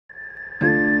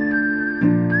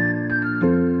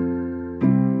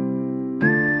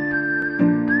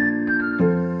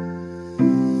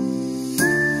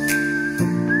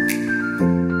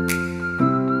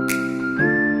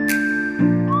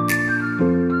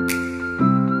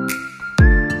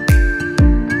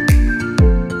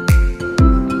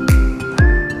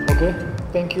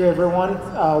Thank you, everyone.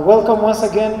 Welcome once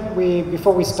again.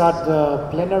 Before we start the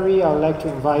plenary, I would like to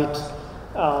invite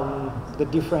the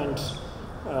different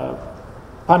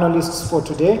panelists for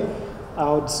today.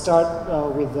 I would start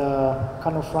with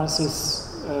Colonel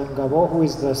Francis Ngabo, who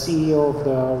is the CEO of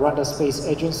the Rwanda Space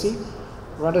Agency.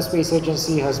 Rwanda Space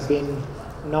Agency has been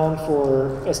known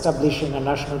for establishing a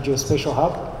national geospatial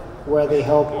hub where they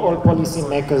help all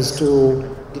policymakers to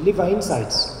deliver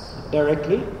insights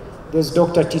directly. There's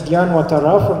Dr. Tidiane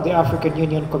Ouattara from the African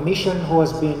Union Commission, who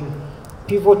has been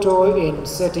pivotal in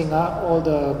setting up all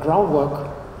the groundwork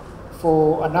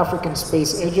for an African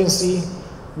space agency.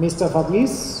 Mr.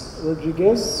 Fabrice from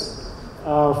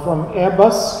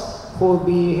Airbus, who will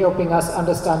be helping us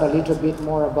understand a little bit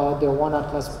more about their One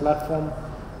Atlas platform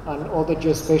and all the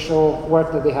geospatial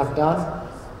work that they have done.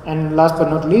 And last but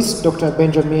not least, Dr.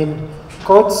 Benjamin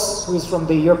Koetz, who is from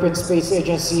the European Space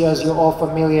Agency, as you're all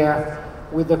familiar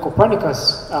with the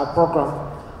Copernicus program,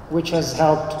 which has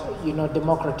helped,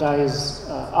 democratize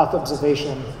Earth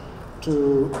observation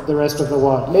to the rest of the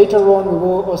world. Later on, we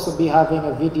will also be having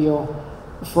a video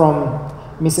from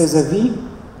Mrs.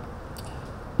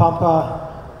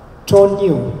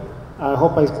 PAPANTONIou. I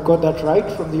hope I got that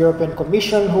right, from the European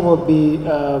Commission, who will be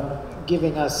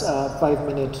giving us a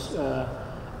 5-minute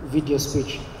video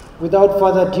speech. Without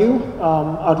further ado,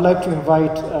 I'd like to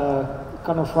invite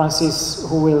Colonel Francis,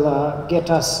 who will get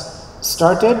us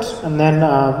started, and then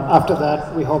after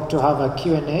that we hope to have a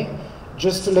Q&A.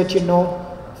 Just to let you know,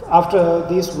 after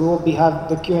this we will have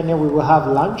the Q&A, we will have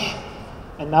lunch,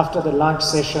 and after the lunch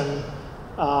session,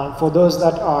 for those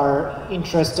that are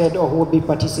interested or who will be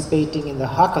participating in the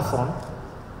hackathon.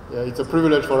 Yeah, it's a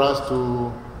privilege for us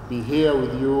to be here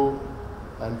with you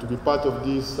and to be part of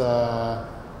this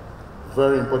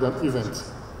very important event.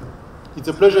 It's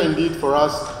a pleasure indeed for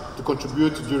us to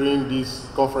contribute during this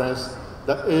conference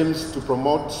that aims to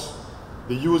promote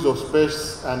the use of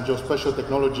space and geospatial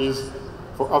technologies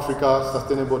for Africa's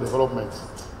sustainable development.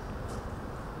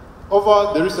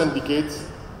 Over the recent decades,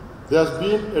 there has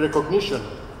been a recognition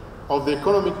of the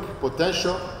economic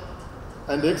potential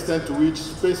and the extent to which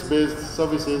space-based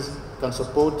services can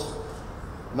support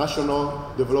national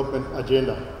development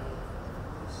agenda.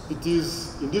 It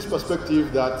is in this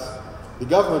perspective that the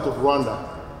government of Rwanda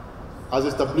has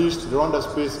established the Rwanda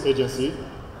Space Agency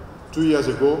 2 years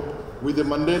ago with the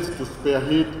mandate to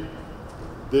spearhead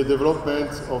the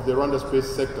development of the Rwanda space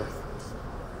sector.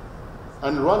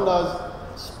 And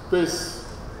Rwanda's space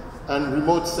and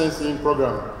remote sensing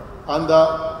program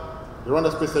under the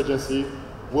Rwanda Space Agency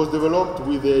was developed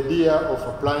with the idea of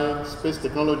applying space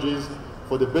technologies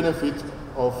for the benefit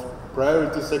of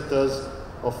priority sectors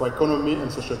of our economy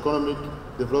and socio-economic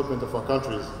development of our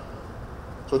countries.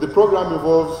 So the program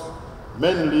involves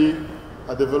mainly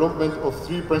a development of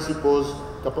three principal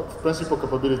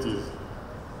capabilities.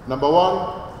 Number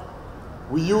one,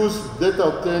 we use data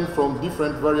obtained from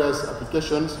different various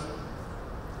applications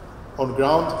on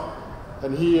ground.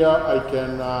 And here I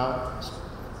can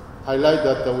highlight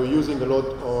that we're using a lot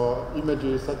of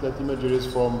images, satellite images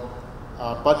from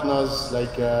partners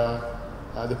like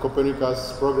the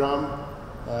Copernicus program,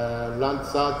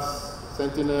 Landsat,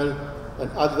 Sentinel,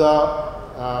 and other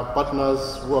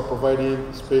partners who are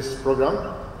providing space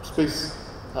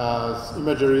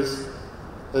imageries.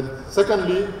 And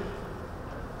secondly,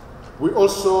 we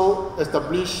also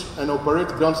establish and operate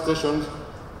ground stations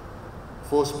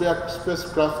for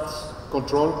spacecraft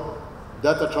control,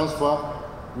 data transfer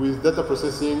with data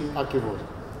processing archival.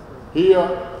 Here,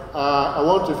 I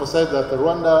want to emphasize that in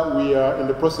Rwanda, we are in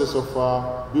the process of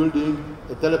building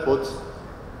a teleport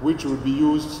which will be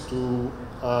used to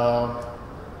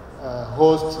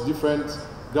host different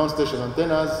ground station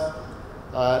antennas,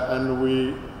 and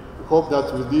we hope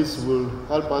that with this will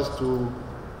help us to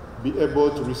be able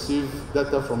to receive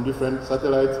data from different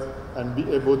satellites and be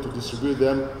able to distribute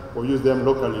them or use them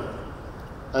locally.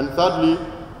 And thirdly,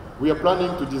 we are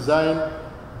planning to design,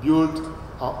 build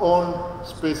our own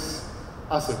space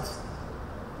assets.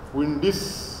 In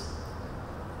this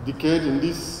decade, in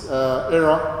this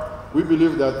era, we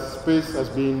believe that space has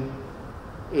been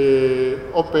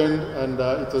opened, and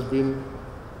it has been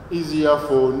easier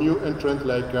for new entrants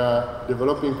like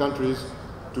developing countries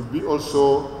to be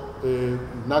also an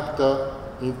actor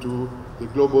into the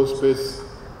global space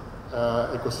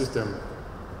ecosystem.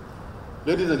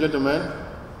 Ladies and gentlemen,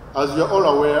 as you are all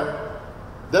aware,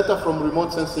 data from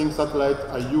remote sensing satellites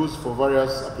are used for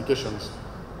various applications.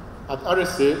 At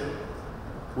RSA,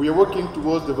 we are working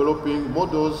towards developing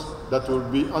models that will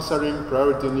be answering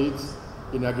priority needs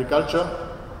in agriculture,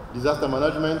 disaster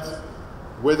management,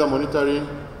 weather monitoring,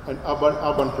 and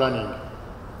urban planning.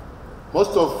 More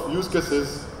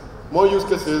use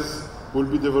cases will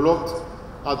be developed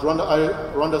at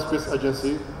Rwanda Space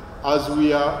Agency as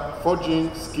we are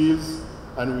forging skills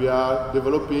and we are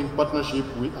developing partnership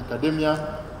with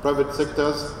academia, private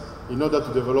sectors, in order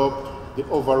to develop the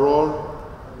overall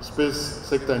space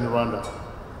sector in Rwanda.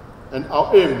 And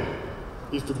our aim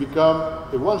is to become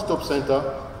a one-stop center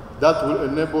that will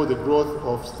enable the growth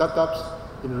of startups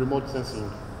in remote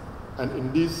sensing. And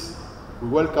in this, we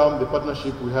welcome the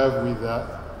partnership we have with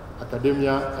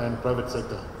academia and private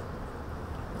sector.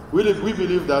 We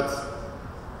believe that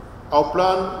our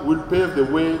plan will pave the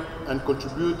way and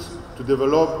contribute to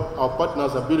develop our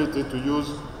partners' ability to use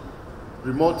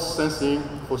remote sensing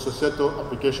for societal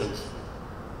applications.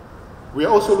 We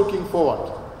are also looking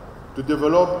forward to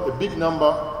develop a big number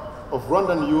of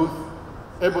Rwandan youth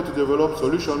able to develop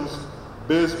solutions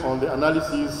based on the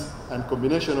analysis and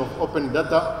combination of open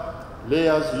data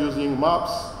layers using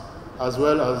maps, as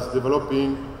well as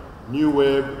developing new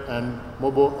web and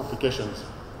mobile applications.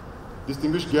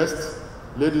 Distinguished guests,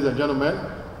 ladies and gentlemen,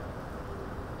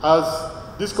 as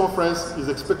this conference is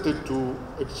expected to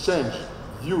exchange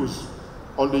views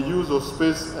on the use of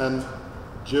space and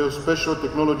geospatial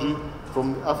technology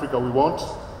from Africa we want,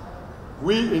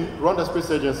 we in Rwanda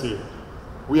Space Agency,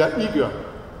 we are eager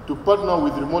to partner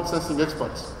with remote sensing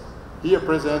experts here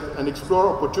present and explore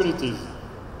opportunities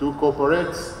to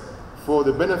cooperate for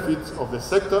the benefits of the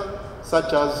sector,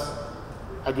 such as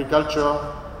agriculture,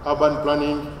 urban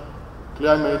planning,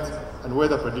 climate, and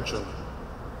weather prediction.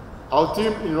 Our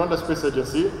team in Rwanda Space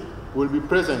Agency will be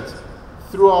present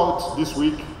throughout this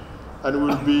week, and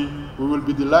we will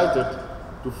be delighted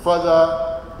to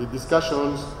further the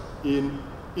discussions in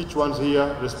each one's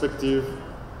here respective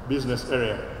business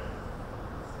area.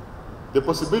 The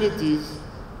possibilities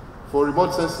for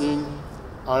remote sensing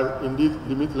are indeed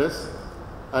limitless,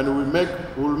 and we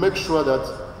will make sure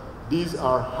that these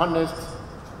are harnessed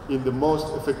in the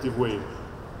most effective way.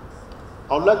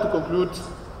 I would like to conclude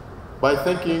by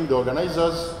thanking the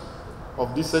organizers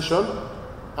of this session.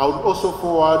 I would also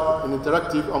forward an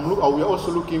interactive, we are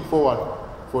also looking forward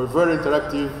for a very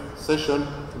interactive session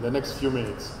in the next few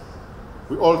minutes.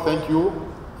 We all thank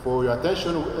you for your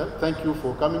attention, thank you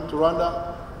for coming to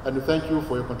Rwanda, and thank you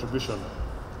for your contribution.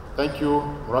 Thank you,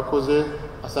 Murakoze,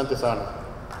 asante sana.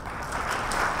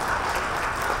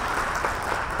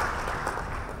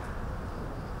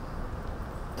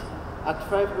 At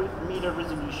 5-meter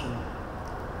resolution.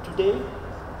 Today,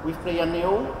 with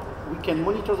PLAYA-NEO, we can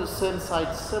monitor the same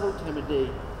site several times a day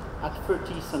at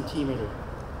 30 centimeters.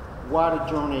 What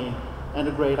a journey and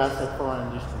a great asset for our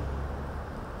industry.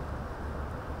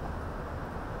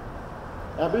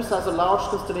 Airbus has a large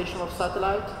constellation of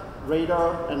satellite,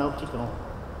 radar, and optical.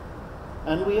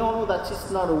 And we all know that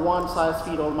it's not a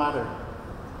one-size-fits-all matter.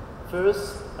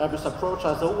 First, Airbus' approach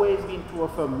has always been to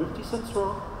offer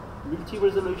multi-sensor,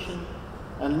 multi-resolution,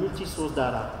 and multi-source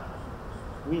data.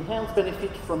 We hence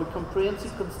benefit from a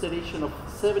comprehensive constellation of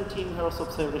 17 Earth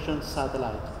observation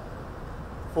satellites,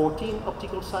 14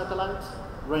 optical satellites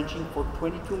ranging from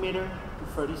 22 meters to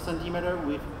 30 centimeters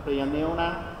with PLAYA-NEO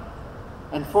now,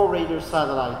 and 4 radar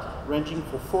satellites ranging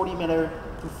from 40 meters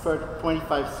to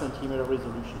 25 centimeter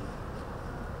resolution.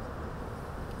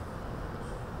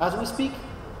 As we speak,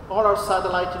 all our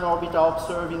satellites in orbit are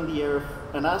observing the Earth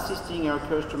and assisting our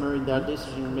customers in their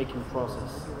decision-making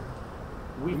process.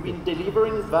 We've been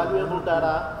delivering valuable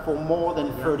data for more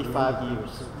than 35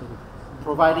 years,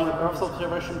 providing Earth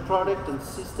observation products and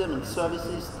systems and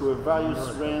services to a various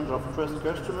range of trust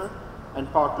customers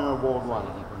and partners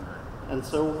worldwide, and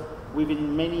so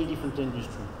within many different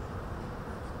industries.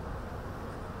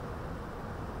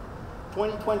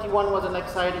 2021 was an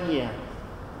exciting year.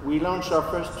 We launched our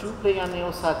first 2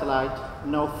 PLAYA-NEO satellites,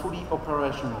 now fully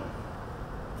operational.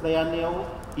 PLAYA-NEO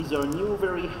is our new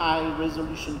very high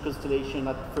resolution constellation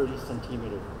at 30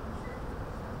 centimeters.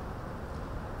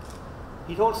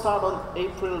 It all started on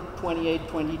April 28,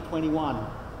 2021,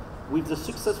 with the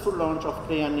successful launch of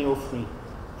PLAYA-NEO 3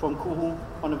 from Kourou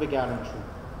on a Vega launcher.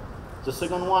 The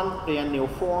second one, PLAYA-NEO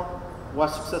 4,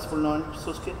 was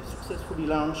successfully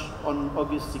launched on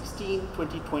August 16,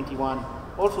 2021,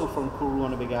 also from Kourou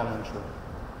on a Vega launcher.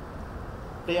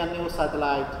 PLAYA-NEO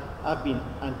satellites have been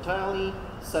entirely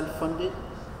self-funded,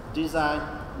 designed,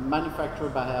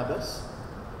 manufactured by Airbus.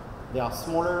 They are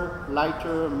smaller,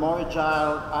 lighter, more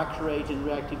agile, accurate, and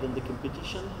reactive than the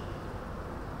competition.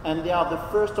 And they are the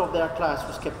first of their class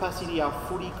whose capacity are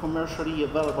fully commercially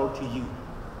available to you.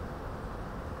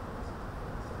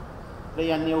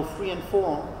 PLAYA-NEO 3 and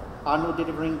 4 are now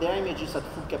delivering their images at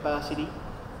full capacity.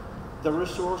 The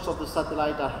resources of the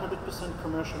satellite are 100%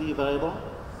 commercially available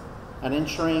and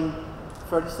ensuring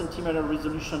 30 centimeter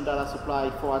resolution data supply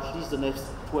for at least the next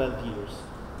 12 years.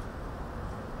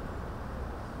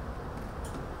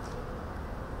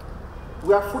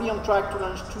 We are fully on track to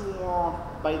launch 2 more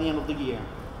by the end of the year.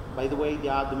 By the way, they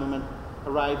are at the moment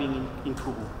arriving in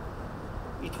Kourou.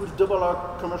 It will double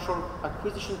our commercial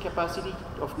acquisition capacity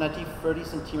of native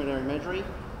 30-centimeter imagery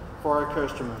for our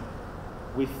customer,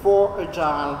 with 4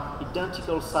 agile,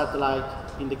 identical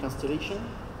satellites in the constellation,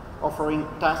 offering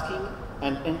tasking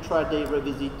and intraday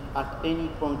revisit at any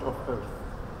point of Earth.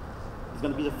 It's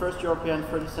going to be the first European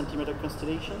 30-centimeter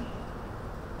constellation,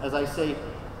 as I say,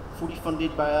 fully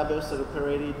funded by Airbus and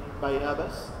operated by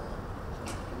Airbus.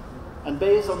 And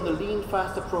based on the lean,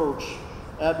 fast approach,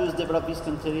 Airbus developed this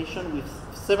constellation with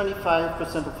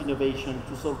 75% of innovation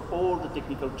to solve all the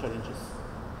technical challenges.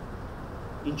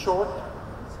 In short,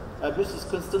 Airbus is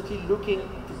constantly looking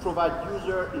to provide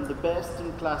users in the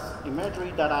best-in-class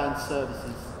imagery, data, and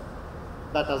services.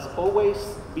 That has always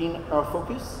been our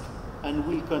focus and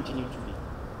will continue to be.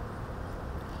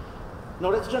 Now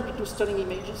let's jump into stunning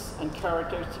images and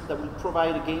characteristics that will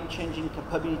provide a game-changing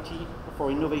capability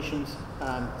for innovations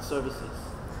and services.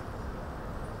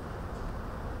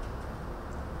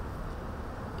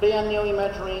 Neo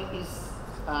imagery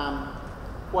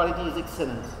quality is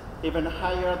excellent, even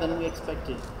higher than we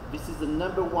expected. This is the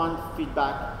 #1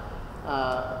 feedback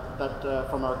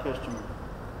from our customer.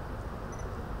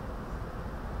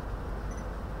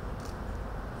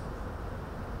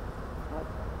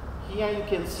 Here you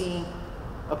can see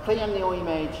a Neo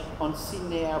image on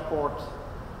Sydney Airport,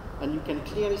 and you can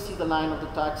clearly see the line of the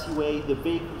taxiway, the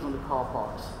vehicles, and the car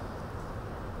parks.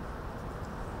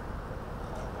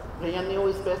 Neo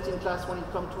is best in class when it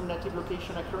comes to native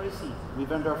location accuracy.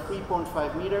 With under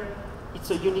 3.5 meters,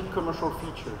 it's a unique commercial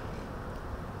feature.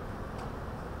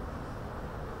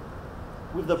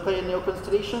 With the Neo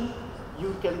constellation,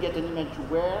 you can get an image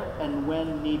where and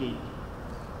when needed,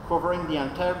 covering the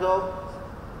entire globe,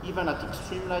 even at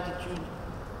extreme latitude.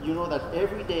 You know that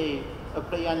every day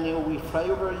a Neo will fly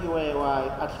over your AOI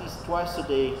at least twice a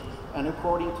day, and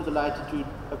according to the latitude,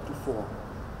 up to 4.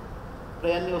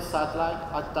 Neo satellites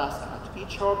are tasked at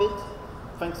each orbit,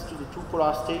 thanks to the 2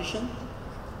 polar stations,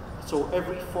 so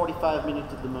every 45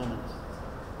 minutes at the moment.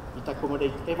 It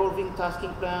accommodates evolving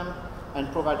tasking plan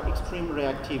and provides extreme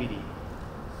reactivity.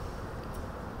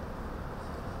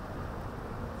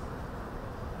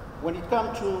 When it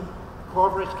comes to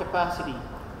coverage capacity,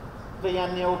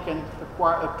 Neo can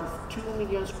acquire up to 2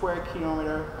 million square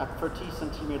kilometers at 30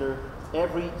 centimeters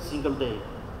every single day.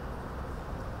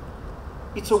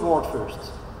 It's a world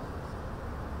first.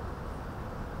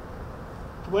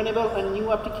 To enable a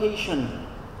new application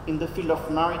in the field of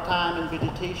maritime and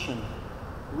vegetation,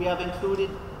 we have included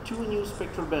 2 new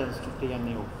spectral bands to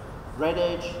Neo, Red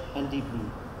Edge and Deep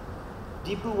Blue.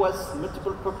 Deep Blue has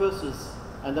multiple purposes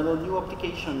and allow new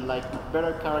applications like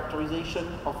better characterization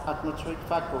of atmospheric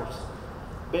factors,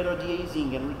 better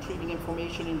de-hazing and retrieving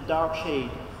information in dark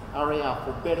shade area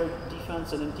for better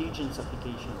defense and intelligence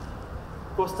applications.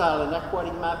 Coastal and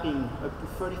aquatic mapping up to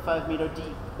 35 meters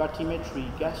deep,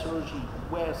 bathymetry, gaseology,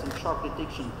 waves and shark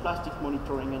detection, plastic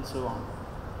monitoring, and so on.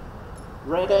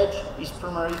 Red Edge is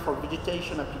primarily for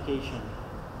vegetation application,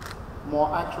 more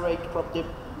accurate crop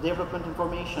development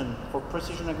information for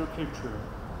precision agriculture,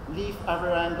 leaf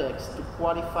area index to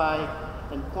qualify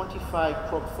and quantify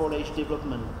crop foliage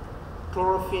development,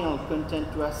 chlorophyll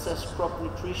content to assess crop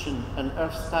nutrition and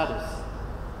earth status,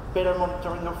 better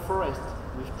monitoring of forest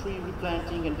with tree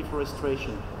replanting and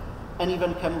deforestation, and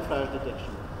even camouflage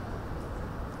detection.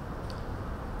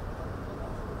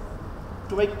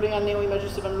 To make Neo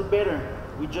images even look better,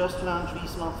 we just launched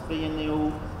this month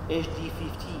Neo HD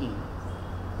 15.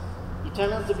 It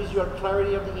enhances the visual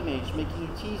clarity of the image, making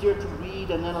it easier to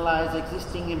read and analyze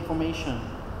existing information,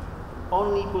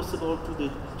 only possible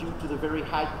due to the very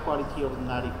high quality of the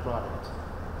native product.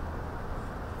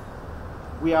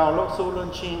 We are also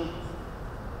launching,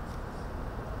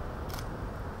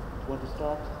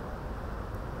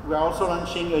 We are also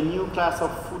launching a new class of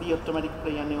fully automatic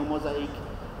Neo mosaic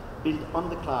built on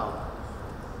the cloud.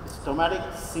 It's automatic,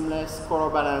 seamless, color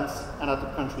balance, and at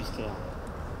a country scale.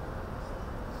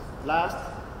 Last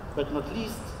but not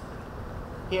least,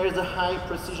 here is a high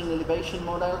precision elevation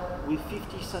model with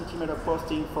 50 centimeter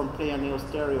posting from Neo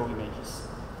stereo images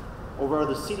over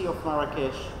the city of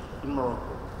Marrakesh in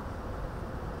Morocco.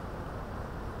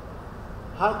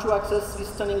 How to access this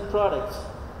stunning product?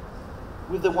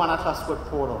 With the One Atlas web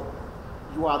portal.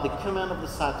 You are the command of the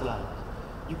satellite.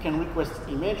 You can request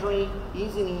imagery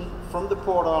easily from the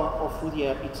portal or through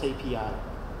its API.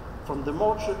 From the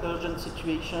most urgent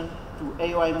situation to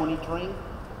AOI monitoring,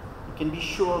 you can be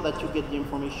sure that you get the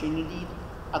information you need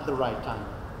at the right time.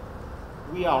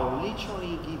 We are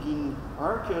literally giving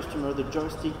our customer the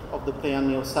joystick of the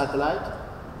Neo satellite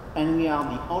and we are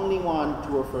the only one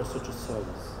to offer such a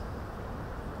service.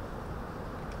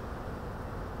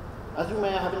 As you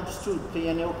may have understood,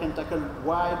 Plenary can tackle a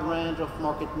wide range of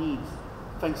market needs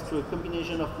thanks to a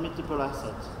combination of multiple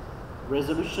assets: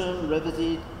 resolution,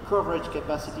 revisit, coverage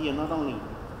capacity, and not only.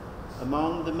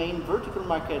 Among the main vertical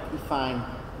market, we find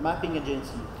mapping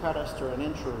agency, cadastre and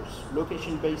insurers,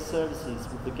 location-based services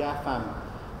with the GAFAM,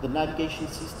 the navigation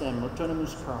system,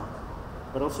 autonomous car,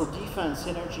 but also defense,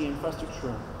 energy,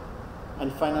 infrastructure,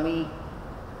 and finally,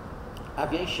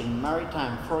 aviation,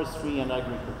 maritime, forestry, and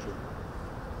agriculture.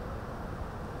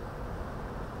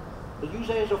 The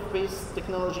usage of space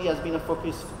technology has been a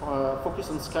focus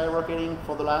on skyrocketing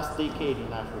for the last decade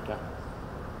in Africa.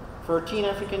 13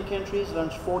 African countries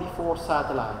launched 44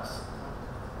 satellites.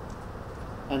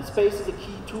 And space is a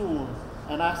key tool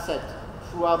and asset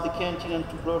throughout the continent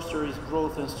to bolster its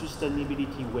growth and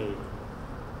sustainability wave.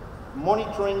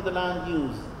 Monitoring the land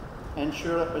use,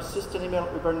 ensure a sustainable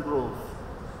urban growth,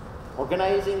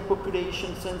 organizing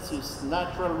population census,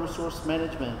 natural resource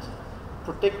management,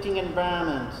 protecting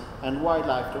environment and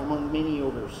wildlife, among many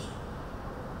others.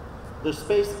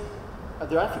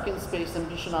 The African space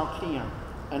ambitions are clear,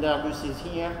 and Airbus is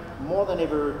here more than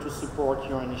ever to support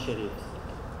your initiatives.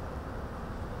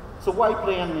 So why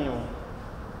Plenary?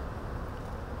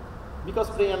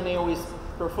 Because Plenary is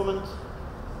performant,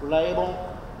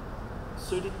 reliable,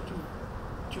 suited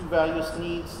to various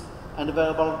needs, and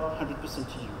available 100%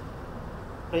 to you.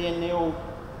 Plenary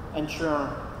ensures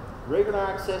regular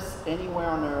access anywhere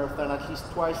on Earth and at least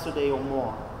twice a day or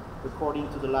more,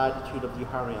 according to the latitude of the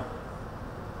area.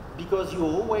 Because you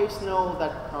always know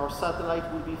that our satellite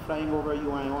will be flying over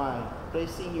UIY,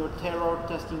 placing your tailored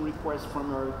testing request from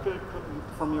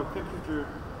your computer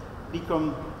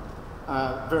become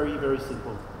very, very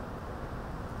simple.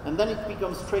 And then it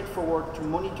becomes straightforward to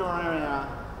monitor an area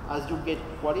as you get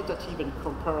qualitative and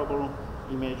comparable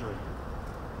imagery.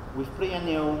 With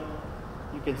Plenary,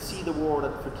 you can see the world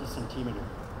at 30 centimeters.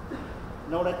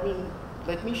 Now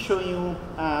let me show you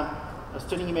a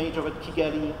stunning image of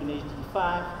Kigali in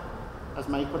HD5, as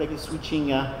my colleague is switching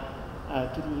to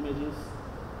the images.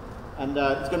 And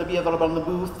it's going to be available on the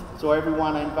booth, so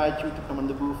everyone, I invite you to come on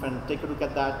the booth and take a look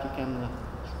at that. You can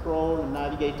scroll and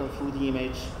navigate through the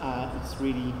image. It's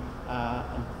really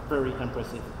very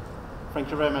impressive. Thank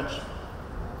you very much.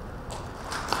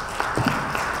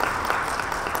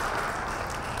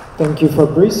 Thank you,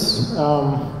 Fabrice,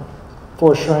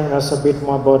 for showing us a bit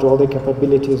more about all the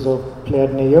capabilities of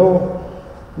Plenary.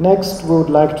 Next, we would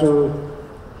like to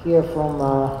hear from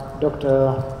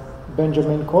Dr.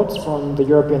 Benjamin Koetz from the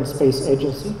European Space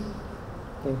Agency.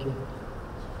 Thank you.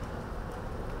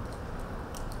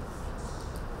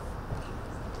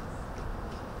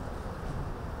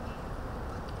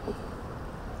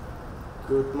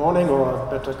 Good morning, or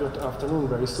better, good afternoon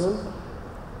very soon.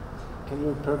 Can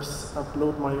you perhaps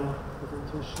upload my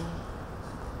presentation?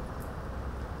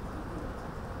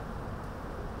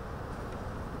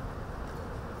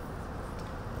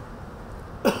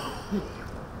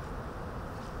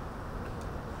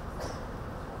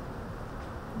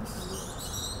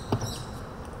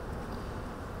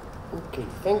 Okay,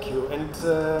 thank you, and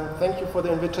thank you for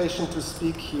the invitation to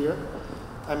speak here.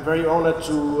 I'm very honored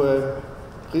to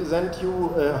present you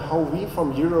how we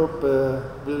from Europe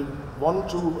will want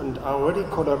to and are already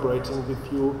collaborating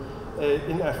with you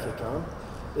in Africa.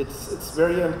 It's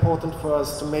very important for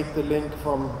us to make the link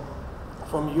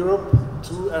from Europe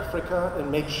to Africa and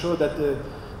make sure that the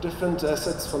different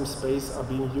assets from space are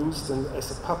being used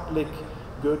as a public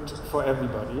good for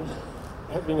everybody.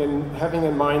 Having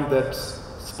in mind that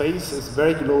space is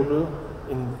very global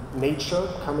in nature,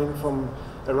 coming from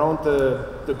around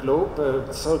the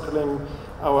globe, circling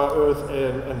our Earth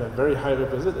in a very high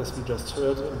revisit, as we just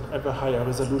heard, in ever higher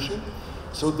resolution.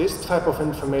 So this type of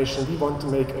information we want to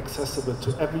make accessible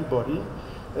to everybody,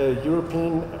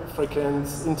 European,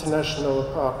 Africans, international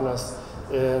partners,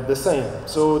 the same.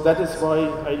 So that is why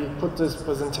I put this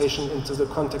presentation into the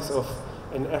context of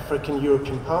an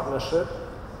African-European partnership,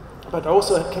 but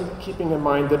also keeping in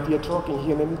mind that we are talking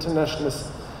here in an international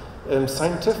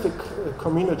scientific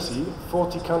community,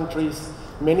 40 countries.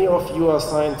 Many of you are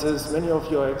scientists, many of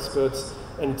you are experts,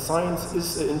 and science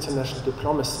is international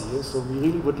diplomacy, so we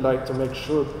really would like to make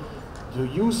sure to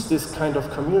use this kind of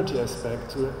community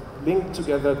aspect to link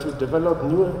together to develop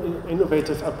new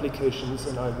innovative applications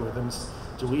and algorithms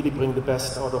to really bring the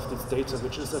best out of this data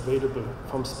which is available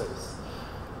from space.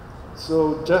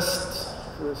 So just,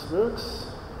 this works?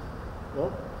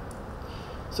 No?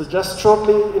 So just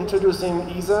shortly introducing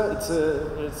ESA,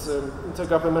 it's an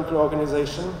intergovernmental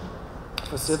organization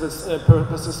for service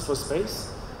purposes for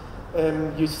space.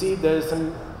 You see there's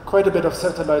quite a bit of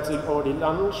satellites already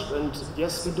launched, and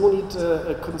yes, we do need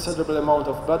a considerable amount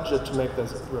of budget to make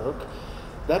this work.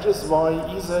 That is why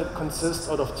ESA consists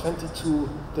out of 22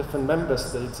 different member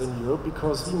states in Europe,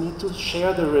 because we need to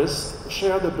share the risk,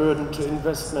 share the burden to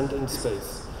investment in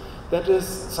space. That is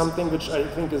something which I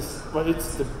think is, well,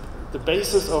 it's the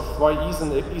basis of why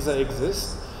ESA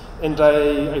exists. And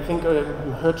I think I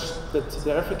heard that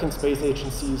the African Space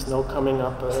Agency is now coming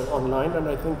up online, and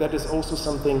I think that is also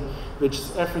something which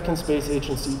African Space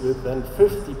Agency with then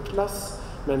 50 plus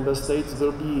member states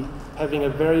will be having a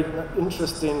very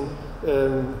interesting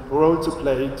role to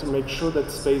play to make sure that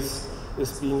space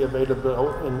is being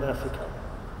available in Africa.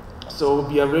 So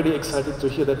we are really excited to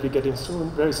hear that we're getting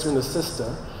very soon a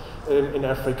sister in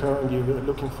Africa, and we're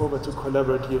looking forward to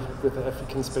collaborate here with the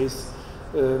African Space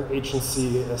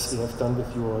Agency as we have done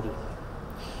with you already.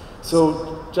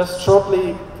 So just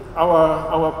shortly,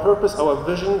 our purpose, our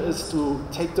vision is to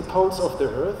take the pulse of the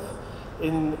Earth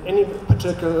in any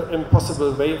particular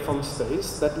impossible way from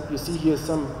space. That you see here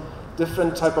some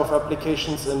different type of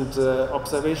applications and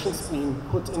observations being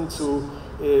put into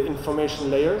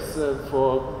information layers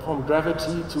from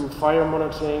gravity to fire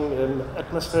monitoring and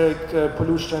atmospheric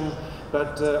pollution,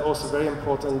 but also very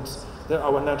important,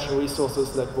 our natural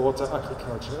resources like water,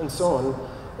 agriculture, and so on.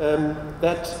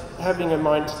 That having in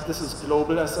mind, this is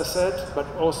global, as I said, but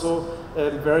also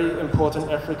very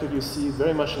important. Africa, you see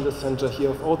very much in the center here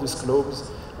of all these globes.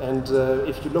 And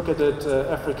if you look at it,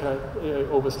 Africa,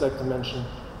 I always like to mention,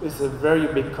 is a very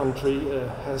big country,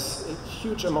 has a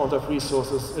huge amount of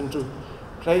resources, and to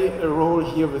play a role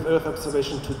here with Earth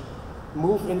observation to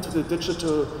move into the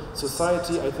digital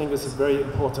society, I think is a very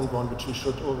important one, which we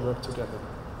should all work together.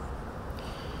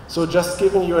 So just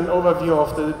giving you an overview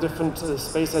of the different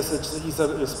space assets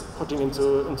ESA is putting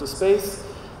into space.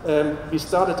 We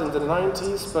started in the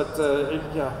 90s, but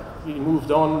yeah, we moved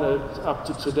on up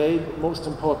to today. Most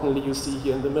importantly, you see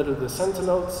here in the middle the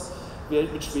Sentinels,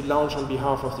 which we launched on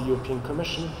behalf of the European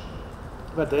Commission.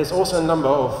 But there's also a number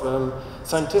of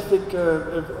scientific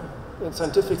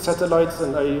satellites,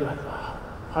 and I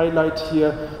highlight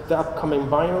here the upcoming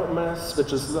Biomass,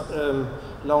 which is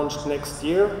launched next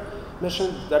year.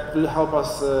 Mission that will help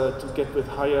us to get with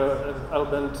higher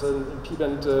L-band and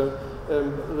P-band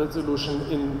resolution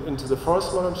into the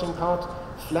forest monitoring part.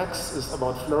 FLEX is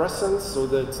about fluorescence, so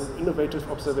that's an innovative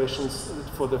observations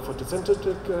for the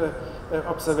photosynthetic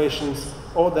observations.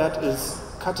 All that is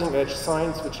cutting-edge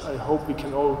science, which I hope we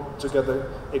can all together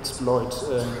exploit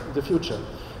in the future.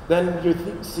 Then you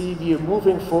see we are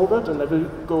moving forward, and I will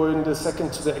go in a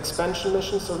second to the expansion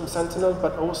missions of Sentinel,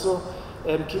 but also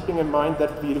keeping in mind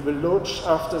that we will launch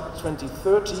after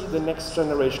 2030 the next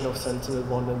generation of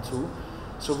Sentinel-1 and 2.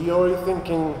 So we are already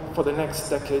thinking for the next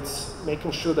decades,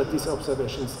 making sure that these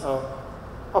observations are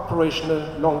operational,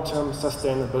 long-term,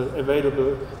 sustainable,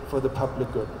 available for the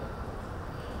public good.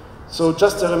 So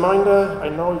just a reminder, I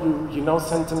know you know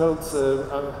Sentinels,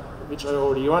 which are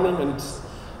already running,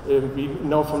 and we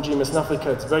know from GMS in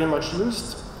Africa it's very much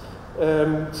used.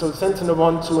 So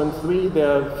Sentinel-1, 2, and 3,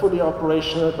 they're fully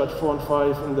operational, but 4 and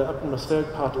 5 in the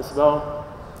atmospheric part as well.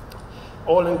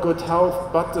 All in good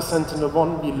health, but the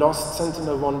Sentinel-1, we lost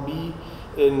Sentinel-1B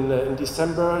in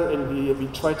December, and we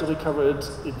tried to recover it.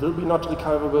 It will be not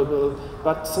recoverable,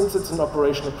 but since it's an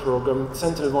operational program,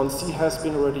 Sentinel-1C has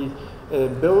been already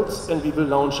built, and we will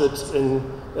launch it in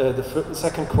the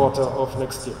second quarter of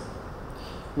next year,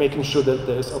 making sure that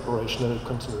there is operational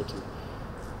continuity.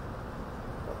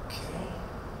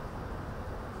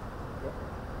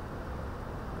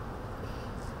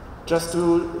 Just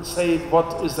to say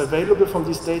what is available from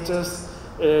these data,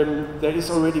 there is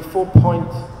already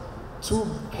 4.2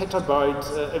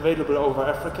 petabytes available over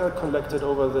Africa, collected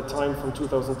over the time from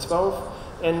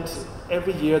 2012, and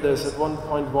every year there's a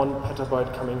 1.1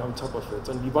 petabyte coming on top of it,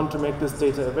 and we want to make this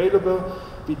data available.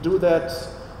 We do that,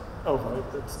 oh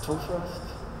right, that's too fast.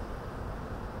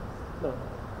 No,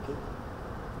 okay.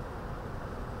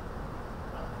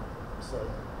 Sorry.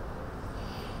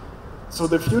 So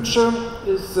the future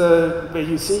is where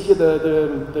you see here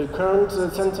the current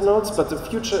Sentinels, but the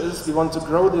future is we want to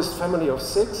grow this family of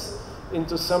 6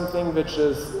 into something which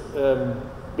is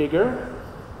bigger,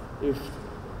 if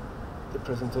the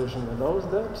presentation allows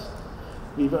that.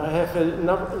 We have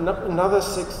another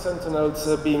 6 Sentinels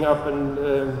being up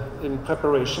in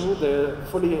preparation. They're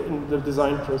fully in the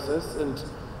design process and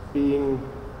being,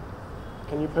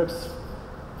 can you perhaps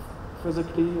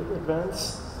physically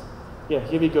advance? Yeah,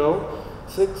 here we go.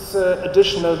 6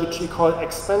 additional, which we call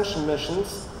expansion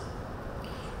missions.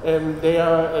 They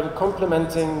are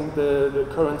complementing the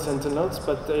current Sentinels,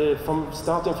 but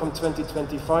starting from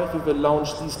 2025, we will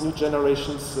launch these new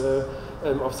generations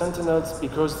of sentinels,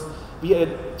 because we,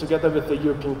 together with the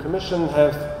European Commission,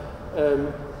 have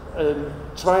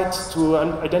tried to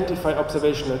identify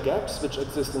observational gaps which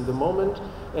exist in the moment,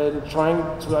 and trying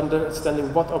to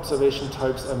understanding what observation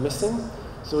types are missing.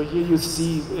 So here you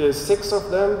see 6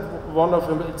 of them. One of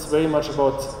them, it's very much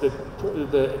about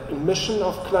the emission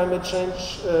of climate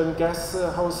change gas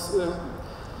house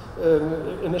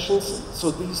emissions.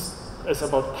 So these is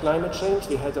about climate change.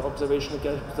 We had the observational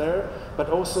gap there, but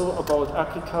also about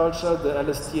agriculture. The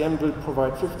LSTM will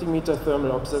provide 50-meter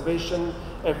thermal observation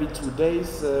every 2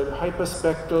 days.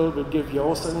 Hyperspectral will give you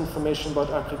also information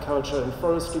about agriculture and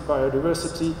forestry,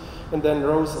 biodiversity. And then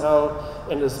Rose-L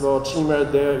and as well CHIMER,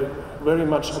 they're very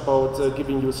much about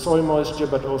giving you soil moisture,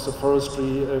 but also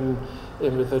forestry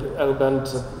with an L-band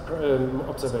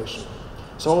observation.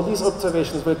 So all these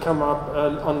observations will come up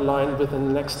online within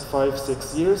the next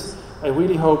 5-6 years. I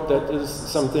really hope that is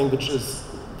something which is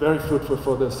very fruitful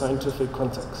for the scientific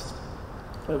context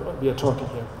we are talking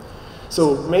here.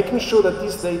 So making sure that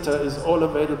this data is all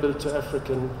available to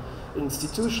African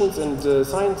institutions and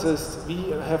scientists, we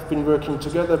have been working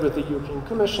together with the European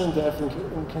Commission, the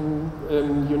African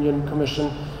Union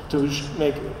Commission, to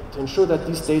ensure that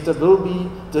these data will be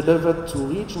delivered to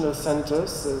regional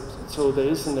centers. So there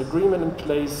is an agreement in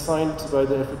place signed by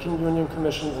the African Union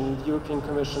Commission and the European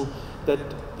Commission that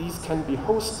these can be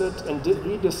hosted and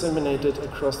redisseminated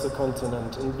across the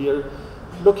continent. And we are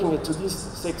looking into these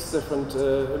 6 different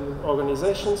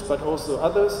organizations, but also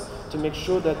others, to make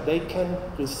sure that they can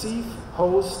receive,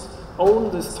 host, own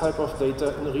this type of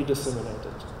data and redisseminate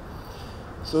it.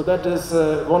 So that is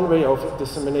one way of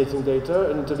disseminating data,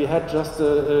 and we had just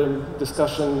a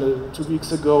discussion 2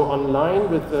 weeks ago online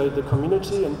with the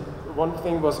community, and one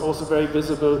thing was also very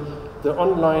visible. The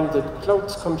cloud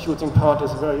computing part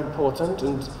is very important,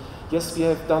 and yes, we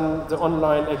have done the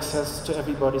online access to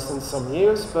everybody since some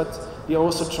years, but we are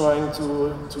also trying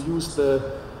to use the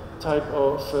type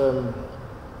of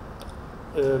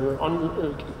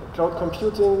cloud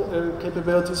computing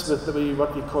capabilities with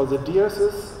what we call the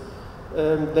DSs.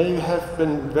 They have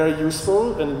been very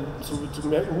useful and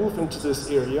to move into this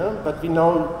area, but we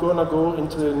now gonna go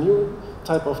into a new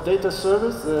type of data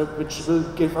service which will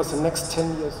give us the next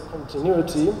 10 years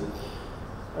continuity.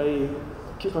 I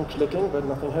keep on clicking, but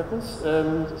nothing happens.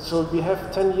 So we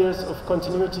have 10 years of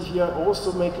continuity here,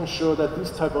 also making sure that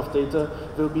this type of data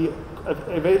will be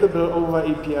available over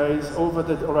APIs, over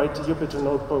the right Jupyter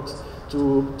notebooks,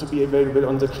 to be available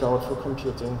on the cloud for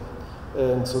computing.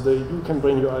 And so that you can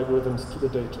bring your algorithms to the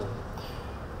data.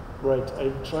 Right,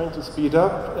 I'm trying to speed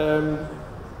up.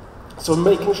 So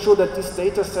making sure that these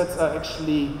data sets are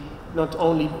actually not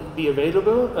only be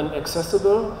available and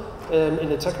accessible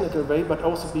in a technical way, but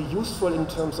also be useful in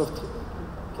terms of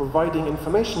providing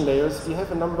information layers. We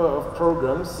have a number of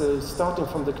programs, starting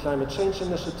from the Climate Change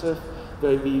Initiative,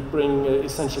 where we bring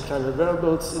essential climate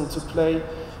variables into play,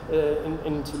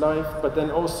 into life, but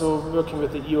then also working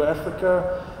with the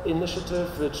EU-Africa initiative,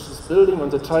 which is building on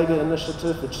the Tiger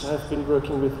initiative, which have been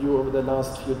working with you over the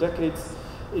last few decades,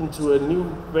 into a new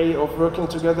way of working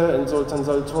together, and Zoltan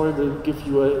Zaltori will give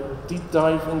you a deep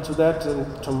dive into that, and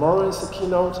tomorrow is the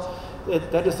keynote.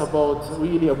 That is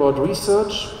really about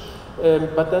research,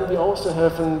 but then we also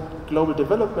have a Global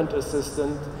Development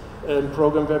Assistant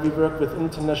program where we work with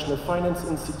international finance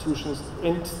institutions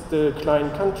in the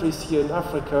client countries here in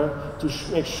Africa to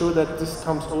make sure that this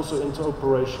comes also into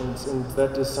operations, and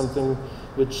that is something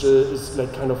which is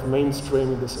like kind of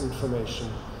mainstreaming this information.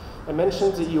 I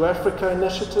mentioned the EU-Africa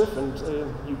initiative, and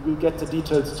you will get the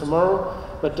details tomorrow,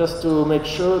 but just to make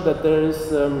sure that there is,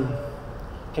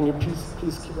 can you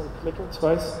please keep on clicking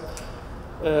twice?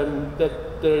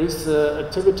 That there is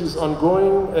activities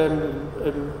ongoing,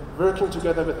 working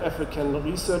together with African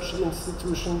research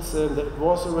institutions. There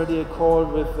was already a call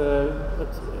with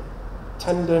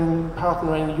tandem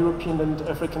partnering European and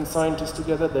African scientists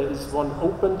together. There is one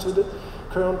open to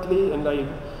currently, and I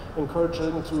encourage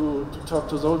them to talk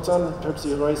to Zoltan. Perhaps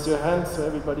you raise your hand so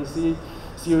everybody sees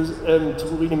you, to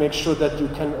really make sure that you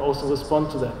can also respond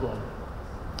to that one.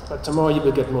 But tomorrow you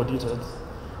will get more details.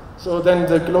 So then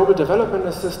the Global Development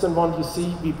Assistant one, you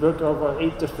see we work over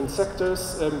 8 different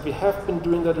sectors. We have been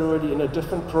doing that already in a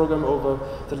different program over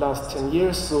the last 10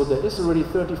 years. So there is already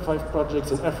 35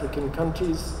 projects in African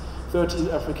countries,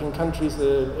 30 African countries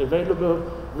available,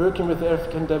 working with the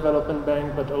African Development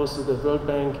Bank, but also the World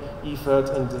Bank,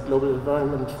 IFAD, and the Global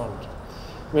Environment Fund.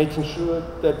 Making sure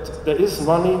that there is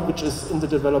money which is in the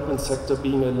development sector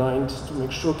being aligned to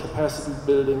make sure capacity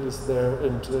building is there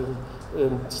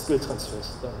and skill transfer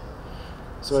is done.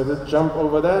 So I will jump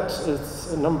over that.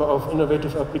 It's a number of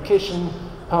innovative application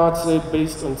parts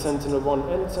based on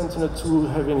Sentinel-1 and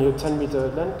Sentinel-2, having a 10-meter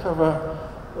land cover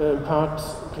part.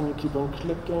 Can you keep on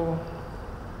clicking?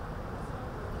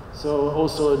 So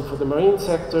also for the marine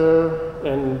sector,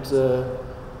 and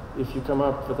if you come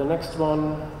up with the next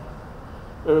one,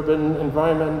 urban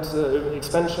environment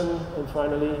expansion, and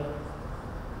finally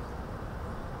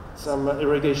some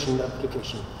irrigation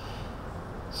application.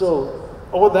 So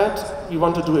all that we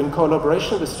want to do in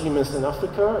collaboration with streamers in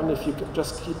Africa, and if you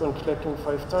just keep on clicking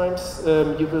 5 times,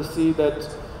 you will see that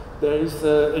there is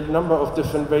a number of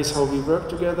different ways how we work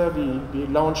together. We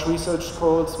launch research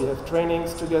calls, we have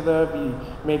trainings together, we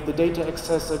make the data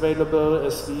access available,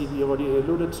 as we already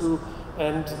alluded to,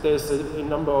 and there's a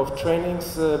number of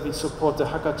trainings. We support the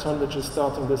hackathon, which is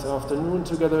starting this afternoon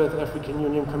together with the African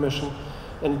Union Commission,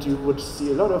 and you would see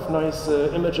a lot of nice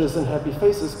images and happy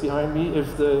faces behind me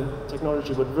if the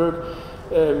technology would work.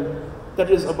 That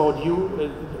is about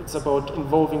you. It's about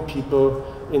involving people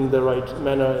in the right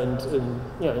manner and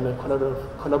in a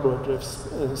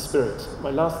collaborative spirit. My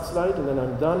last slide, and then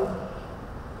I'm done.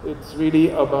 It's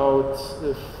really about,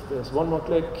 if there's one more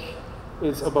click,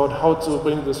 it's about how to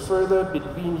bring this further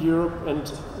between Europe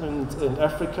and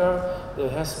Africa. There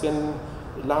has been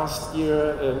last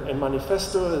year a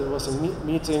manifesto. It was a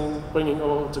meeting bringing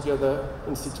all together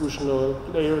institutional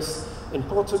players in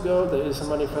Portugal. There is a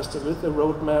manifesto with a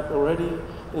roadmap already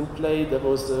in play. There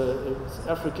was an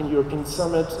African-European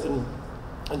Summit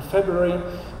in February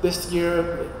this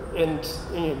year, and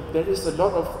there is a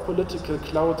lot of political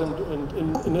clout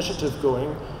and initiative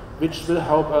going, which will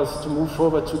help us to move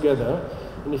forward together.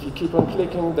 And if you keep on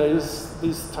clicking, there is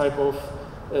this type of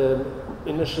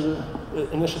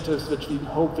initiatives which we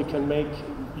hope we can make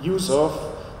use of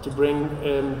to bring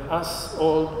us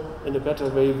all in a better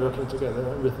way working together.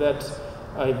 And with that,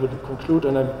 I would conclude,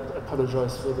 and I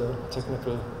apologize for the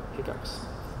technical hiccups.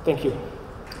 Thank you.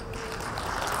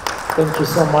 Thank you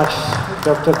so much,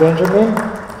 Dr. Benjamin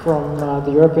from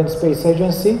the European Space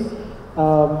Agency.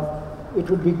 It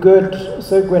would be good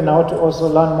segue now to also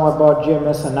learn more about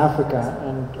GMS in Africa,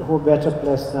 and who better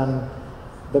placed than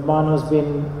the man who's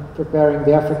been preparing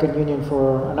the African Union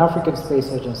for an African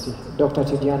Space Agency. Dr.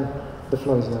 Tidiane, the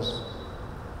floor is yours.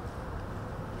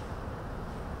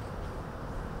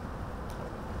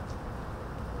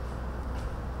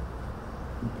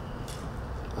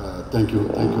 Thank you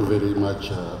very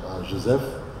much, Joseph.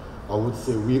 I would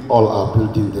say we all are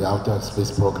building the outer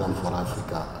space program for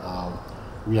Africa.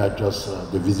 We are just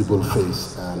the visible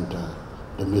face and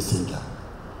the messenger.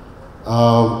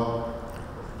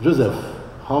 Joseph,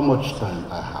 how much time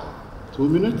I have? 2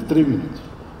 minutes, 3 minutes?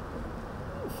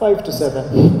 5 to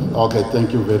 7. Okay,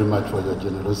 thank you very much for your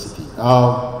generosity.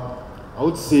 I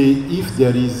would say if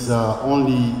there is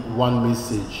only one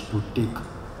message to take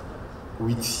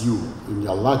with you in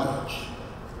your luggage,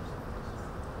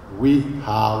 we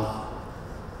have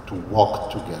to work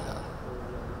together.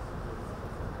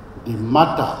 The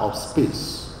matter of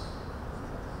space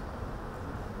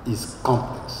is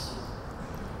complex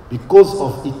because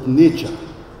of its nature,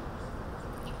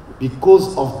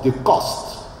 because of the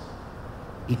cost,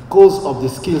 because of the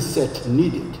skill set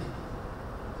needed.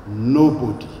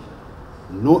 Nobody,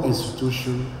 no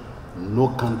institution, no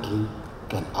country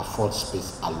can afford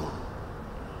space alone.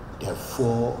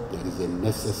 Therefore, there is a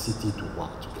necessity to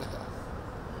work together.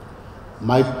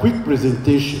 My quick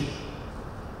presentation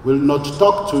will not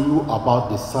talk to you about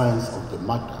the science of the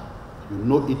matter. You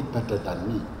know it better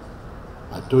than me.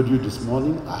 I told you this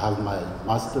morning, I have my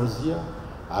masters here,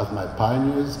 I have my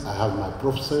pioneers, I have my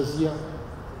professors here,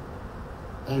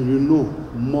 and you know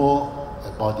more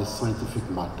about the scientific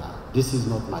matter. This is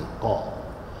not my call.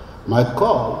 My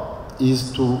call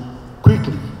is to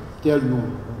quickly tell you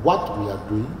what we are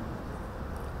doing,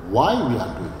 why we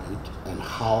are doing it, and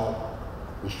how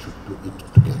we should do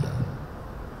it together.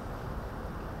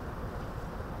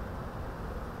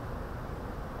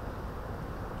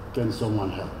 Can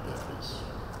someone help there, please?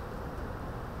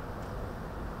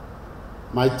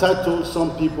 My title,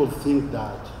 some people think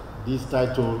that this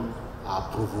title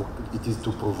it is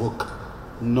to provoke.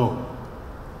 No.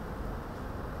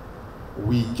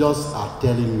 We just are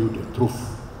telling you the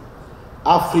truth.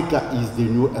 Africa is the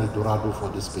new El Dorado for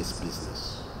the space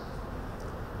business.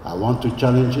 I want to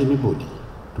challenge anybody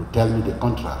to tell me the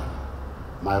contrary.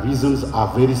 My reasons are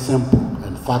very simple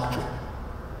and factual.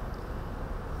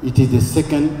 It is the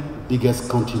second biggest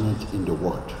continent in the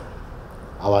world.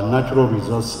 Our natural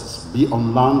resources, be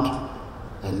on land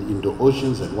and in the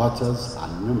oceans and waters,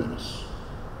 are numerous.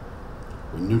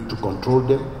 We need to control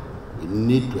them. We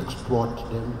need to exploit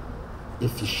them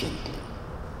efficiently.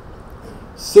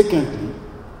 Secondly,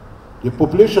 The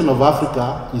population of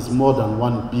Africa is more than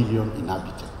 1 billion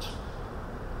inhabitants.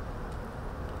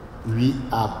 We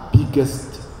are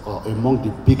biggest or among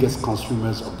the biggest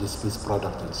consumers of the space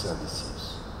product and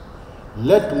services.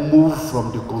 Let's move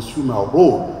from the consumer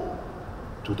role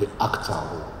to the actor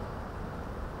role.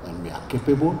 And we are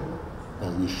capable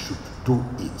and we should do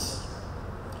it.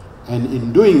 And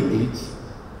in doing it,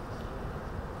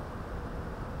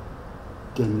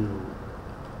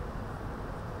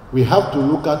 we have to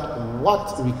look at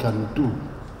what we can do.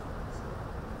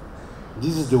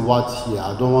 This is the what here.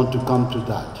 I don't want to come to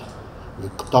that. We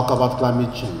talk about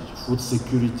climate change, food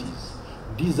securities.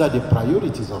 These are the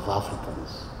priorities of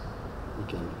Africans.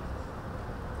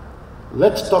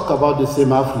 Let's talk about the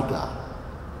same Africa.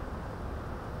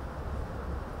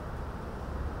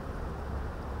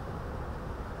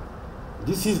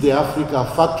 This is the Africa,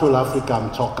 factual Africa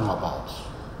I'm talking about.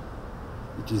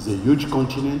 It is a huge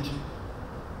continent.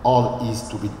 All is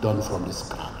to be done from the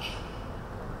scratch.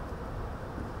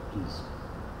 Please.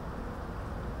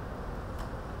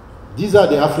 These are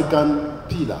the African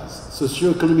pillars,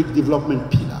 socio-economic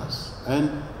development pillars.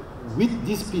 And with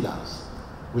these pillars,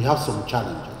 we have some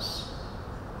challenges.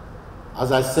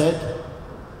 As I said,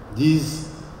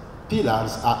 these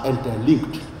pillars are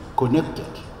interlinked, connected.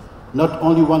 Not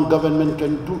only one government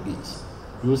can do it.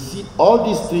 You see, all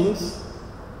these things,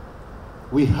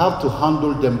 we have to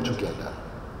handle them together.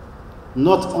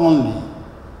 Not only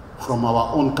from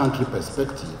our own country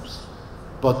perspectives,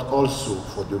 but also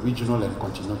for the regional and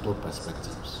continental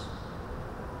perspectives.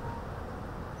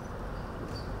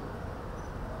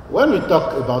 When we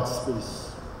talk about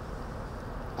space,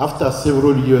 after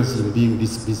several years in being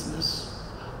this business,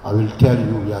 I will tell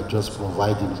you we are just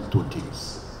providing two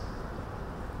things.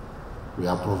 We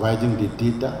are providing the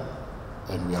data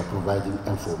and we are providing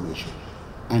information.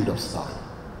 End of story.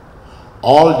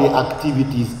 All the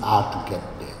activities are to get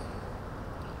there.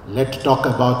 Let's talk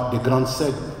about the ground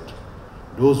segment.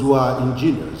 Those who are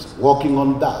engineers working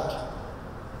on that.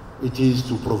 It is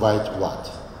to provide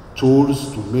what?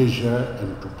 Tools to measure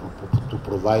and to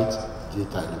provide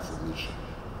data and information.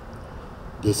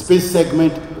 The space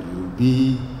segment,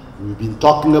 we've been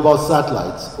talking about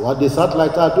satellites. What the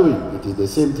satellites are doing, it is the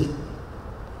same thing.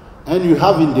 And you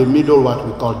have in the middle what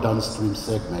we call downstream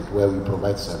segment, where we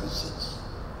provide services.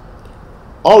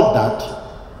 All that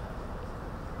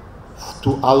to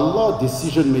allow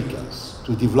decision makers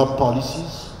to develop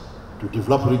policies, to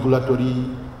develop regulatory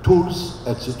tools,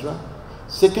 etc.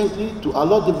 Secondly, to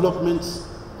allow development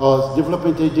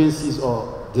agencies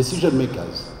or decision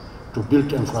makers to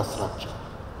build infrastructure.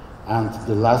 And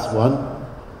the last one,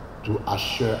 to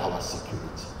assure our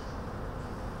security.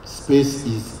 Space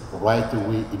is right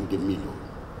away in the middle.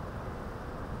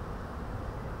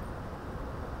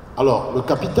 Alors, le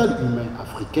capital humain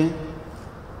africain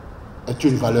est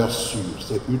une valeur sûre,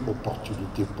 c'est une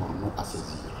opportunité pour nous à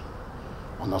saisir.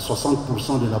 On a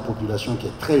 60% de la population qui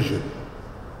est très jeune.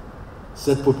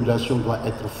 Cette population doit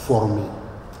être formée.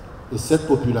 Et cette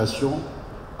population,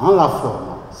 en la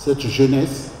formant, cette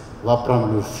jeunesse va prendre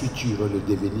le futur, le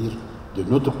devenir de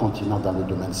notre continent dans le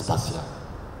domaine spatial.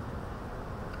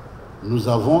 Nous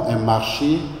avons un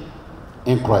marché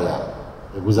incroyable.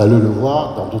 Et vous allez le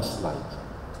voir dans d'autres slides.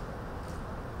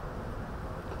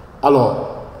 Alors,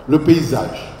 le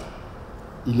paysage.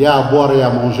 Il y a à boire et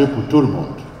à manger pour tout le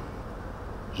monde.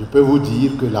 Je peux vous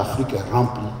dire que l'Afrique est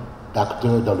remplie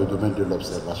d'acteurs dans le domaine de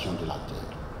l'observation de la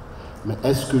Terre. Mais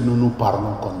est-ce que nous nous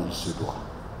parlons comme il se doit?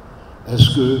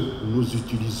 Est-ce que nous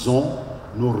utilisons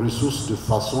nos ressources de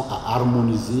façon à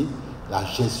harmoniser la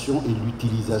gestion et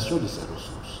l'utilisation de ces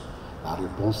ressources? La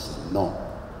réponse est non.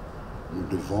 Nous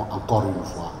devons encore une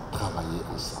fois travailler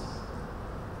ensemble.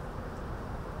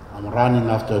 I'm running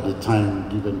after the time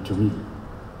given to me.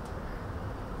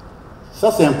 Ça,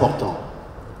 c'est important.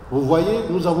 Vous voyez,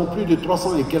 nous avons plus de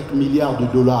 300 et quelques milliards de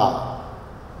dollars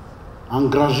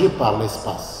engrangés par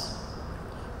l'espace.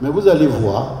 Mais vous allez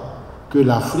voir que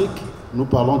l'Afrique, nous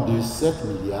parlons de 7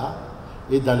 milliards,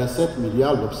 et dans les 7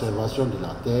 milliards, l'observation de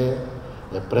la Terre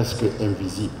est presque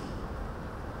invisible.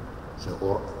 C'est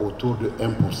autour de 1%,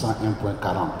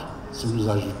 1,40. Si nous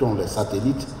ajoutons les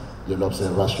satellites de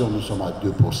l'observation, nous sommes à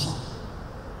 2%.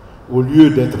 Au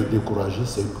lieu d'être découragé,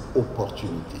 c'est une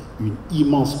opportunité, une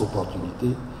immense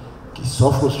opportunité qui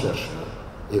s'offre aux chercheurs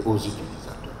et aux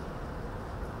utilisateurs.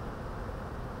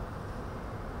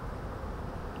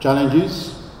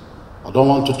 Challenges, I don't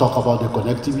want to talk about the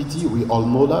connectivity, we all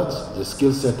know that, the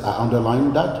skill set are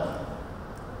underlying that.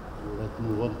 Let's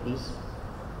move on, please.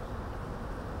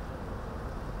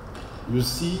 You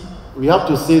see, we have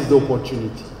to seize the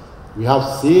opportunity. We have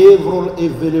several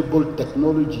available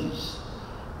technologies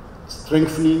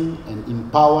strengthening and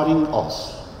empowering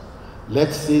us.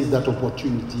 Let's seize that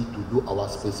opportunity to do our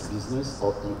space business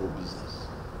or EO business.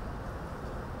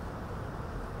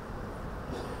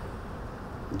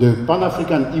 The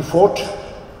Pan-African effort,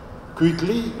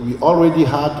 quickly, we already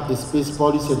had a space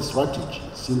policy and strategy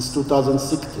since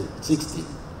 2016.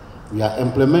 We are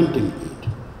implementing it.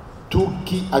 Two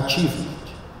key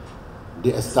achievements: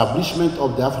 the establishment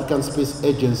of the African Space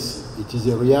Agency. It is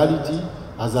a reality,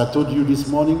 as I told you this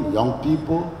morning, young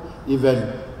people,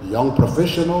 even young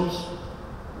professionals,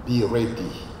 be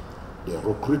ready. The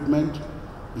recruitment,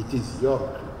 it is your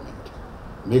recruitment.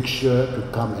 Make sure to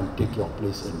come and take your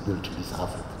place and build this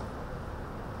Africa.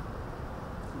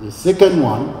 The second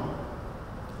one,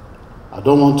 I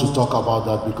don't want to talk about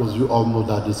that because you all know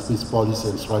that the space policy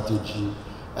and strategy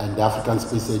and the African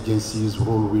Space Agency's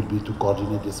role will be to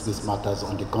coordinate the space matters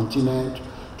on the continent,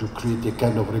 to create a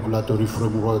kind of regulatory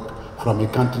framework from a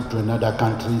country to another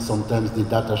country. Sometimes the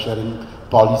data sharing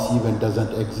policy even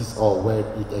doesn't exist, or where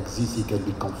it exists, it can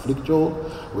be conflictual.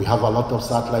 We have a lot of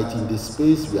satellites in this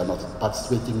space. We are not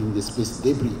participating in the space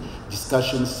debris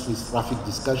discussions, space traffic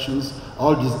discussions,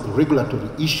 all these regulatory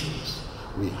issues.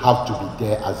 We have to be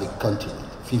there as a continent.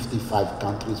 55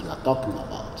 countries we are talking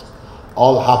about,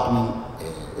 all happening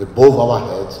above our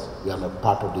heads. We are not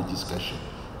part of the discussion.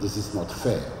 This is not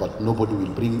fair, but nobody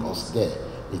will bring us there.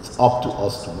 It's up to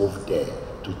us to move there,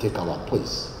 to take our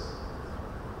place.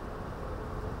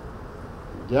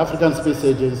 The African Space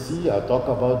Agency, I'll talk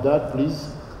about that, please.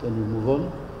 Can you move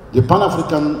on? The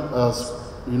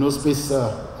Pan-African Space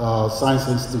Science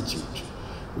Institute.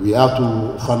 We have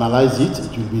to finalize it.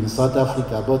 It will be in South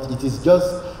Africa, but it is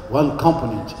just one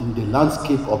component in the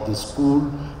landscape of the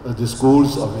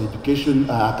schools of education,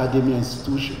 academia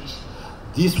institutions.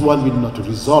 This one will not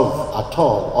resolve at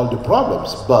all the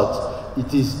problems, but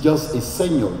it is just a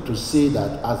signal to say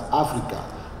that as Africa,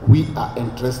 we are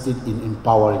interested in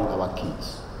empowering our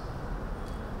kids.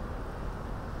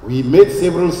 We made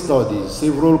several studies,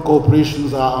 several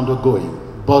cooperations are undergoing,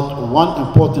 but one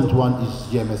important one is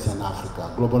GMS in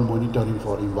Africa, Global Monitoring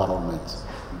for Environment,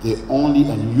 the only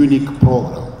and unique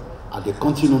program at the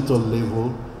continental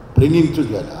level bringing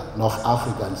together North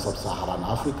Africa and Sub-Saharan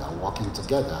Africa, working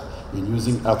together in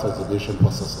using Earth observation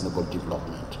for sustainable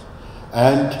development.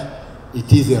 And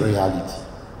it is a reality.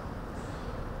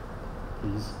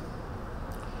 Please.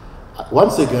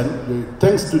 Once again,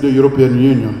 thanks to the European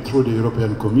Union through the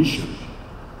European Commission,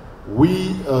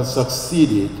 we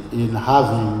succeeded in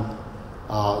having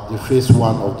the phase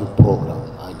one of the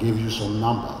program. I gave you some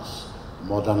numbers,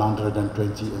 more than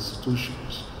 120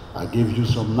 institutions. I gave you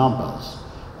some numbers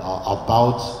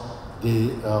about the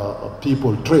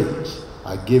people trained.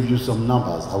 I gave you some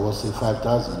numbers. I will say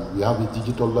 5,000. We have a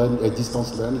digital learning, a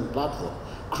distance learning platform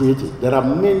created. There are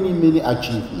many, many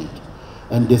achievements.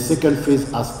 And the second phase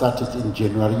has started in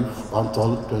January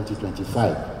until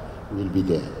 2025. We'll be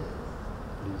there.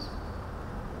 Please.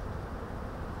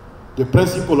 The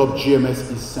principle of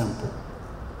GMS is simple.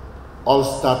 All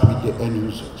start with the end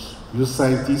users. You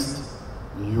scientists,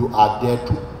 you are there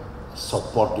to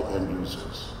support the end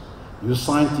users. You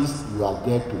scientists, you are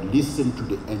there to listen to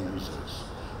the end users.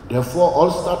 Therefore,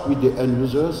 all start with the end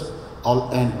users, all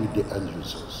end with the end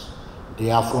users.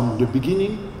 They are from the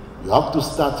beginning. You have to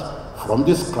start from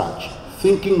the scratch,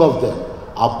 thinking of them,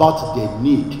 about their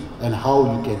need and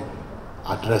how you can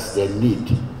address their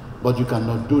need. But you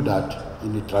cannot do that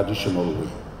in a traditional way.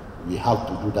 We have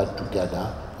to do that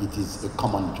together. It is a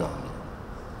common journey.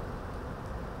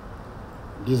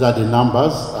 These are the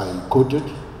numbers I quoted.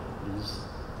 Please.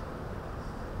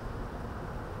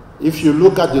 If you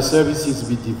look at the services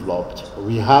we developed,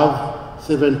 we have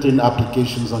 17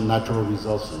 applications on natural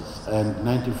resources and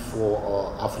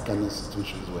 94 African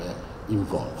institutions were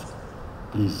involved.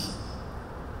 Please.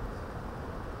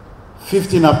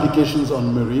 15 applications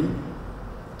on marine.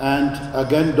 And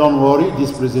again, don't worry,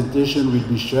 this presentation will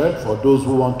be shared. For those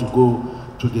who want to go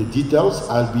to the details,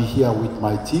 I'll be here with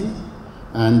my team,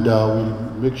 and we'll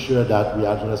make sure that we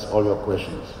address all your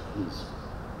questions, please.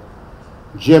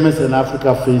 GMS in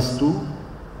Africa phase 2,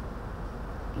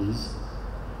 please.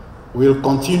 We'll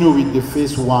continue with the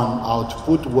phase 1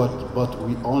 output, but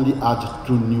we only add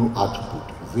 2 new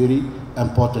output, very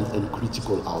important and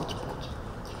critical output.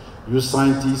 You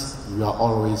scientists, you are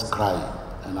always crying,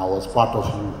 and I was part of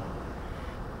you,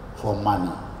 for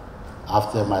money.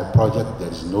 After my project, there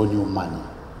is no new money.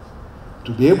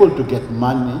 To be able to get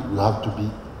money, you have to be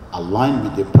aligned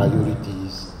with the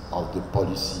priorities of the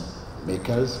policy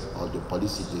makers or the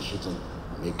policy decision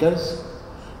makers.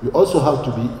 You also have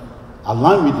to be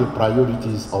aligned with the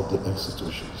priorities of the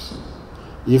institutions.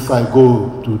 If I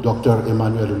go to Dr.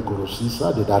 Emmanuel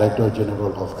Nkurosisa, the Director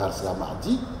General of Arsla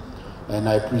Mahdi, and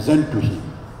I present to him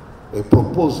a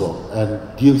proposal, and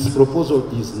this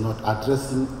proposal is not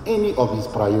addressing any of his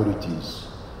priorities,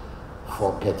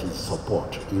 forget his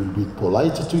support. He will be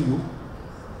polite to you,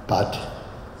 but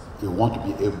he won't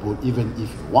be able, even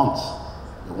if he wants,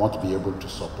 he won't be able to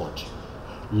support you.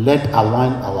 Let's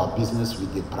align our business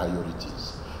with the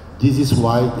priorities. This is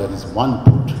why there is one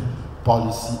put,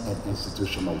 policy and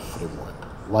institutional framework.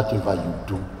 Whatever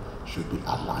you do should be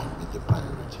aligned with the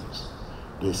priorities.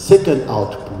 The second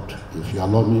output, if you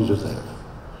allow me, Joseph,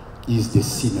 is the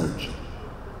synergy.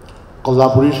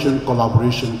 Collaboration,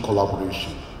 collaboration,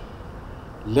 collaboration.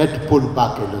 Let's pull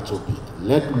back a little bit.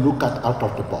 Let's look at out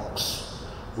of the box.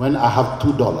 When I have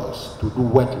 $2 to do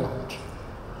wetland,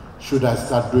 should I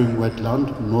start doing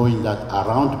wetland knowing that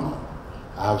around me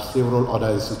I have several other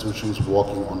institutions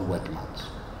working on wetlands?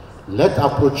 Let's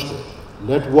approach them.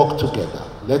 Let's work together.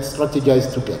 Let's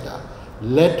strategize together.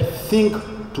 Let's think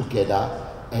together,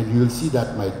 and you'll see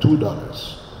that my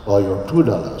 $2 or your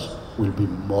 $2 will be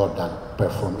more than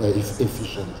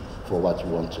efficient for what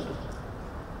you want to do.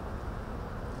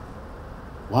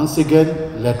 Once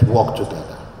again, let's work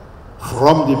together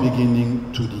from the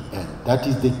beginning to the end. That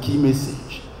is the key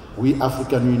message. We,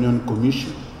 African Union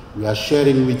Commission, we are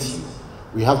sharing with you.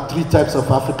 We have 3 types of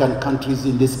African countries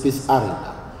in the space arena.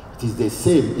 It is the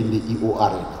same in the EO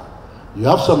arena. You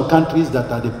have some countries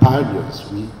that are the pioneers.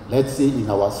 Let's say in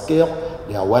our scale,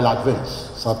 they are well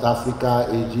advanced. South Africa,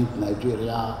 Egypt,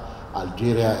 Nigeria,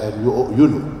 Algeria, and you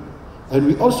know. And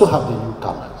we also have the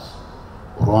newcomers.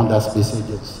 Rwanda Space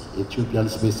Agency, Ethiopian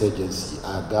Space Agency,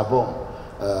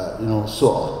 Gabon, so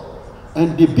on.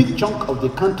 And the big chunk of the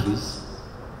countries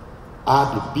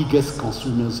are the biggest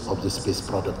consumers of the space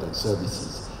product and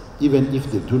services, even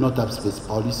if they do not have space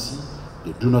policy,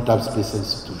 they do not have space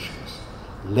institutions.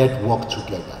 Let's work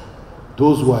together.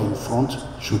 Those who are in front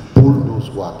should pull those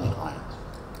who are behind.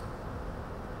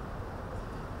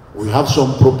 We have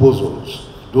some proposals.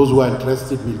 Those who are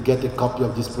interested will get a copy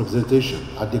of this presentation.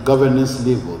 At the governance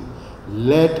level,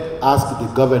 let's ask the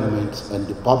government and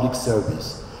the public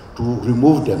service to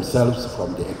remove themselves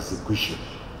from the execution.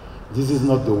 This is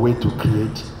not the way to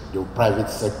create the private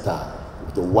sector,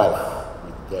 the wealth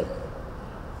with them.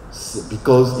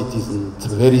 Because it is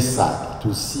very sad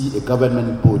to see a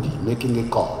government body making a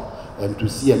call and to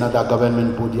see another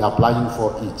government body applying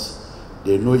for it.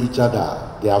 They know each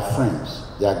other, they are friends,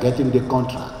 they are getting the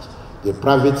contract. The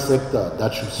private sector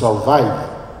that should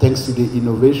survive thanks to the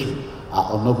innovation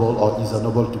are unable or is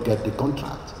unable to get the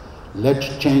contract.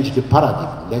 Let's change the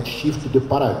paradigm, let's shift the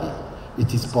paradigm.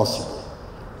 It is possible.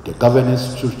 The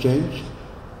governance should change.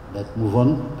 Let's move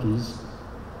on, please.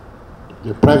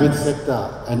 The private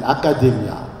sector and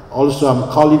academia. Also,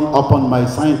 I'm calling upon my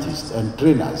scientists and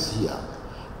trainers here.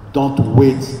 Don't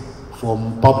wait for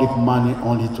public money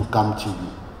only to come to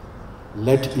you.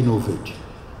 Let's innovate.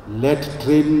 Let's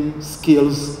train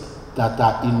skills that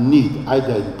are in need,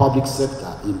 either in public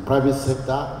sector, in private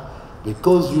sector,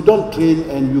 because you don't train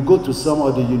and you go to some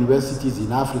of the universities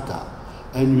in Africa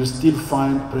and you still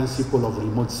find principle of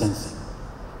remote sensing,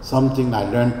 something I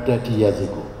learned 30 years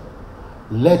ago.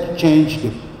 Let's change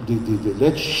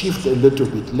let's shift a little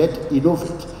bit, let's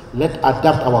innovate, let's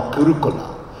adapt our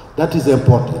curricula. That is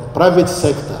important. Private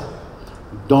sector,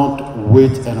 don't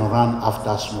wait and run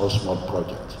after small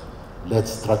projects.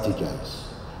 Let's strategize.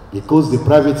 Because the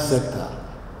private sector,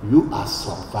 you are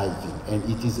surviving, and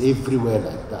it is everywhere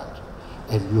like that.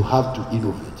 And you have to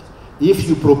innovate. If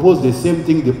you propose the same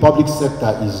thing the public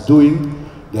sector is doing,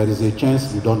 there is a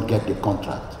chance you don't get the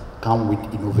contract. Come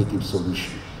with innovative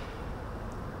solutions.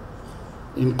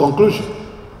 In conclusion,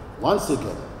 once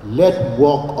again, let's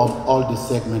work on all the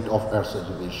segments of Earth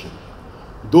observation.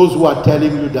 Those who are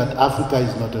telling you that Africa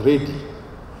is not ready,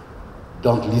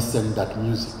 don't listen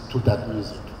to that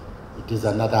music. It is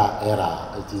another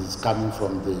era. It is coming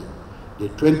from the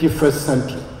 21st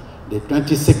century. The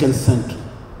 22nd century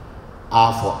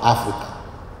are for Africa.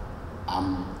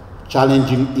 I'm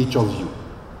challenging each of you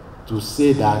to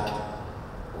say that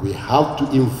we have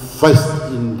to invest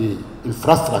in the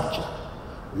infrastructure.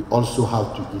 We also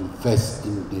have to invest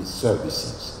in the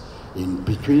services. In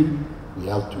between, we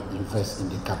have to invest in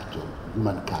the capital,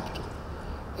 human capital.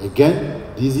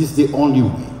 Again, this is the only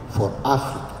way for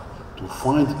Africa to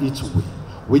find its way.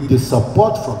 With the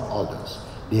support from others,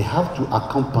 they have to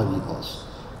accompany us.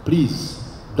 Please,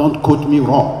 don't quote me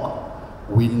wrong.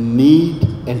 We need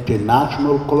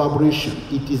international collaboration.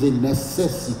 It is a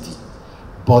necessity.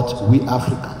 But we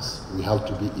Africans, we have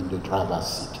to be in the driver's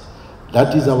seat.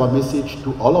 That is our message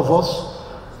to all of us.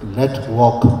 Let's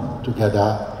work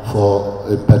together for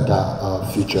a better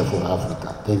future for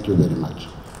Africa. Thank you very much.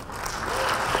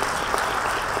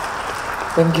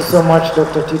 Thank you so much,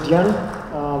 Dr. Tidiane.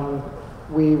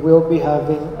 We will be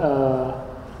having a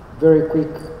very quick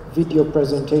video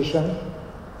presentation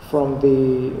from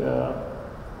the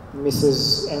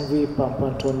Mrs.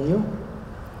 𝗜puis𝗵𝗵𝗃𝗏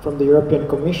from the European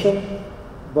Commission.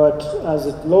 But as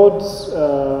it loads,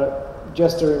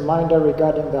 just a reminder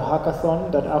regarding the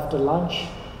hackathon that after lunch,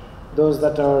 those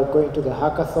that are going to the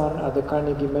hackathon at the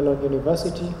Carnegie Mellon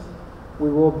University, we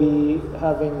will be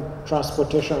having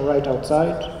transportation right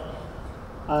outside.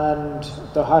 And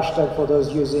the hashtag for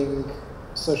those using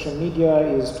social media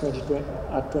is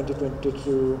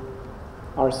 2022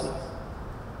 RC.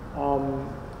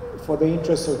 For the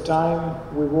interest of time,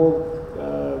 we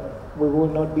will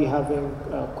not be having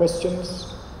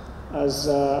questions, as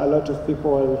a lot of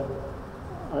people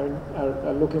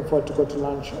are looking forward to go to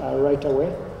lunch right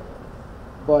away.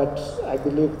 But I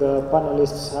believe the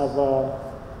panelists have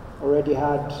already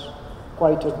had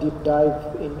quite a deep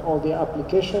dive in all the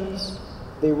applications.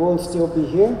 They will still be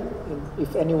here.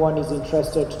 If anyone is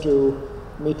interested to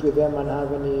meet with them and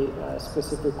have any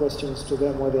specific questions to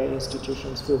them or their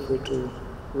institutions, feel free to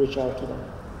reach out to them.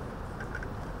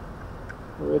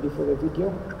 We're ready for the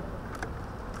video?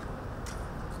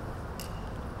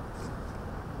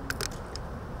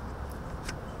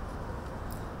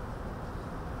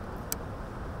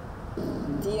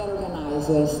 Dear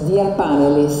organizers, dear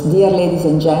panelists, dear ladies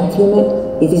and gentlemen,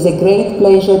 it is a great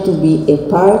pleasure to be a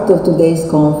part of today's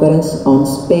conference on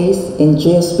space and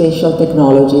geospatial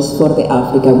technologies for the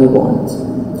Africa we want.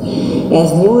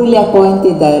 As newly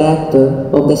appointed Director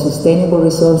of the Sustainable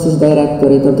Resources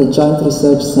Directorate of the Joint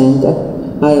Research Center,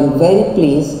 I am very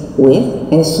pleased with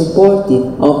and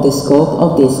supportive of the scope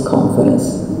of this conference.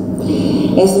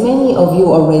 As many of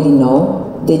you already know,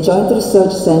 the Joint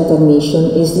Research Center mission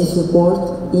is to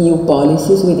support EU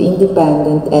policies with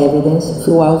independent evidence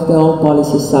throughout the whole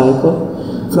policy cycle,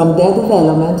 from their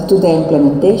development to their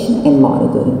implementation and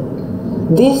monitoring.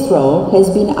 This role has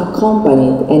been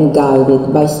accompanied and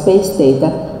guided by space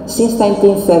data since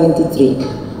 1973,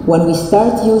 when we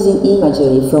started using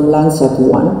imagery from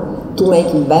Landsat-1 to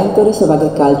make inventories of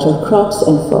agricultural crops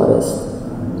and forests.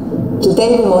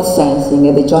 Today, remote sensing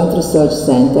at the Joint Research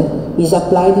Center is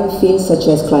applied in fields such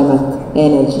as climate,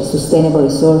 energy, sustainable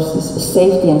resources,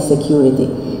 safety and security,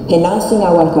 enhancing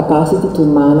our capacity to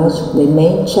manage the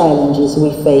main challenges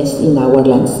we face in our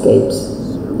landscapes.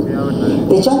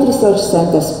 The Joint Research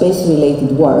Center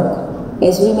space-related work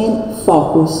has remained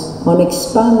focused on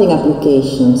expanding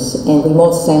applications and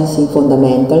remote sensing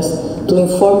fundamentals to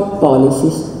inform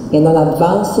policies and on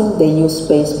advancing the EU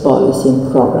space policy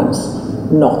and programs,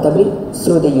 notably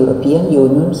through the European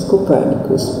Union's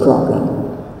Copernicus program.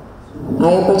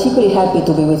 I am particularly happy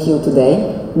to be with you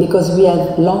today because we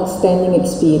have long-standing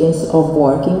experience of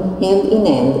working hand in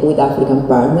hand with African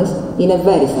partners in a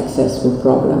very successful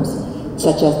programs,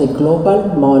 such as the Global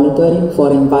Monitoring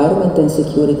for Environment and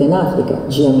Security in Africa,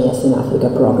 GMES in Africa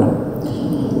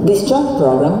program. This joint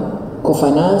program,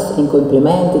 co-financed and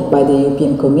co-implemented by the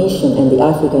European Commission and the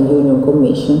African Union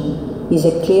Commission, is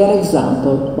a clear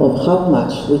example of how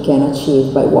much we can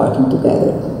achieve by working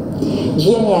together.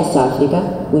 GMES Africa,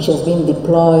 which has been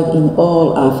deployed in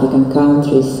all African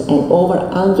countries and over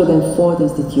 140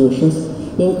 institutions,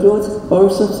 includes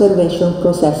Earth observation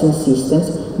processing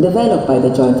systems developed by the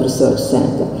Joint Research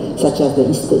Center, such as the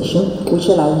e-station, which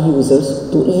allow users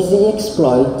to easily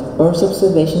exploit Earth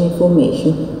observation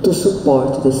information to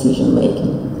support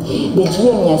decision-making. The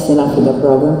GMES in Africa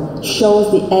program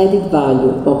shows the added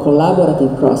value of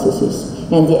collaborative processes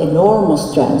and the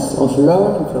enormous strengths of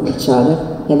learning from each other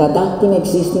and adapting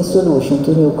existing solutions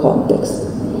to new contexts.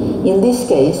 In this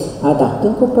case,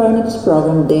 adapting Copernicus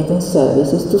program data and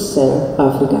services to serve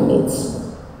African needs.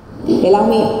 Allow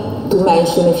me to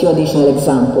mention a few additional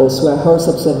examples where Earth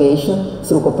observation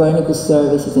through Copernicus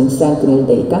services and Sentinel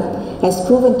data has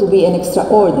proven to be an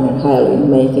extraordinary help in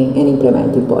making and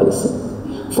implementing policy.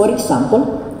 For example,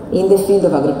 in the field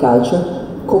of agriculture,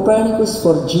 Copernicus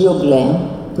for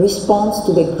𝗔𝗔𝗥𝗦𝗃 responds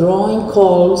to the growing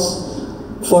calls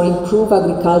for improved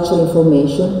agricultural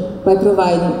information by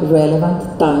providing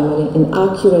relevant, timely, and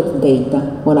accurate data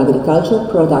on agricultural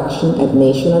production at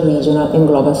national, regional, and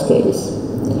global scales.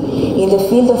 In the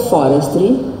field of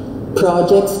forestry,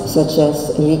 projects such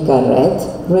as 𝗔𝗔𝗥𝗦𝗃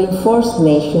reinforce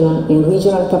national and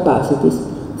regional capacities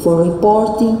for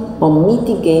reporting on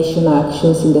mitigation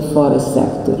actions in the forest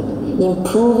sector,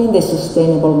 improving the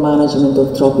sustainable management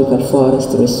of tropical forest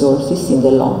resources in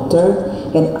the long term,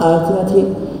 and ultimately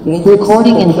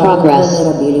reducing the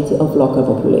vulnerability of local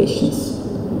populations.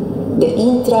 The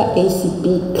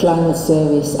intra-ACP climate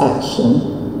service action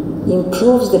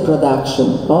improves the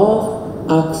production of,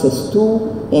 access to,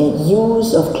 and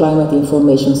use of climate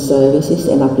information services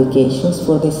and applications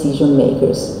for decision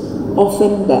makers,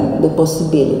 offering them the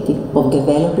possibility of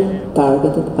developing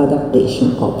targeted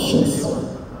adaptation options.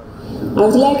 I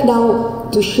would like now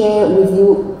to share with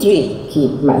you 3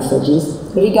 key messages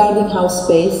regarding how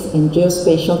space and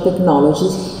geospatial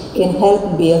technologies can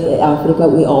help build the Africa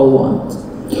we all want.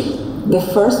 The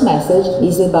first message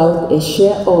is about a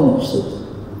shared ownership.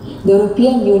 The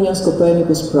European Union's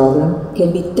Copernicus program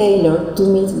can be tailored to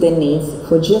meet the needs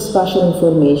for geospatial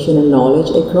information and knowledge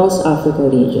across Africa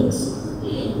regions.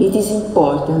 It is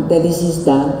important that this is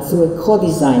done through a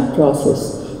co-design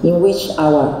process in which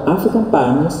our African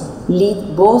partners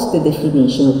lead both the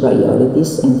definition of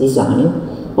priorities and design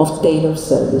of tailored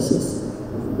services.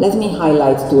 Let me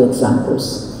highlight 2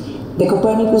 examples. The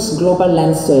Copernicus Global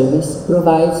Land Service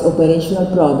provides operational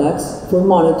products for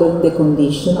monitoring the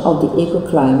condition of the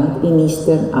ecoclimate in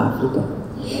Eastern Africa.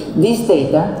 These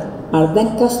data are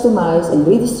then customized and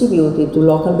redistributed to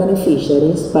local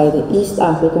beneficiaries by the East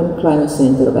African Climate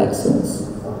Center of Excellence.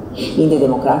 In the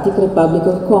Democratic Republic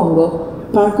of Congo,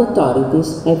 park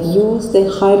authorities have used the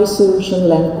high-resolution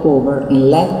land cover and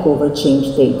land cover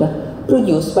change data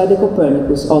produced by the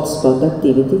Copernicus hotspot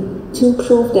activity to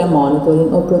improve their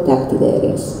monitoring of protected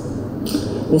areas.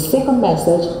 The second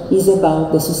message is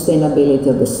about the sustainability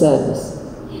of the service.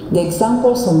 The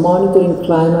examples of monitoring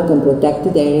climate and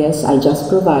protected areas I just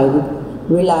provided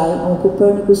rely on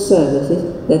Copernicus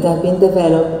services that have been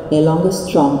developed along a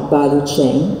strong value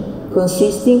chain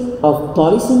consisting of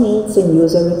policy needs and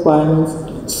user requirements,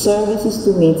 services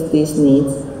to meet these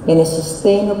needs, and a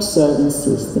sustained observance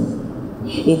system.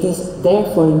 It is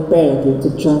therefore imperative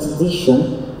to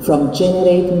transition from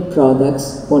generating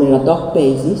products on an ad hoc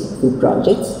basis through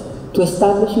projects to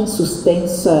establishing sustained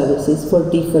services for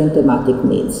different thematic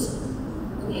needs.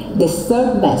 The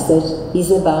third message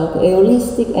is about a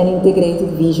holistic and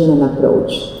integrated vision and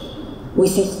approach. We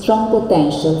see strong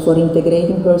potential for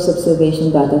integrating Earth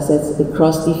observation datasets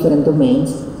across different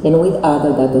domains and with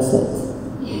other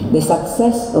datasets. The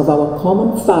success of our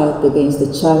common fight against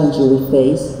the challenges we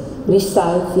face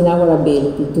resides in our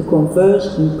ability to converge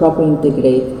and properly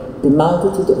integrate the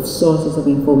multitude of sources of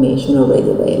information already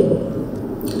available.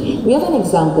 We have an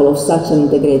example of such an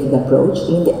integrated approach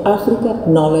in the Africa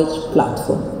Knowledge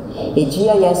Platform, a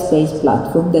GIS-based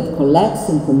platform that collects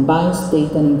and combines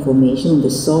data and information on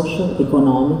the social,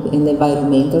 economic, and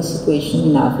environmental situation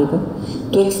in Africa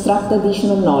to extract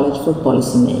additional knowledge for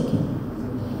policymaking.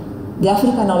 The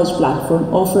Africa Knowledge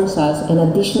Platform offers us an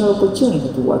additional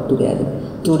opportunity to work together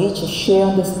to reach a shared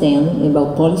understanding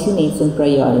about policy needs and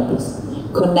priorities,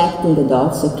 connecting the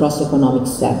dots across economic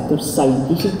sectors,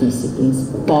 scientific disciplines,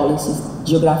 policies,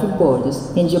 geographic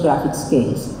borders, and geographic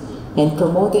scales, and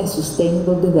promoting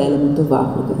sustainable development of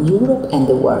Africa, Europe, and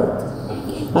the world.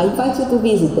 I invite you to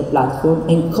visit the platform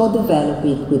and co-develop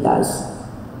it with us.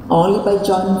 Only by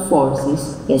joining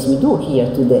forces, as we do here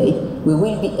today, we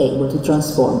will be able to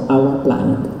transform our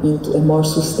planet into a more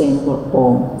sustainable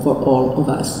home for all of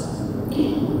us.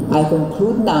 I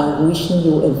conclude now wishing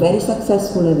you a very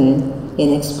successful event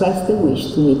and express the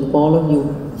wish to meet all of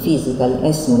you physically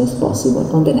as soon as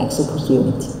possible on the next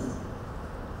opportunity.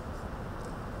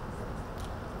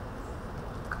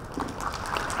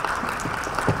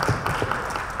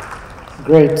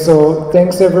 Great, so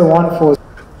thanks everyone for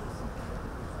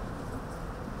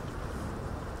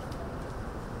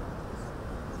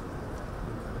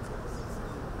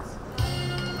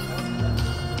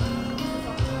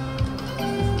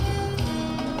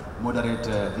moderate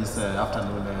this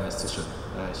afternoon session.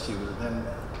 She will then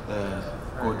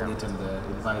coordinate and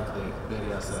invite the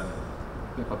various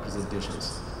paper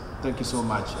presentations. Thank you so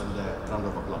much, and a round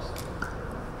of applause.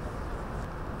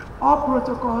 All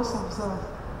protocols observed.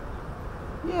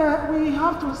 Yeah, we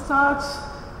have to start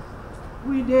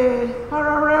with the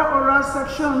parallel oral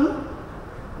section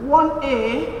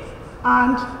 1A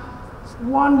and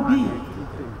 1B.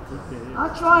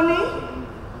 Actually,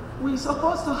 we're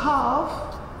supposed to have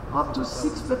up to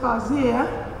 6 papers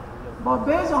here, but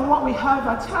based on what we have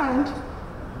at hand,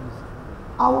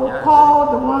 I will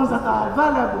call the ones that are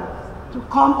available to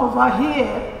come over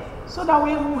here so that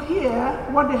we will hear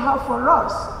what they have for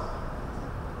us.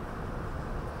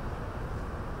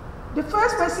 The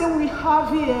first person we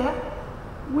have here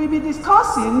will be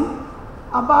discussing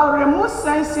about remote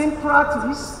sensing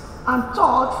practice and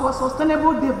thought for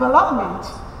sustainable development,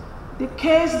 the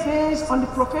case based on the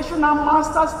professional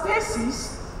master's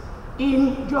thesis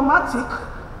in geomatic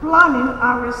planning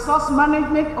and resource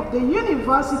management of the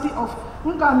University of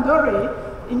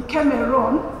𝗔𝗔𝗥𝗦𝗘 in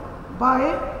Cameroon by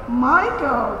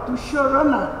Michael to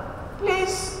showrunner.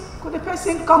 Please, could the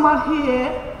person come out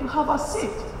here to have a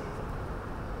seat?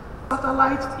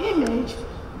 Satellite image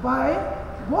by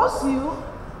Tharcille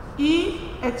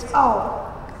et al.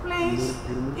 Please,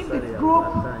 if the group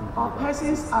of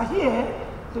persons are here,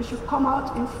 they should come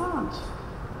out in front.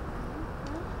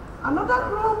 Another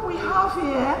group we have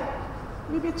here,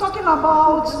 we'll be talking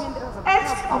about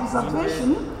Earth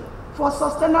observation for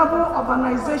sustainable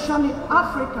urbanization in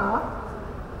Africa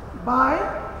by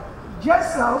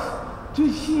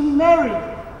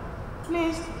𝗔𝗔𝗥𝗦𝗘.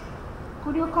 Please,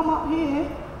 could you come up here?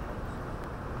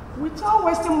 Without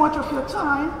wasting much of your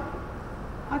time,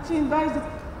 I think that is the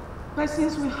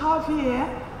persons we have here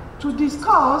to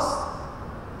discuss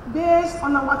based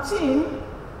on our theme,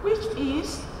 which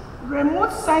is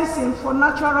remote sensing for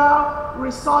natural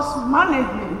resource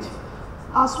management,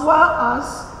 as well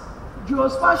as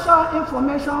geospatial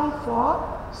information for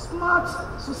smart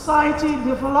society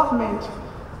development.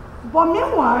 But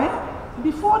meanwhile,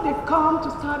 before they come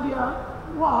to start their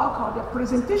work or their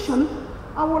presentation,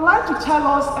 I would like to tell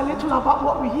us a little about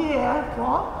what we're here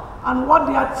for and what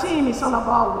their theme is all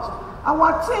about.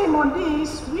 Our theme on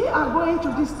this, we are going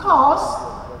to discuss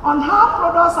on how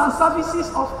products and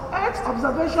services of Earth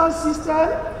observation system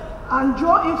and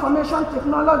geoinformation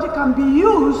technology can be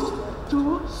used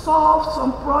to solve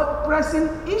some pressing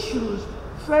issues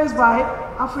faced by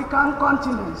African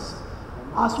continents,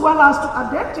 as well as to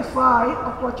identify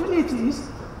opportunities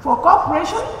for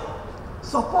cooperation,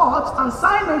 support, and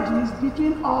synergies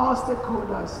between all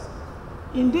stakeholders.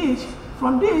 Indeed,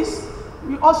 from this,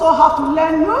 we also have to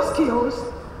learn new skills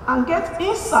and get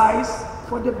insights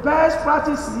for the best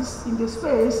practices in the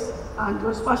space and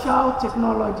geospatial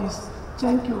technologies.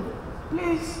 Thank you.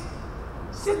 Please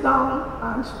sit down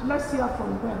and let's hear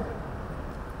from them.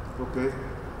 Okay.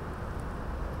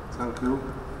 Thank you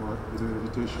for the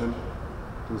invitation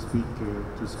to speak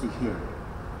here.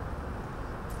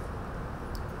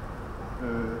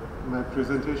 My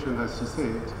presentation, as she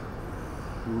said,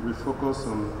 will be focused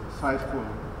on 5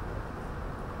 points.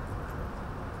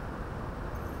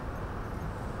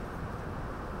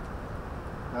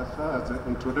 As far as the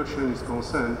introduction is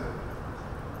concerned,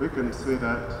 we can say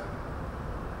that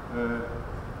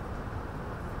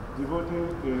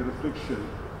devoting a reflection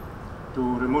to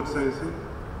remote sensing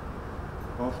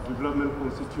of development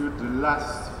constitutes the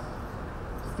last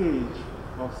stage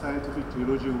of scientific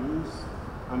theology whose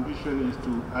ambition is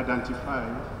to identify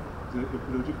the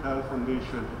ecological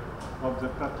foundation of the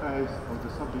practice of the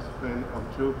subdiscipline of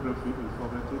geography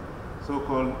informatics,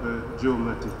 so-called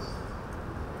geomatics.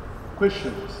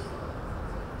 Questions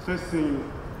facing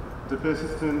the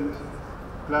persistent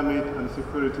climate and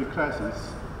security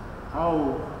crisis: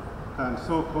 how can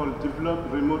so-called developed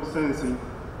remote sensing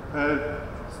help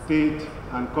state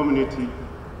and community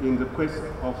in the quest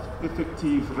of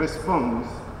effective response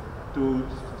to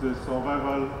the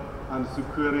survival and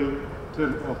securing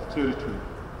of territory,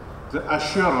 the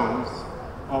assurance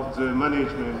of the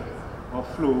management of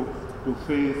flow to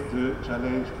face the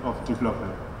challenge of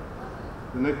development?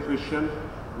 The next question: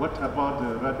 what about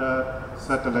the radar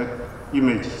satellite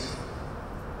images?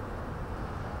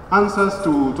 Answers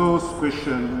to those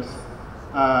questions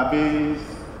are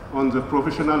based on the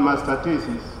professional master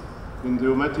thesis in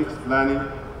geomatics planning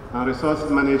and resource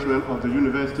management of the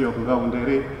University of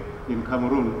𝗏𝗏 in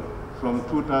Cameroon from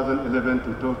 2011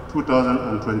 to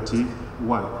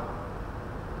 2021.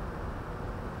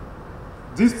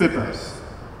 These papers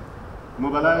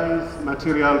mobilize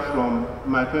material from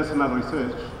my personal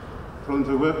research, from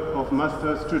the work of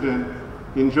master students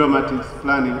in geomatics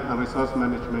planning and resource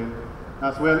management,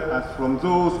 as well as from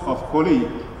those of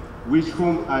colleagues with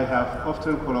whom I have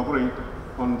often collaborated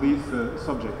on this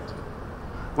subject.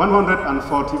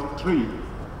 143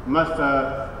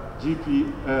 master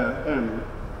GPM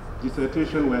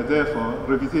dissertations were therefore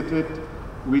revisited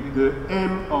with the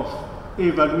aim of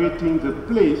evaluating the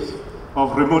place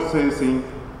of remote sensing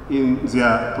in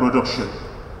their production.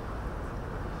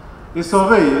 A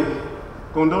survey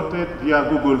conducted via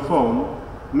Google Form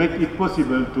made it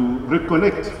possible to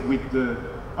reconnect with the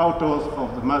authors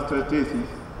of the master thesis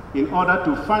in order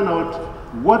to find out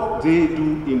what they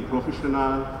do in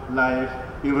professional life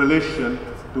in relation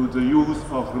to the use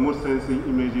of remote sensing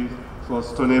images for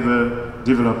sustainable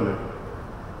development.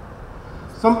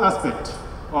 Some aspects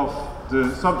of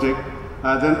the subject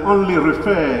are then only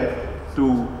referred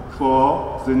to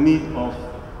for the need of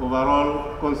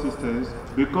overall consistency,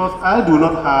 because I do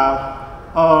not have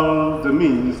all the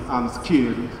means and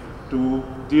skills to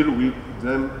deal with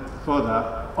them further,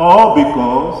 or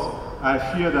because I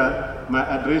fear that by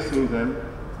addressing them,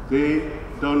 they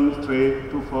don't stray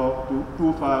too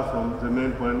far from the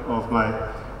main point of my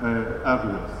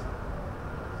arguments.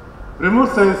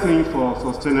 Remote sensing for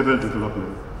sustainable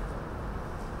development.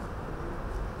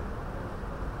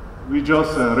 We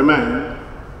just remind,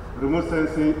 remote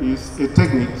sensing is a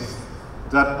technique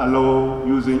that allows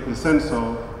using a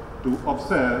sensor to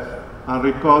observe and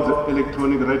record the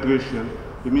electronic radiation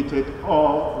emitted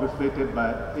or reflected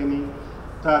by any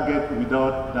target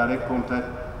without direct contact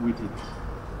with it.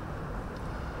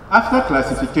 After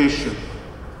classification,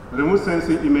 remote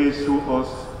sensing images show us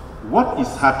what is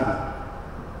happening,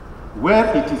 where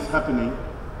it is happening,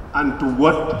 and to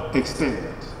what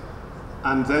extent,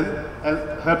 and then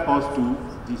help us to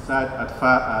decide as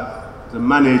far as the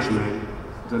management,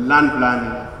 the land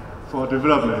planning for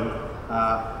development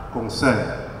are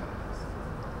concerned.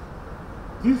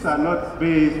 These are not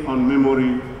based on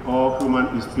memory or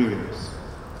human experience.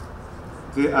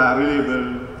 They are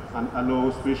reliable and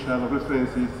allow spatial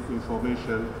references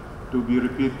information to be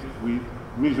repeated with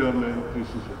measurement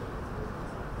precision.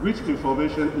 Which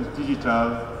information is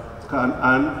digital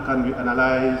and can be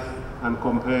analyzed and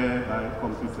compared by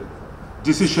computer.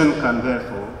 Decision can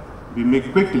therefore be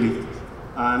made quickly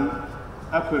and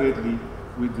accurately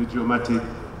with the geometric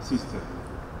system.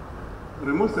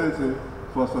 Remote sensing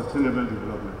for sustainable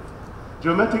development.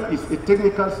 Geometric is a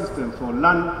technical system for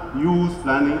land use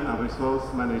planning and resource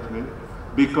management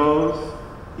because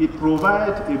it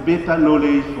provides a better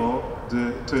knowledge for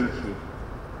the territory.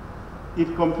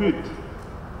 It contributes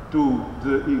to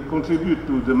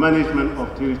the management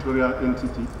of territorial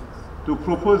entities, to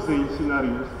proposing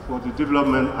scenarios for the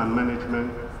development and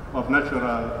management of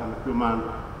natural and human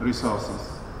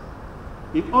resources.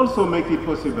 It also makes it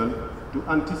possible to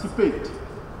anticipate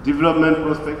development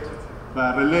prospects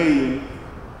by relying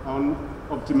on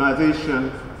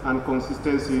optimization and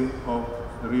consistency of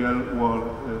real-world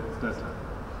data.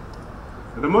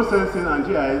 Remote sensing and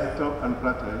GIS top and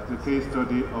practice, the case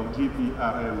study of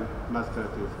GPRM master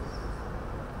thesis.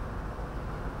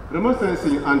 Remote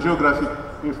sensing and geographic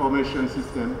information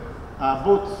system are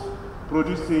both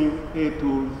producing a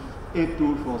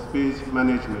tool for space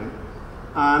management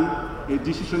and a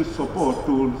decision support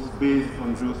tools based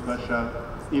on geospatial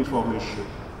information.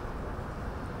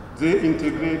 They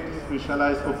integrate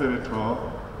specialized operators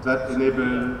that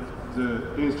enable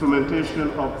the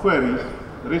instrumentation of queries,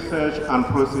 research and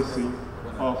processing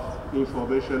of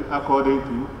information according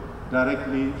to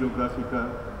directly geographical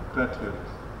criteria.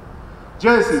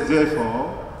 GIS is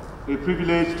therefore a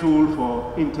privileged tool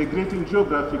for integrating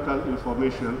geographical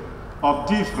information of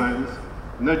different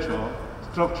nature,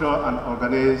 structure and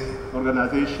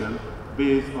organization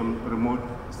based on remote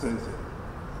sensing.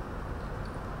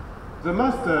 The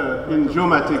master in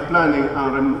geometric planning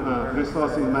and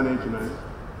resourcing management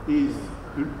is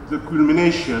the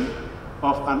culmination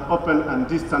of an open and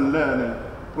distant learning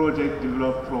project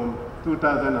developed from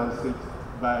 2006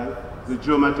 by the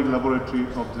Geometric Laboratory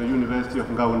of the University of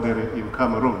Ngaoundéré in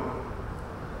Cameroon.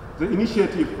 The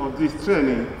initiative of this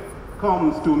training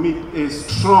comes to meet a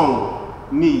strong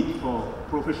need for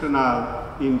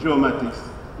professionals in geomatics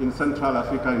in Central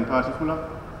Africa in particular,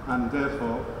 and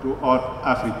therefore throughout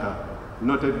Africa,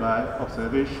 noted by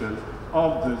observation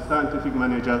of the scientific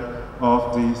manager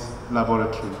of this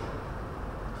laboratory.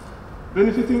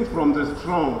 Benefiting from the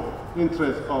strong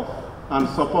interest of and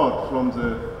support from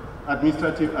the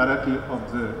administrative hierarchy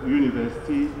of the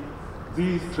university,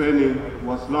 this training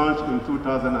was launched in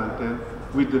 2010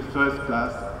 with the first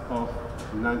class of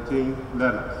 19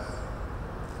 learners.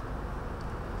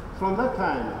 From that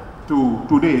time to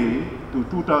today, to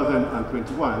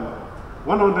 2021,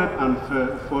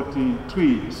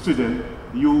 143 students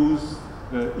use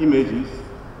images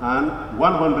and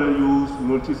 100 use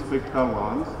multispectral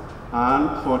ones, and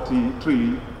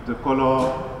 43 the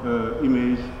color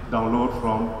image download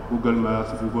from Google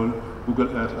Maps, Google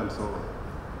Earth, and so on.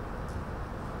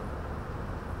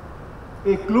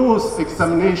 A close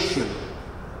examination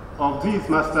of these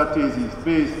master theses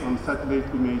based on satellite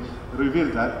image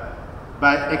revealed that,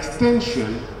 by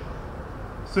extension,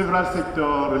 several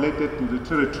sectors related to the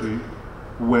territory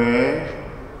were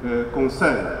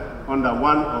concerned under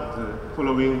one of the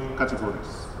following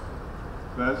categories.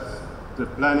 First, the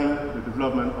planning, the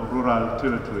development of rural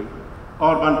territory,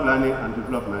 urban planning and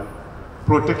development,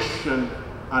 protection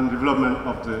and development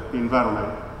of the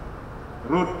environment,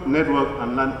 road network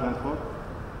and land transport,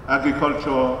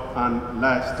 agriculture and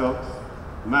livestock,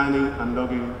 mining and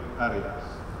logging areas.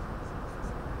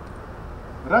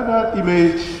 Radar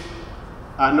images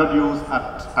are not used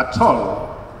at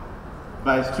all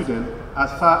by students as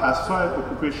far as soil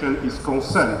occupation is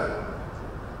concerned,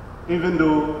 even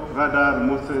though radar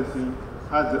remote sensing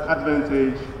has the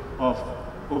advantage of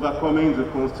overcoming the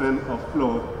constraint of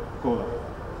cloud cover.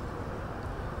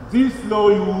 This low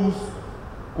use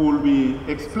could be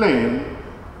explained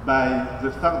by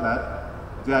the fact that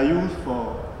their use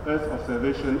for Earth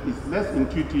observation is less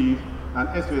intuitive and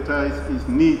expertise is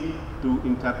needed to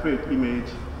interpret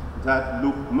images that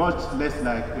look much less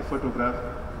like a photograph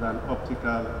than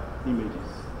optical images.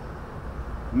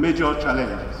 Major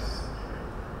challenges.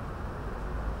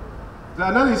 The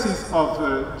analysis of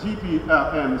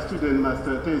GPRM student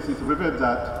master thesis revealed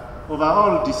that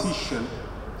overall decision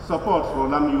support for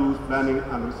land use planning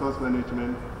and resource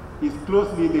management is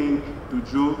closely linked to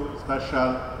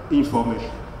geospatial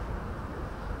information.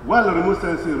 While remote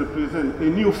sensing represents a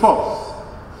new force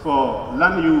for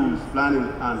land use planning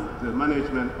and the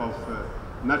management of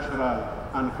natural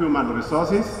and human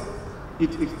resources,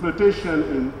 its exploitation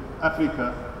in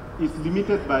Africa is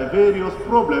limited by various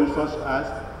problems such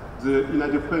as the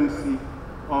inadequacy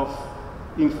of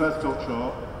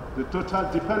infrastructure, the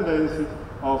total dependency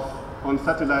on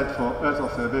satellite for Earth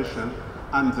observation,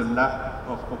 and the lack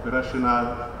of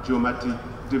operational geomatic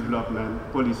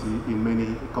development policy in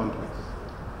many countries.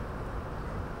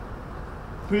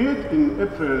 Created in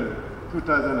April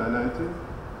 2019,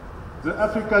 the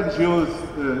African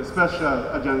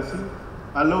Geospatial Agency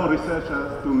allows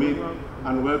researchers to meet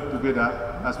and work together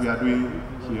as we are doing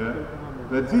here.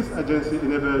 But this agency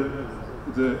enables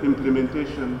the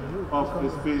implementation of a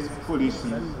space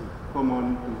policy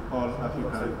common to all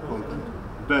African countries.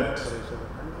 But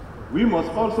we must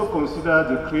also consider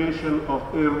the creation of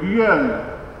a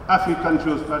real African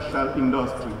geospatial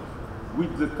industry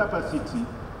with the capacity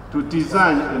to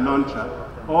design a launcher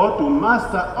or to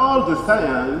master all the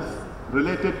science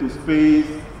related to space,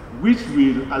 which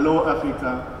will allow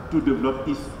Africa to develop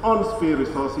its own space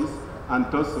resources and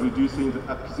thus reducing the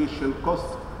acquisition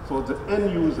cost for the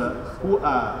end user who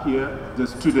are here, the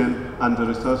student and the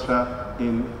researcher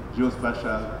in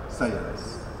geospatial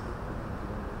science.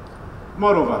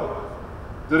 Moreover,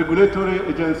 the regulatory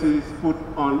agencies put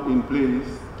in place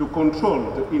to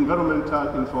control the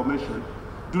environmental information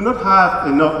do not have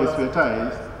enough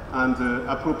expertise and the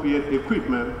appropriate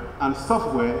equipment and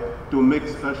software to make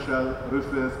spatial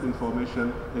reference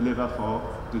information available for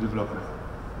the development.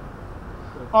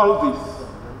 All this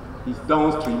is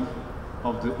downstream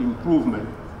of the improvement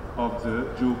of the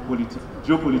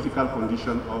geopolitical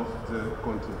condition of the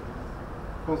country.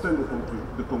 Concerning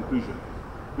the conclusion,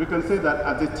 we can say that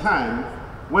at the time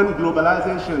when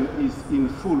globalization is in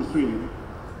full swing,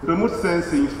 remote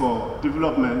sensing for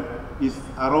development is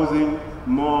arousing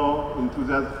more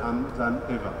enthusiasm than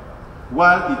ever.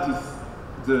 While it is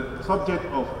the subject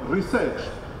of research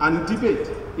and debate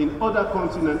in other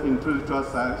continents in intellectual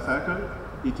cycle,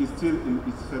 it is still in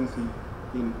its infancy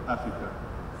in Africa.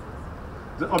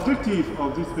 The objective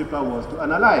of this paper was to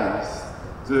analyze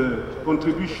the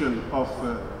contribution of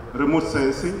remote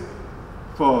sensing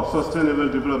for sustainable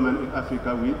development in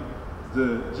Africa with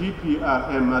the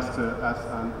GPRM master as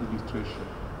an illustration.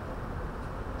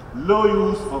 Low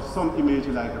use of some image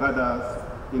like radars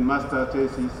in master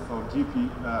thesis of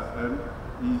GPRM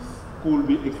could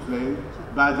be explained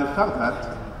by the fact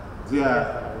that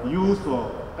their use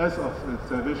for Earth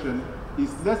observation is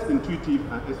less intuitive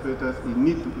and expertise in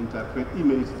need to interpret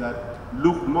images that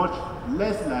look much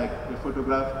less like a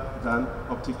photograph than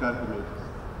optical images.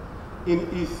 In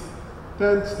its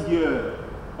 10th year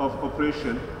of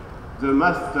operation, the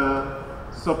master,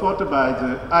 supported by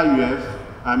the AUF,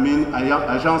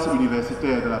 Agence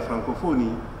Universitaire de la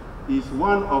Francophonie, is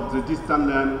one of the distant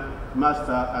learned masters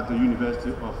at the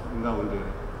University of NGABO.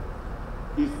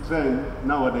 He trains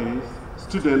nowadays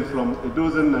students from a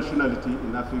dozen nationalities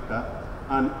in Africa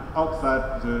and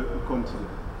outside the continent.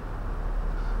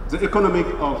 The economic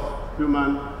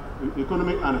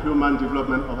and human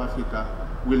development of Africa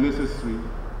will necessarily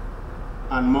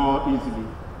and more easily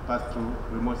pass through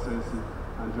remote sensing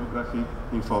and geographic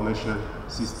information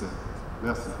system.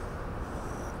 Merci.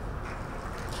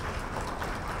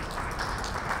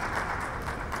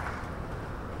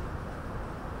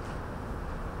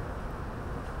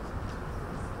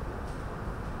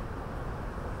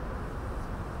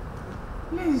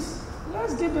 Please,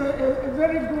 let's give a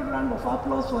very good round of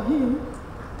applause for him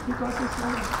because it's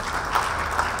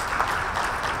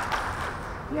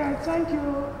yeah, thank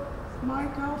you,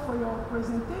 Michael, for your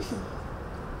presentation.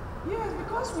 Yes,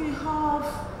 because we have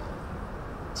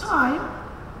time,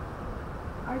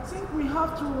 I think we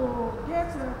have to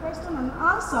get a question and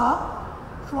answer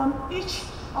from each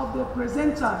of the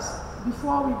presenters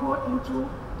before we go into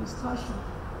discussion.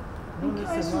 In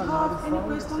case you have any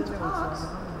question to ask,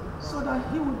 so that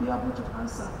he will be able to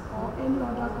answer, or any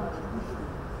other contribution.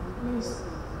 Please.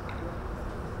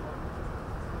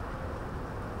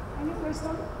 Any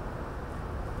question?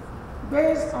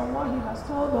 Based on what he has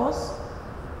told us,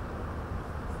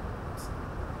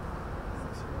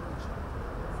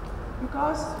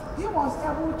 because he was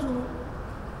able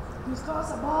to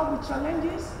discuss about the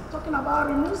challenges, talking about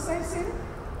remote sensing.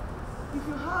 If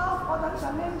you have other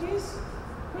challenges,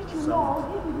 which you know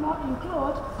he did not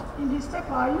include in his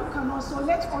paper, you can also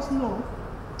let us know,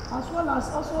 as well as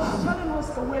also telling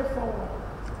us a way forward.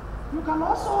 You can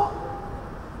also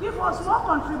give us more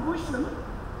contribution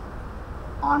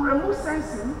on remote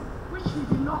sensing, which he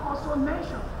did not also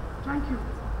mention. Thank you.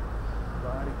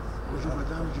 Bonjour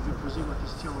madame, je vais poser ma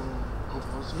question en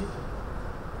français.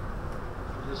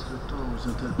 Je laisse le temps aux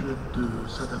interprètes de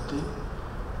s'adapter.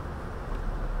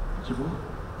 C'est bon?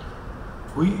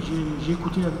 Oui, j'ai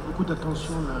écouté avec beaucoup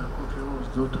d'attention la conférence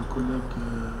d'autres collègues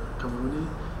camerounais.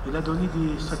 Elle a donné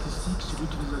des statistiques sur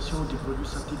l'utilisation des produits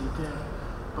satellitaires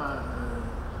par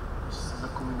la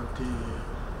communauté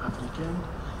africaine.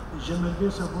 J'aimerais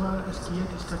bien savoir, est-ce qu'il y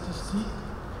a des statistiques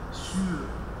sur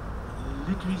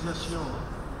l'utilisation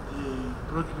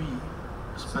des produits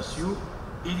spatiaux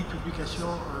et les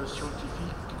publications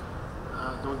scientifiques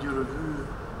dans des revues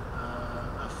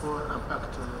à fort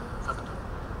impact factor?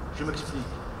 Je m'explique.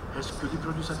 Est-ce que les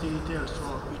produits satellitaires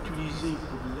sont utilisés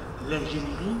pour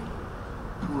l'ingénierie,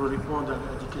 pour répondre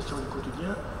à des questions du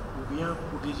quotidien, ou bien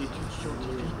pour des études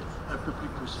scientifiques un peu plus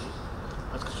poussées?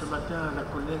 Parce que ce matin, la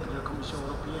collègue de la Commission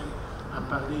européenne a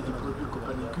parlé des produits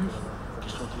Copernicus, qui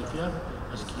sont très fiables.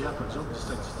 Est-ce qu'il y a, par exemple, des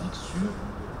statistiques sur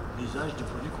l'usage des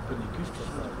produits Copernicus, qui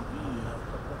sont des produits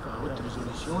à haute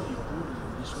résolution et pour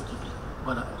les scientifiques?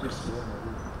 Voilà, merci.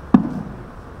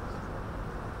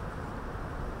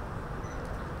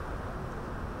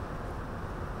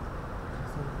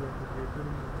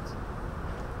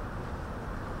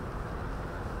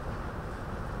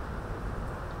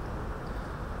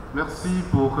 Merci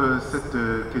pour cette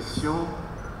question.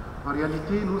 En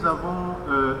réalité, nous avons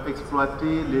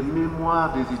exploité les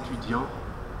mémoires des étudiants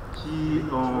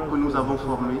que nous avons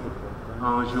formés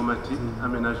en géomatique,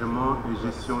 aménagement et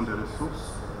gestion des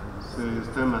ressources.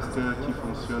 C'est un master qui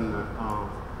fonctionne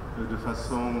de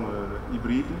façon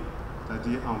hybride,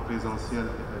 c'est-à-dire en présentiel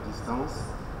et à distance,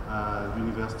 à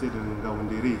l'université de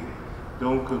NGABO.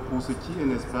 Donc, pour ce qui est,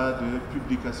 n'est-ce pas, de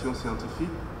publications scientifiques,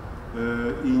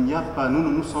 il n'y a pas, nous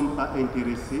ne nous sommes pas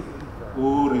intéressés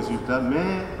aux résultats,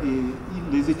 mais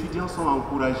les étudiants sont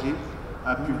encouragés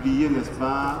à publier, n'est-ce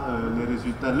pas,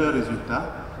 leurs résultats,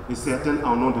 et certains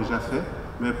en ont déjà fait,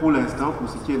 mais pour l'instant, pour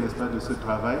ce qui est, n'est-ce pas, de ce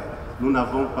travail, nous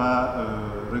n'avons pas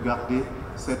regardé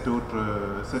cet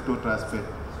autre aspect.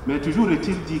 Mais toujours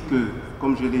est-il dit que,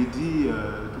 comme je l'ai dit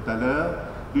tout à l'heure,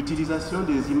 l'utilisation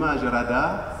des images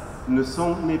radar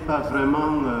n'est pas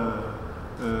vraiment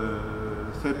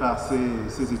fait par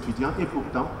ces étudiants, et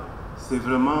pourtant, c'est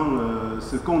vraiment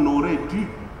ce qu'on aurait dû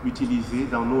utiliser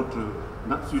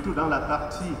surtout dans la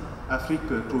partie Afrique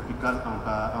tropicale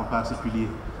en particulier.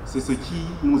 C'est ce qui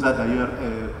nous a d'ailleurs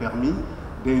permis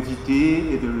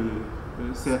d'inviter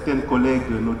certains collègues,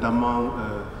 notamment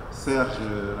Serge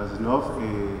Razinov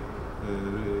et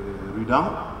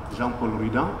Jean-Paul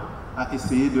Rudan, à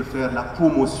essayer de faire la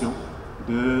promotion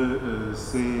de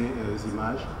ces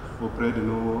images auprès de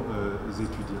nos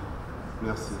étudiants.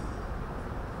 Merci.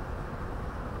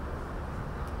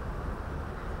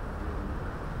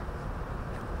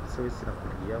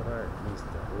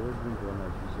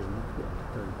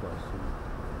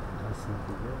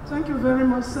 Thank you very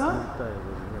much, sir.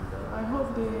 I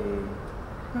hope the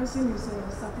person is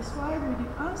satisfied with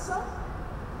the answer.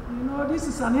 You know, this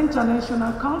is an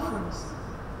international conference,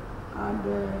 and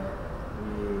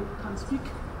we can speak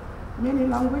many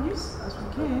languages as we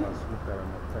can.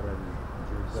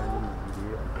 So,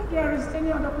 if there is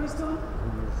any other question,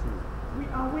 we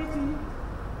are waiting.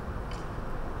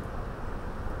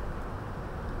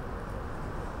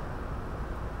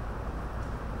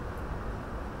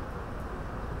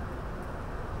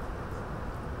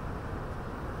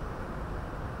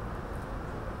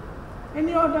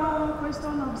 Any other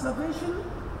question, observation,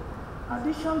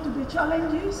 addition to the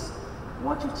challenges,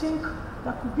 what you think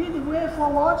that could be the way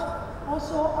forward,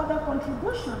 also other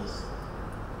contributions,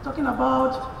 talking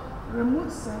about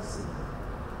remote sensing?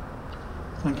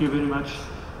 Thank you very much.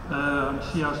 I'm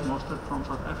Sia Master from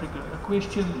South Africa. A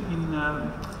question in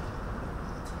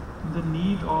the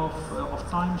need of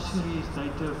time series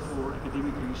data for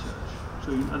academic research.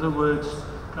 So in other words,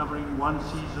 covering one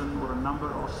season or a number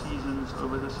of seasons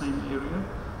over the same area.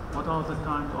 What are the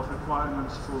kind of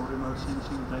requirements for remote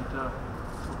sensing data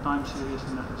for time series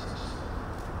analysis?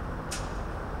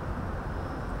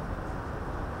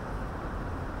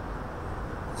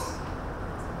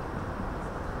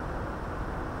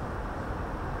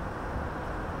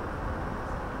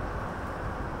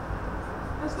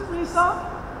 Excuse me, sir.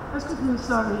 Excuse me,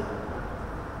 sorry.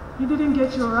 You didn't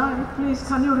get your right. Please,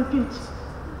 can you repeat?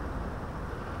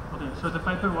 Okay, so the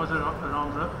paper was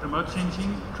around remote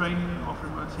sensing, training of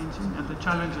remote sensing, and the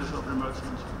challenges of remote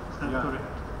sensing. Is that correct?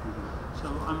 So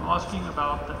I'm asking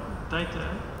about the data.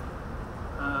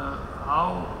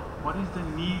 What is the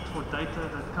need for data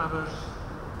that covers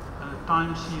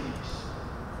time series?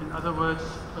 In other words,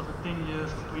 over 10 years,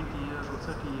 or 20 years, or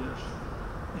 30 years.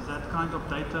 Is that kind of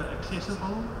data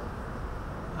accessible?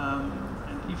 And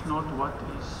if not, what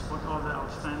are the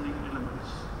outstanding elements?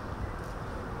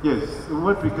 Yes,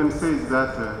 what we can say is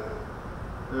that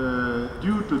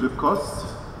due to the cost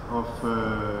of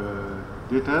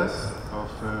data, of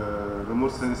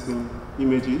remote sensing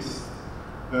images,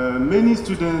 many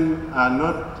students are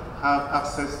not have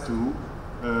access to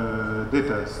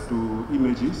data, to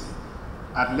images,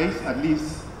 at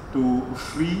least to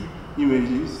free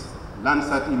images,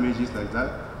 Landsat images like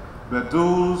that. But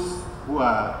those who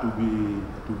are to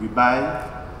be buy,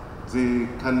 they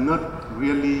cannot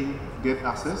really get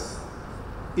access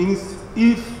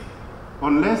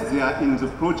unless they are in the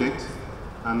project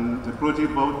and the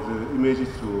project bought the images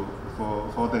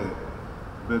for them.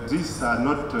 But these are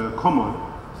not common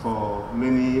for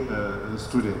many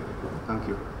students. Thank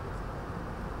you.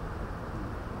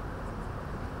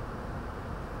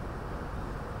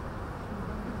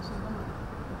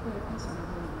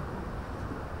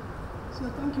 So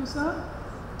thank you, sir.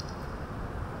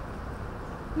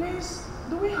 Please,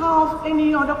 do we have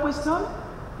any other question?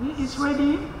 He is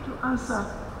ready to answer.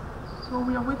 So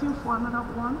we are waiting for another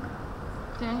one.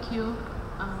 Thank you.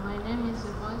 My name is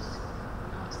Evelyne,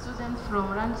 a student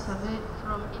from Rand Survey,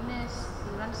 from Ines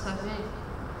in Rand Survey.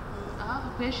 I have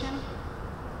a question.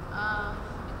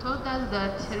 You told us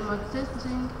that remote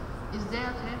sensing is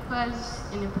there to help us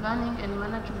in planning and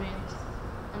management.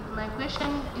 And my question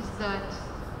is that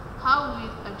how we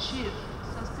achieve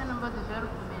sustainable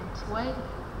development while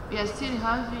we are still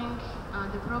having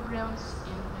the problems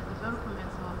in the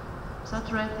development of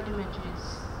satellite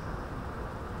images.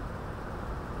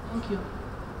 Thank you.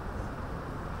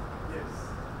 Yes.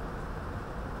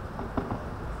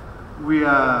 We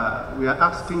are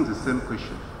asking the same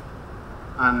question.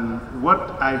 And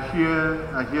what I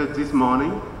hear this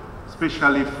morning,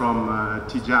 especially from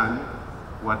Tidiane,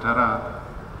 Ouattara,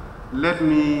 let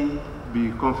me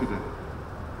be confident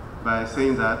by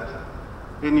saying that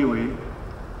anyway,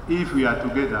 if we are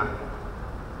together,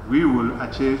 we will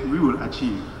achieve, we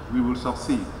will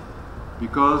succeed.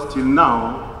 Because till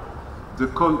now,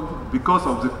 because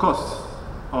of the cost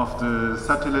of the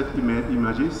satellite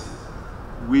images,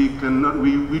 we do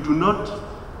not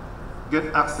get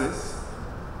access.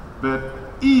 But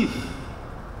if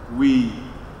we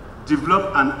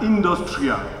develop an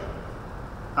industrial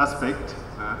aspect,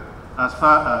 as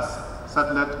far as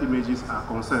satellite images are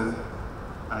concerned,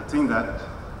 I think that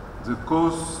the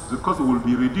cost will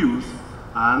be reduced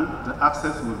and the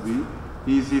access will be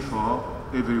easy for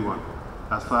everyone,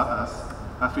 as far as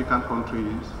African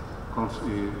countries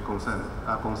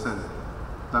are concerned.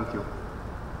 Thank you.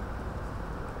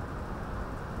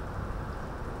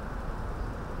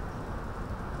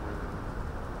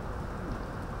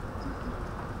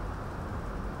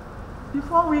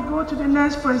 Before we go to the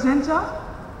next presenter,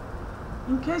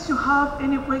 in case you have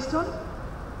any question,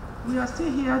 we are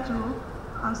still here to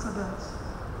answer that.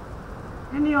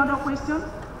 Any other question?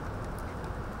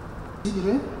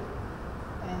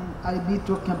 And I'll be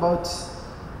talking about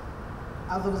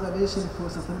other observation for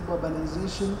sustainable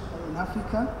urbanization in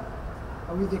Africa,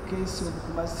 with the case of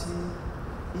𝗔𝗥𝗦𝗘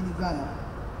in Ghana.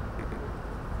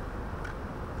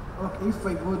 Okay, if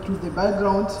I go to the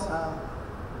background,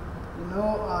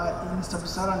 in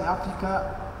sub-Saharan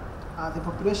Africa, the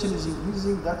population is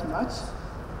increasing that much,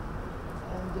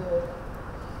 and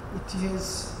it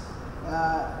has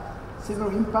several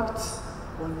impacts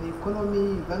on the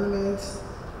economy, environment,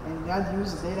 and land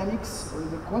use dynamics on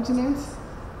the continent.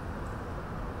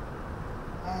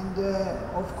 And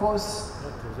of course,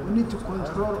 we need to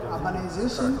control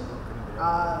urbanization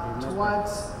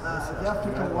towards the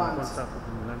African ones.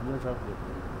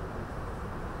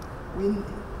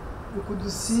 We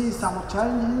could see some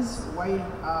challenges while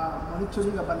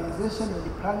monitoring urbanization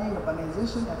and planning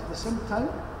urbanization at the same time.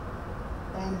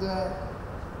 And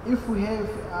if we have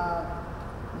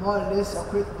more or less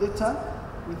accurate data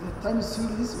with the time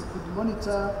series, we could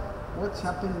monitor what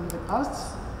happened in the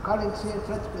past, currently, and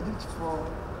try to predict for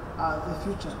the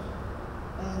future.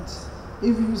 And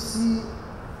if you see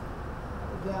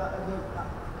the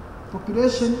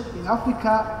population in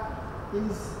Africa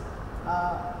is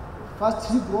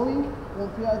fastly growing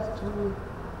compared to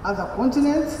other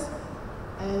continents,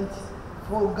 and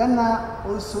for Ghana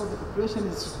also the population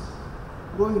is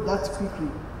growing that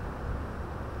quickly.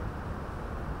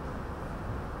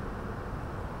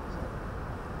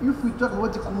 If we talk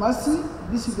about Kumasi,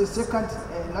 this is the second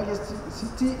largest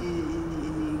city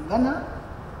in Ghana,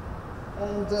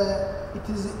 and it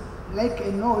is like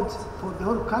a node for the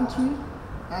whole country,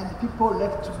 and people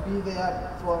like to be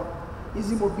there for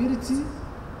easy mobility,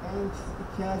 and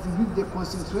it has increased the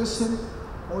concentration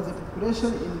of the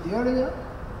population in the area,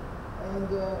 and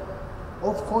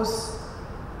of course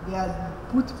they have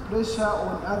put pressure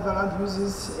on other land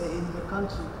uses in the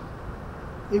country.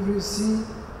 If you see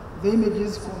the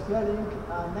images comparing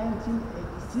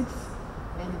 1986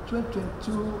 and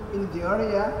 2022 in the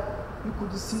area, you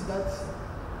could see that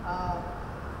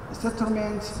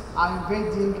settlements are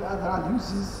invading other land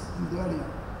uses in the area.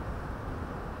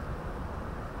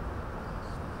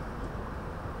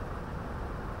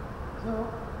 So,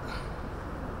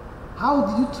 how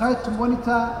did you try to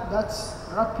monitor that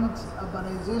rapid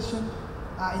urbanization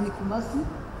in Kumasi?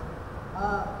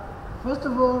 First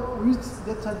of all, we used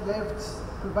data derived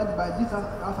provided by Digital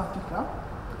South Africa,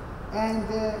 and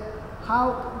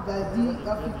how the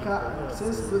Africa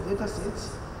access those data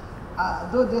sets.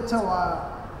 Those data were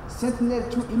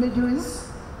Sentinel-2 imageries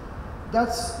that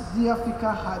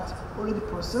Africa had already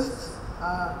processed,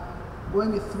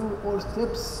 going through all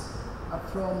steps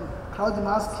from cloud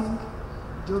masking,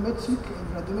 geometric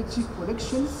and radiometric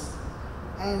collections,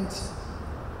 and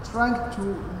trying to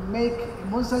make a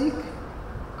mosaic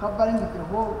covering the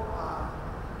whole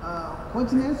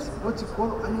continent, what you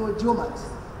call annual geomat.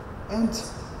 And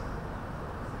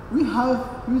we have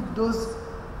used those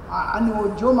annual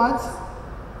geomats,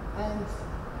 and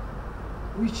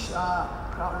which are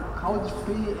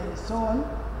crowd-free and so on,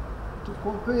 to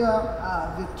compare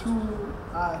the two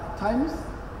times.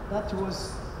 That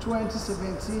was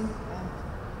 2017 and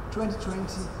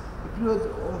 2020, a period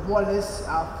of more or less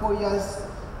 4 years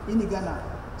in Ghana.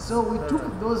 So we took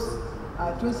those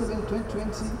 2017,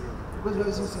 2020, because we are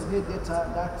using some data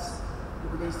that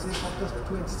we can say after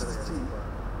 2016.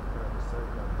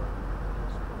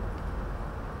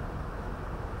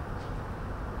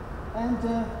 And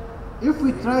if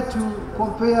we try to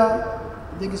compare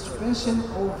the expansion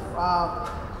of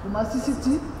Kumasi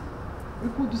city, we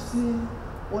could see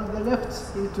on the left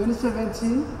in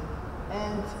 2017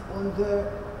 and on the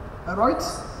right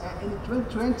in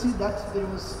 2020 that there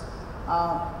was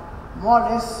more or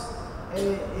less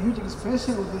a huge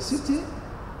expansion of the city,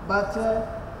 but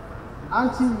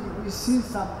until we see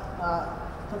some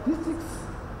statistics,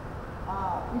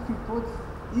 if we put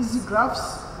easy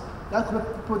graphs that help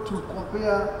people to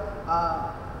compare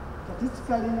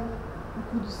statistically, we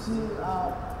could see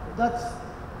that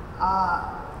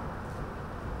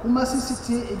Kumasi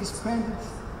city expanded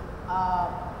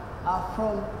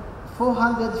from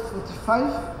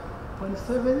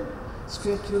 445.7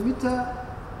 square kilometer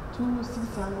to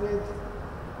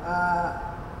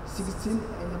 616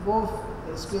 and above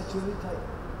square kilometer.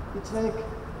 It's like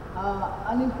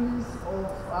an increase of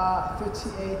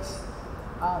 38%.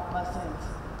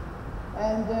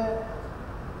 And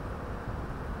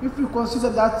if we consider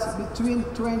that between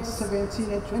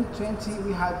 2017 and 2020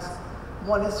 we had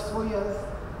more or less 4 years,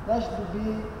 that should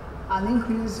be an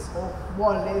increase of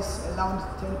more or less around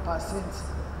 10%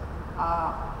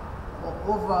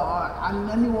 over an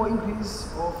annual increase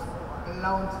of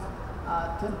around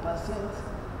 10%,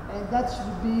 and that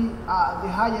should be the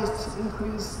highest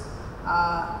increase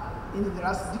in the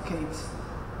last decade.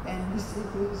 And this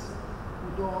increase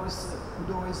would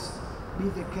always be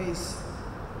the case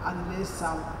unless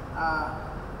some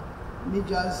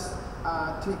measures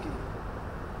are taken.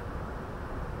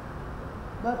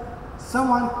 But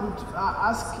someone could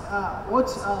ask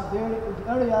what are the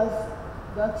areas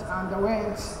that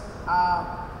underwent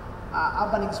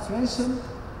urban expansion,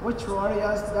 which were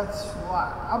areas that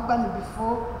were urban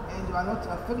before and were not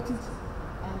affected,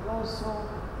 and also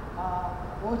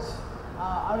what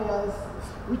areas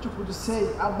which you could say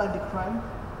urban decline,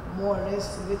 more or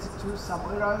less related to some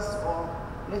areas or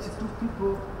related to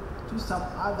people to some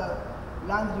other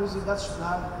land uses that should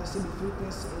have the same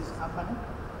frequency as urban.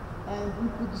 And we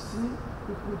could see,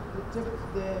 we could detect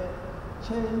the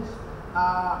change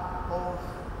of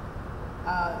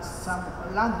some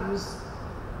land use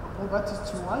converted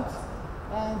to white,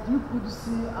 and you could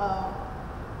see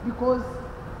because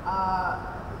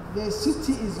the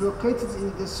city is located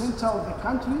in the center of the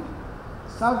country,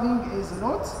 serving as a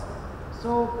lot,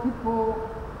 so people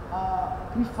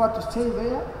prefer to stay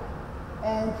there.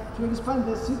 And to expand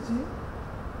the city,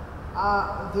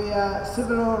 there are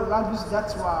several land uses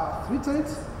that were threatened,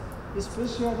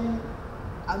 especially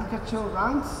agricultural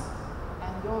lands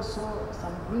and and also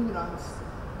some greenlands,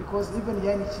 because even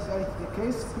here in Kigali, it's the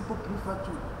case, people prefer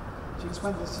to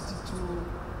expand the city to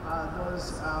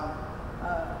those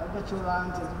agricultural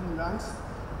lands and greenlands.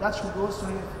 That should also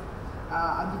have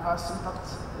adverse impact,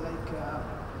 like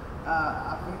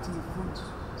affecting food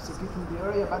security in the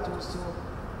area, but also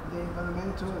the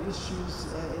environmental issues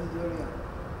in the area.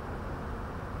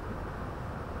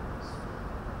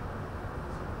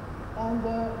 And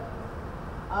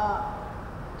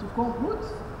to conclude,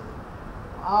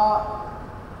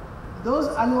 those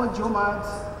annual geomaps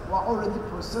were already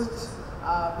processed,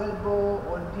 available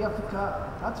on the Africa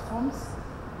platforms,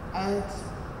 and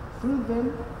through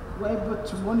them we're able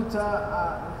to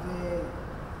monitor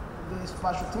the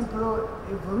spatial-temporal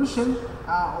evolution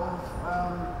of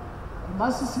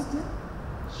Kumasi city,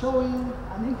 showing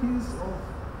an increase of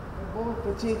about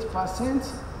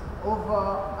 38%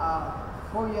 over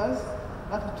 4 years,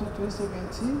 that's between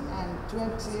 2017 and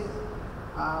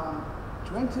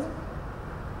 2020.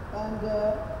 And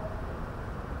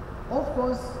of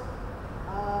course,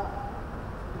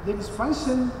 the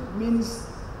expansion means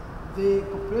the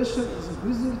population is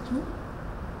increasing too,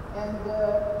 and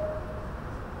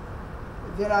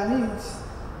there are needs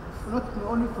not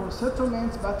only for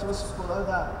settlements but also for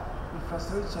other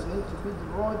infrastructure. They need to build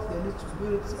roads, they need to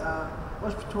build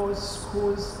hospitals,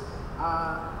 schools,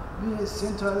 business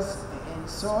centers, and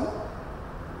so on.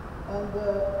 And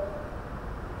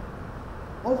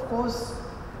of course,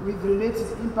 with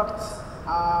related impact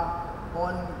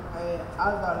on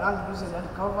other land use and land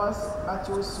covers, but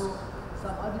also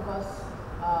some adverse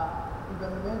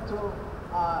environmental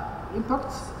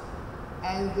impact.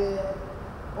 And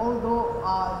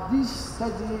although this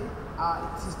study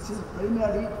it is still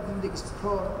preliminary, it didn't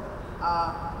explore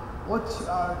what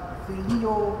are the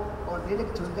real or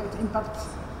direct or indirect impact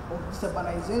of this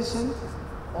urbanization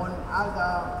on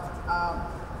other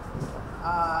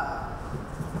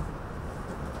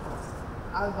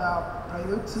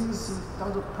priorities in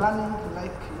terms of planning,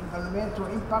 like environmental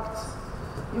impact.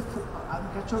 If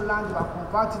agricultural land were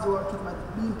converted, or it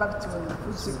might be impact on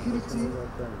food security,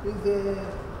 if the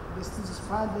state is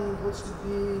expanding, what should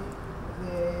be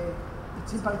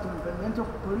its impact on environmental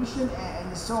pollution,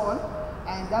 and so on.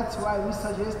 And that's why we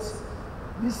suggest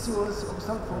this was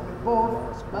observed from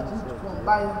above, but we need to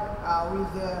combine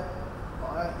with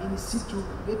in situ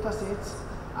data sets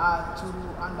to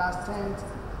understand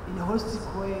in a holistic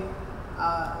way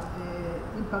the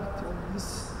impact of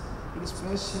this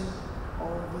expansion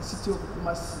of the city of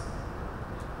Kumasi.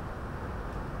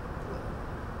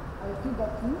 I think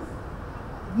that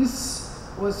this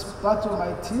was part of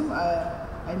my team.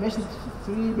 I mentioned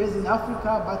 3 based in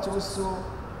Africa, but also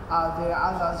there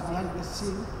are others behind the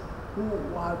scene who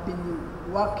have been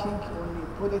working on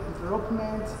product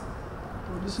development,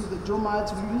 producing the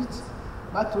geomaps we used,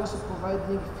 but also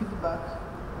providing feedback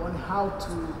on how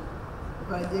to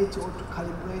validate or to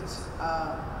calibrate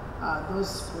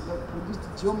those produced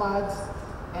geomaps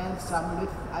and some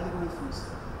related algorithms.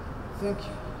 Thank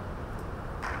you.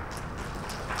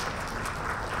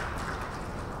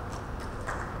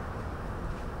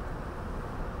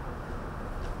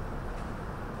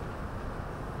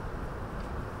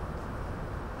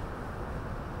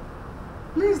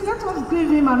 Please let us give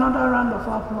him another round of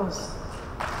applause.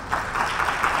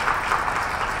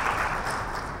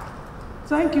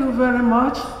 Thank you very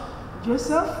much,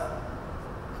 Joseph,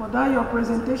 for that your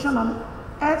presentation on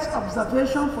Earth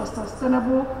observation for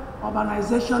sustainable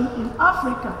urbanization in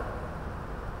Africa.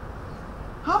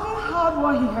 Having heard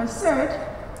what he has said,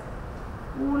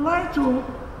 we would like to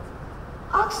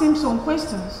ask him some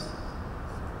questions.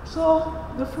 So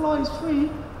the floor is free.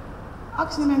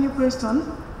 Ask him any question.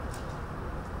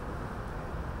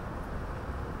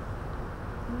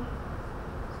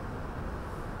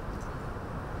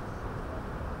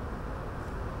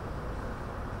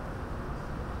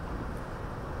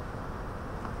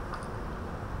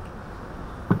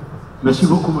 Merci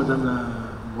beaucoup, Madame la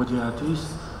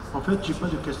modératrice. En fait, j'ai pas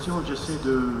de questions, j'essaie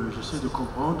de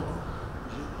comprendre.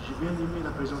 J'ai bien aimé la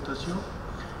présentation.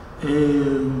 Et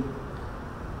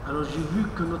alors, j'ai vu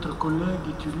que notre collègue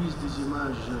utilise des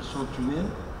images sans tunnel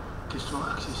qui sont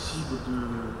accessibles de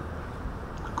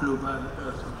Global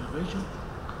Earth Observation.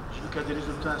 J'ai vu qu'il y a des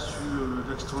résultats sur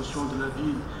l'extension de la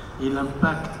ville et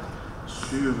l'impact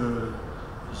sur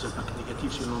les impacts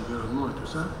négatifs sur l'environnement et tout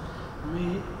ça.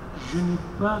 Mais je n'ai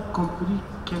pas compris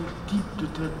quel type de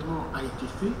traitement a été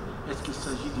fait. Est-ce qu'il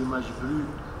s'agit d'images brutes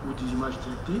ou des images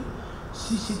traitées?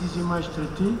 Si c'est des images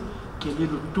traitées, quel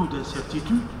est le taux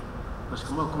d'incertitude? Parce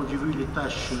que moi, quand j'ai vu les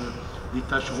taches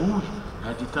rouges, il y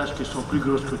a des taches qui sont plus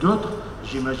grosses que d'autres.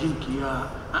 J'imagine qu'il y a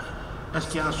Est-ce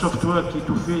qu'il y a un software qui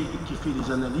tout fait et qui fait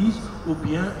des analyses, ou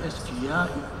bien est-ce qu'il y a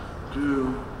de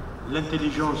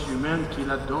l'intelligence humaine qui est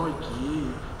là-dedans et qui est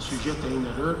sujette à une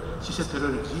erreur? Si cette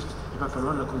erreur existe, il va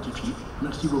falloir la quantifier.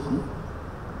 Merci beaucoup.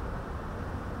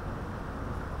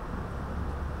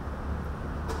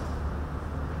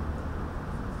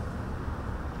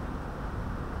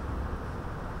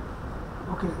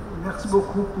 Ok, merci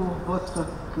beaucoup pour votre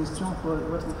question, pour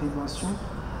votre intervention.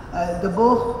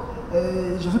 D'abord,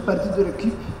 je fais partie de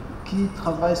l'équipe qui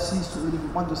travaille sur le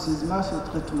développement de ces images, sur le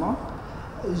traitement.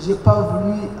 Je n'ai pas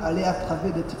voulu aller à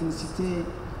travers des technicités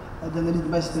d'analyse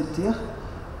d'images satellitaires.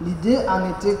 L'idée en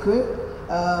était que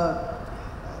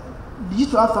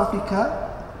Digital Earth Africa,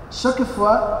 chaque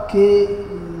fois que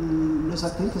le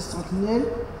satellite Sentinelle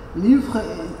livre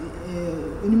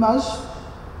une image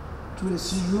tous les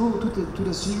 6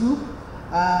 jours,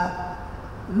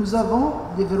 nous avons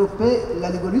développé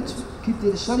l'algorithme qui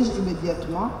télécharge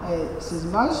immédiatement ces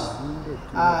images,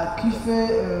 qui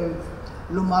fait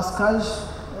le masquage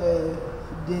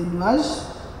des nuages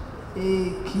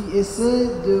et qui essaie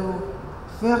de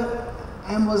faire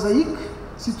un mosaïque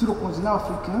sur tout le continent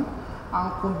africain en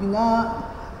combinant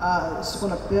ce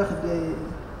qu'on appelle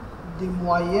des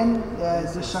moyennes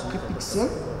de chaque pixel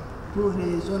pour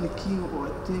les zones qui ont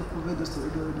été couvertes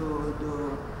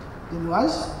de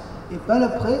nuages. Et par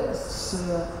après,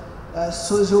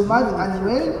 ce géomètre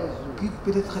annuel, qui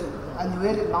peut être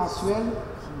annuel, mensuel,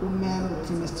 ou même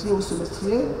trimestriel ou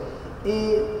semestriel,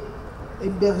 est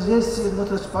hébergé sur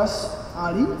notre espace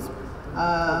en ligne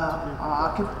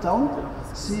à Cape Town,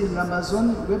 sur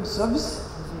l'Amazon Web Service.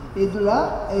 Et de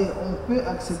là, on peut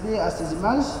accéder à ces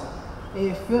images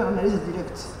et faire une analyse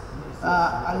directe.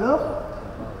 Alors,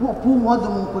 pour moi, de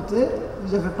mon côté,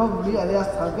 je n'avais pas voulu aller à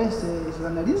travers ces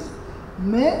analyses,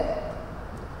 mais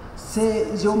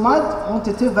ces géomètres ont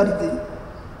été validés.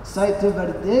 Ça a été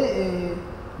validé et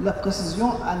la précision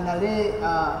en allait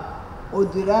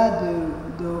au-delà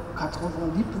de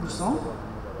 90%.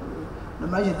 Le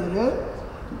marge d'erreur.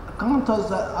 Quant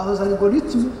aux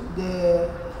algorithmes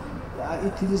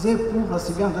utilisés pour la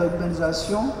surveillance de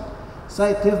l'urbanisation, ça a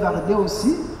été validé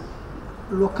aussi.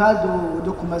 Le cas de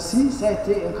𝗔𝗥𝗦𝗘, ça a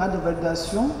été un cas de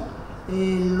validation.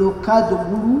 Et le cas de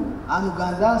Goulou en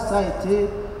Ouganda, ça a été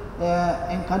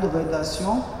un cas de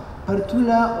validation. Partout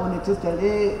là, on était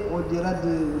allé au-delà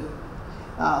de...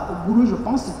 au Goulou, je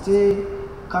pense, c'était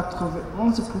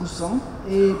 91%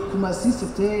 et 𝗔𝗥𝗦𝗘,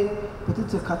 c'était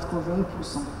peut-être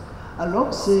 81%.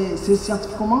 Alors, c'est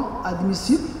scientifiquement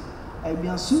admissible. Et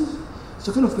bien sûr, ce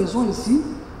que nous faisons ici,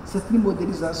 cette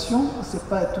modélisation, ce n'est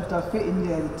pas tout à fait une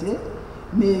réalité.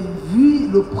 Mais vu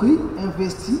le prix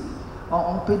investi,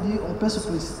 on peut se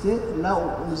féliciter là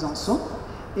où nous en sommes.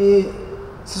 Et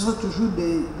ce sont toujours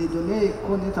des données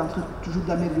qu'on est en train toujours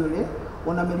d'améliorer.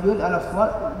 On améliore à la fois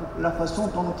la façon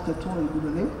dont nous traitons les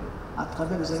données à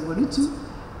travers les algorithmes,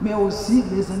 mais aussi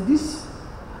les indices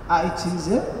à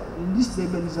utiliser, l'indice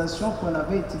d'urbanisation qu'on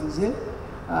avait utilisé,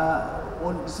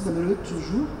 on essaie d'améliorer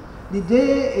toujours.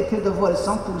 L'idée était d'avoir les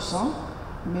 100%,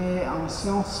 mais en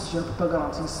science, je ne peux pas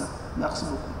garantir ça. Merci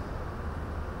beaucoup.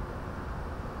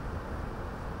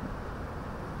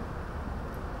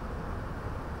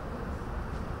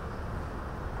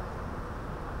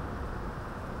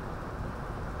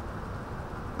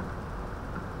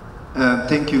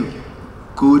 Thank you.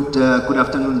 Good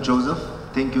afternoon, Joseph.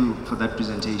 Thank you for that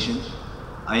presentation.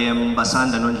 I am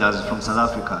Basanda Nonjaz from South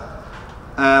Africa.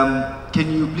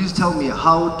 Can you please tell me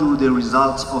how do the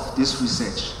results of this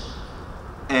research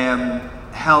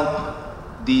help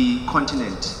the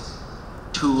continent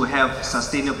to have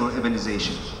sustainable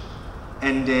urbanization?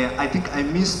 And I think I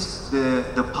missed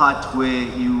the part where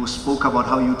you spoke about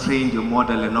how you trained your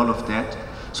model and all of that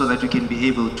so that you can be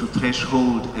able to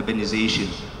threshold urbanization.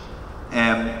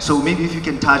 So maybe if you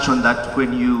can touch on that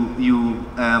when you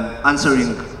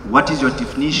answering what is your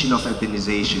definition of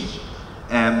urbanization?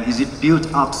 Is it built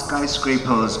up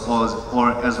skyscrapers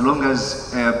or as long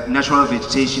as natural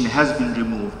vegetation has been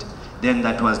removed, then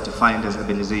that was defined as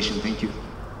urbanization? Thank you.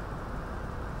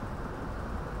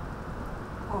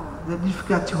 Oh, the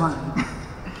difficult one.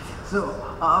 So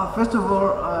first of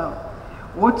all,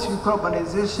 what we call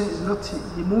urbanization is not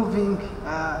removing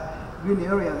green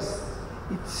areas.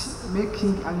 It's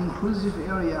making an inclusive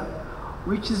area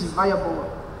which is viable,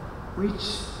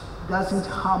 which doesn't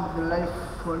harm the life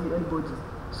for anybody.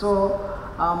 So,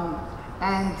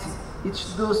 and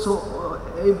it's also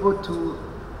able to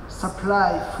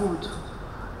supply food,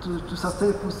 to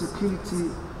sustain food security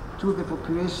to the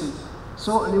population.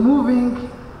 So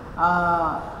removing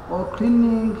or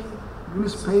cleaning green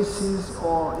spaces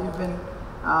or even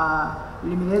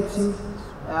eliminating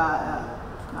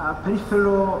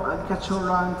peripheral agricultural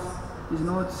land is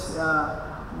not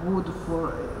good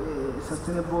for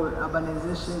sustainable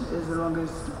urbanization as long as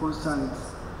it's concerned.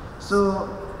 So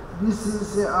this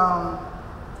is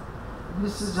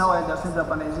how I understand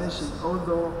urbanization,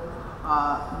 although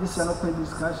this is an open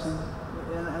discussion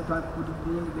and everyone could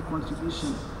bring the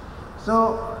contribution.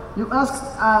 So you asked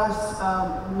us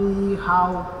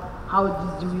how far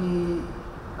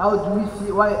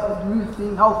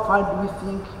do we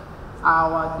think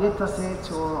our data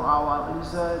set or our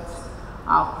results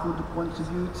could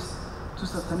contribute to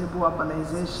sustainable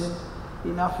urbanization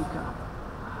in Africa.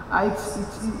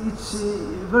 It's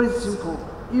very simple.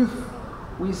 If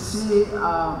we see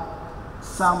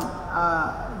some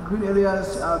green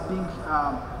areas being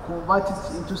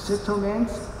converted into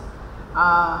settlements,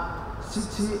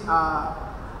 cities are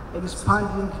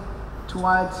expanding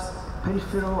towards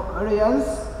peripheral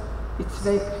areas, it's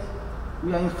like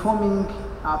we are informing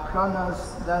our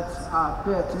planners that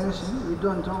pay attention. We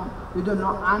don't know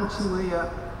until where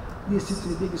this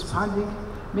city is expanding.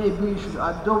 Maybe we should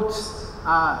adopt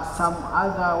some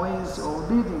other ways of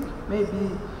building.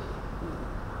 Maybe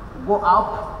go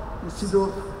up instead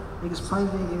of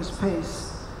expanding in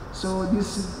space. So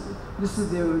this is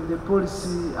the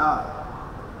policy.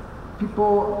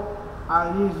 People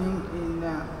are living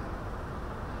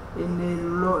in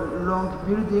long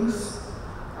buildings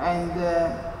and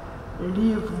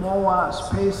leave more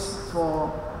space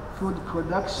for food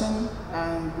production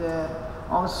and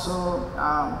also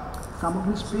some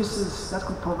green spaces that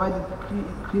could provide a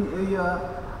clean area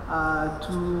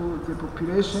to the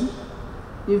population.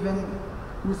 Even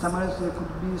in some areas there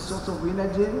could be source of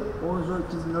energy, although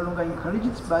it is no longer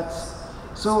encouraged. But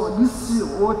so this is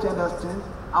what I understand.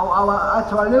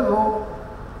 At our level,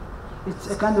 it's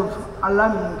a kind of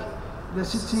alarming. The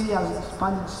city has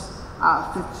expanded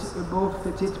above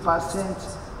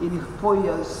 38% in 4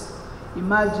 years.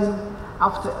 Imagine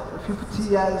after 50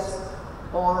 years,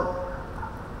 or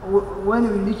when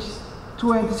we reach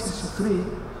 2063,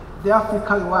 the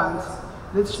African ones,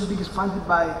 that should be expanded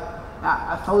by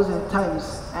 1,000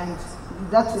 times, and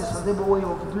that's a sustainable way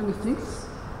of doing things.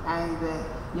 And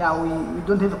yeah, we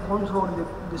don't have a control in the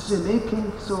decision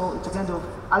making, so it's a kind of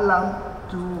alarm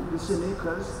to decision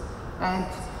makers. And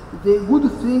the good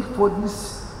thing for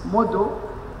this model,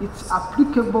 it's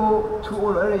applicable to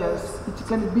all areas. It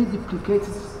can be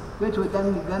duplicated. That was done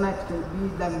in Ghana, it can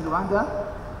be done in Rwanda,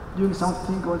 doing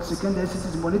something called secondary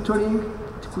cities monitoring.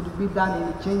 It could be done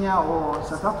in Kenya or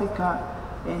South Africa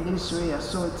and elsewhere.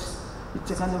 So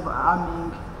it's a kind of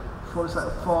arming for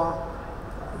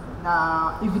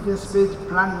evidence-based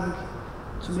planning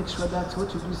to make sure that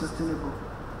what you do is sustainable.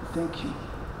 Thank you.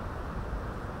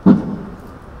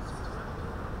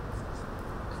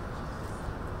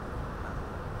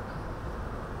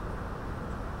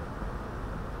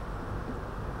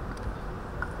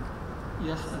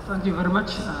 Yes, thank you very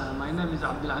much. My name is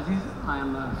Abdulaziz. I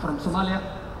am from Somalia.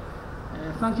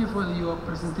 Thank you for your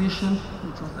presentation,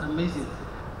 which was amazing.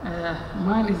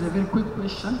 Mine is a very quick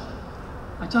question.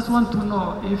 I just want to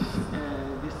know if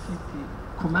the city,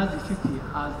 𝗏𝗏𝗏𝗏 city,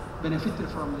 has benefited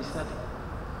from the study.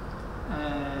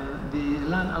 The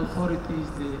land authorities,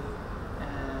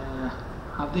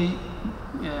 have they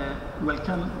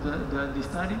welcomed the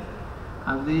study?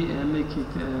 Have they make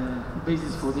it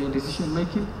basis for their decision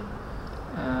making?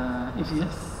 If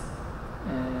yes,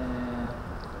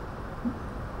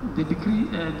 the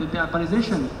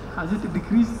urbanization, has it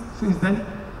decreased since then?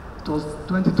 It was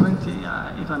 2020,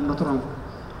 if I'm not wrong.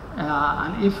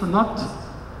 And if not,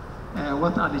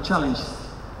 what are the challenges?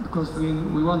 Because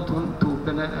we want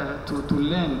to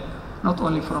learn not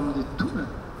only from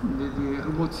the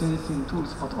remote sensing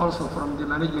tools, but also from the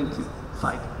management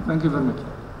side. Thank you very much.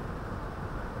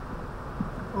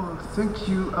 Oh, thank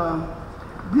you.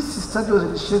 This study was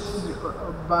initiated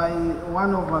by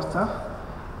one of our staff,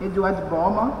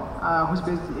 𝗔𝗔𝗥𝗦𝗘, who's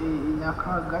based in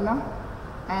Accra, Ghana.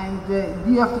 And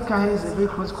the Africa has a very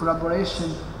close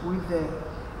collaboration with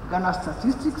Ghana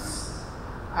Statistics.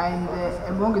 And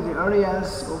among the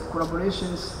areas of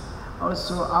collaborations,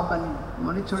 also urban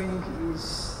monitoring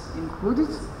is included.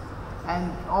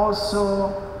 And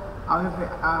also, however,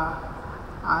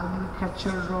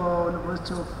 Agricultural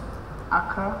University of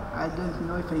Accra, I don't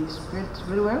know if I spelled it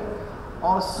very well,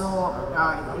 also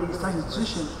a research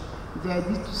institution. The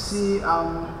idea to see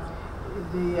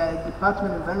the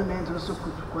Department of Environment also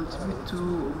could contribute to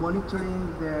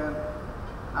monitoring the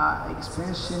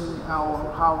expansion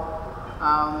or how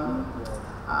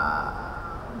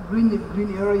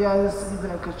green areas,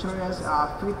 even agricultural areas,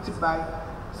 are affected by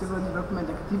several development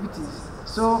activities.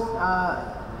 So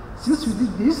since we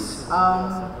did this,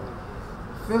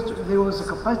 first there was a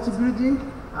capacity building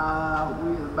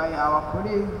by our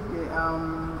colleague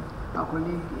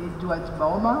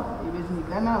𝗔𝗔𝗥𝗦𝗘, based in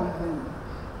Ghana, with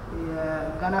the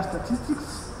Ghana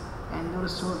statistics, and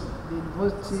also the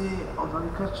University of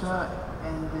Agriculture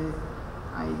and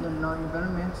I don't know,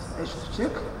 environment, I should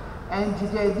check. And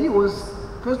the idea was,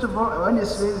 first of all,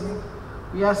 awareness raising.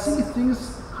 We are seeing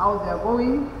things, how they are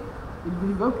going. We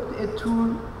will develop a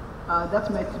tool that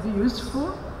might be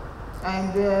useful,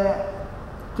 and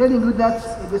telling you that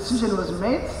a decision was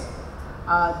made,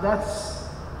 that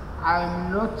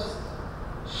I'm not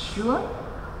sure,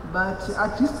 but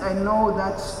at least I know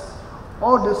that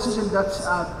all decisions that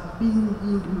are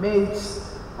being made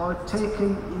or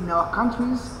taken in our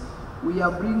countries, we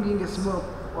are bringing a small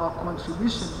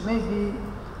contribution. Maybe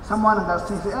someone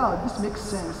understands, oh, this makes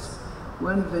sense.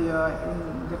 When they are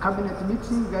in the cabinet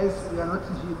meeting, guys, we are not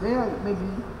there. Maybe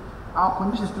our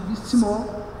conditions to be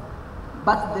small,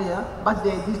 but the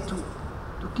idea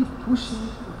to keep pushing,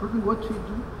 improving what we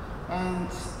do, and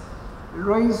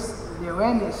raise the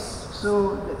awareness.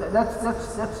 So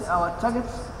that's our target.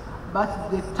 But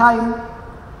the time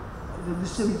the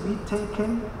decision will be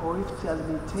taken, or if it has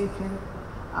been taken,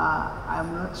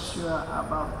 I'm not sure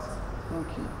about. Thank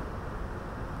you.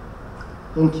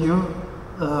 Thank you,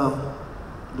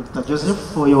 Dr. Joseph,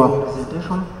 for your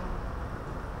presentation.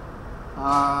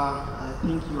 I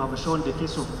think you have shown the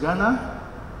case of Ghana,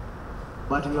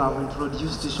 but you have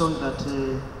introduced, shown that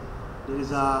there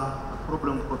is a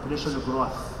problem of population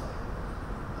growth.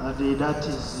 That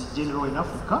is general in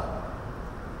Africa.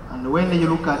 And when you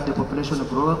look at the population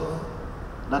growth,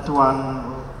 that one,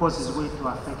 of course, is going to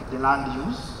affect the land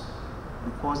use,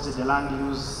 because the land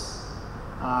use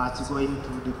is going to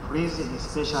decrease,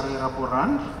 especially arable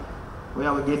land,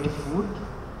 where we get food.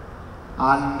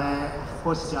 And of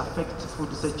course, it affects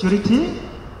food security.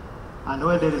 And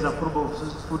where there is a problem of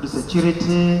food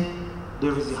security,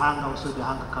 there is hunger, also the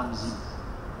hunger comes in.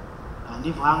 And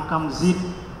if hunger comes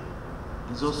in,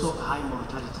 there's also a high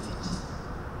mortality rate,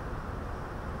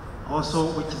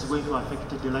 also which is going to affect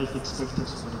the life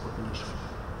expectancy of the population.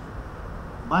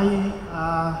 My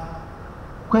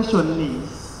question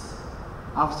is,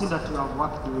 I've seen that you have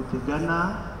worked with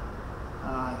Ghana.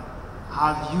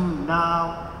 Have you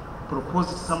now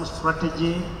proposed some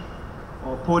strategy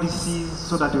or policies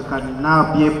so that you can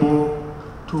now be able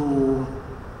to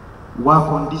work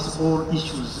on these all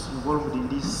issues involved in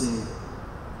this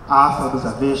Earth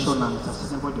observation and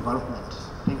sustainable development?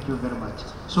 Thank you very much.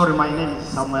 Sorry, my name is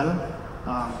Samuel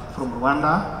from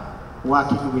Rwanda,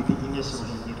 working with Ines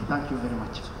Ruhengeri. Thank you very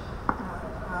much.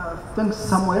 Thanks,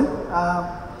 Samuel.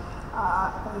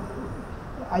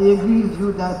 I agree with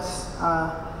you that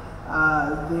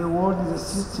the world is a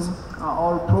system.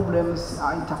 All problems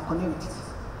are interconnected.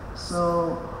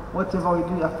 So whatever we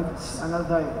do affects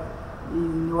another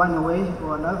in one way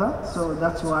or another. So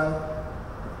that's why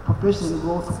population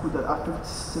growth could affect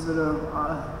several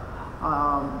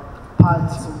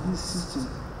parts of this system.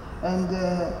 And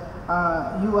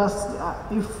you asked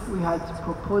if we had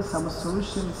proposed some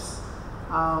solutions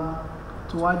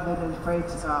toward the identified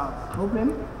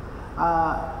problem.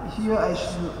 Here I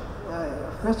should,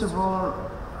 first of all,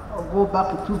 go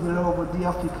back to the law of the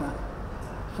Africa.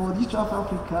 For each of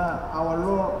Africa, our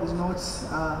law is not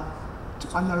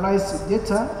to analyze the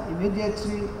data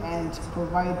immediately and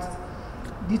provide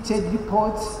detailed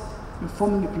reports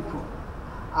informing the people.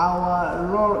 Our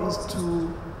law is to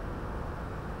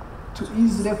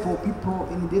easily for people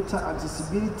in data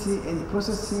accessibility and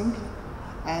processing,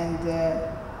 and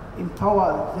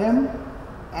empower them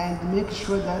and make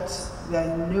sure that they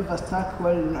are never stuck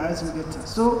while analyzing data.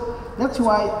 So that's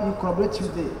why we collaborate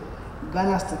with the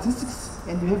Ghana statistics,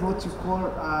 and we have what you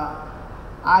call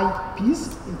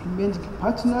IPs, implementing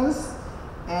partners,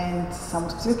 and some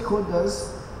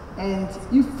stakeholders. And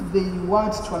if they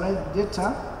want to analyze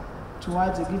data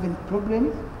towards a given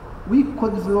problem, we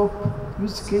could develop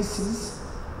use cases,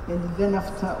 and then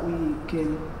after we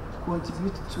can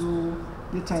contribute to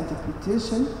data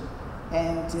interpretation,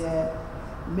 and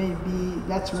maybe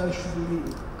that's where should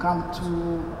we come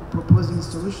to proposing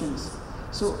solutions.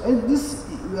 So this,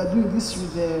 we are doing this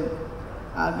with the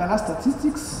Ghana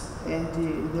statistics and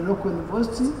the local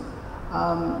university.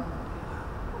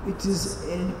 It is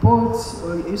a report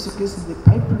or a use case in the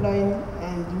pipeline,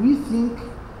 and we think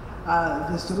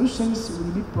the solutions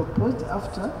will be proposed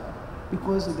after,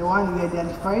 because the one we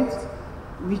identified,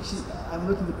 which I'm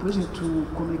not in the position to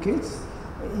communicate,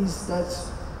 is that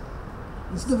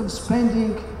instead of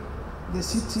expanding the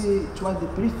city toward the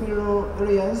peripheral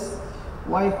areas,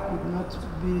 why could not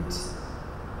build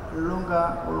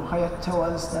longer or higher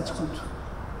towers that could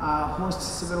host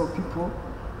several people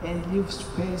and leave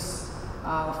space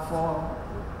for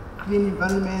clean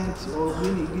environment or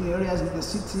green areas in the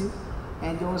city,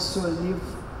 and also leave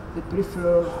the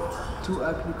peripheral to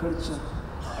agriculture.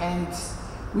 And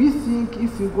we think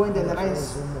if we go and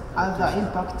analyze other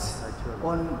impacts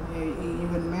on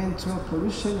environmental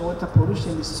pollution, water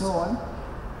pollution, and so on,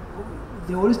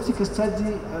 the holistic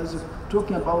study I was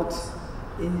talking about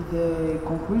in the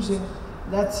conclusion,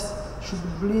 that should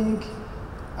bring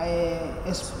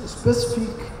a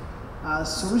specific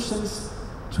solutions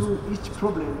to each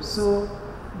problem. So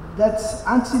that's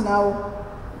until now,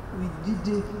 we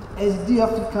didn't, as the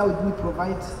Africa, we didn't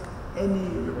provide any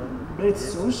great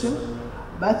solution,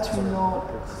 but we know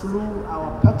through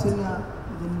our partner,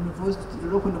 the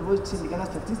local university in Ghana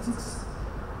Statistics,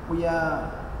 we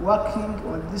are working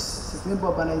on this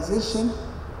sustainable urbanization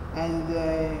and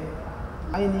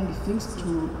mining things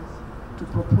to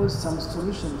propose some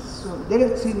solutions. So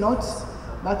directly not,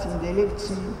 but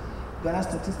indirectly, Ghana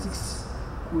Statistics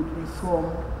could inform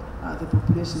the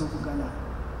population of Ghana.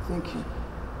 Thank you.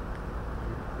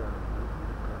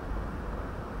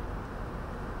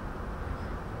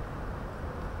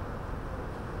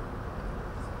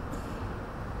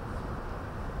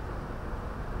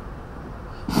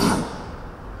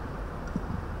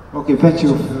 Okay, thank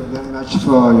you very much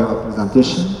for your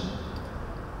presentation.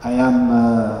 I am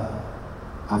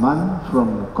Aman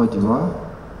from Côte d'Ivoire.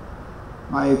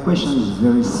 My question is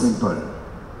very simple.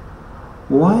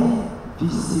 Why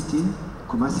this city,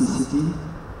 Koumassi city,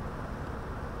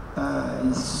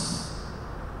 is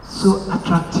so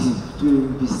attractive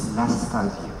during these last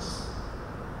 5 years?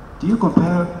 Do you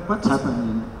compare what's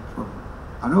happening from,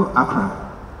 I know,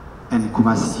 Accra and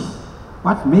Koumassi?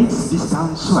 What makes this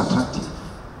town so attractive?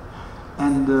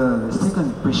 And the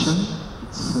second question,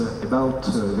 it's about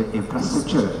the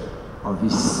infrastructure of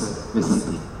this the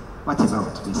city. What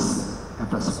about this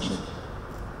infrastructure?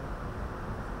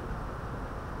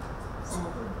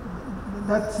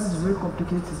 That is very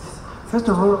complicated. First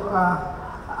of all,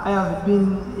 I have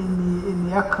been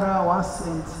in Accra once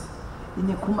and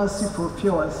in Koumassi for a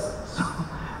few hours.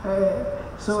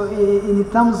 So in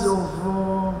terms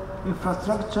of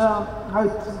infrastructure, how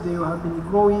they have been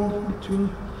growing between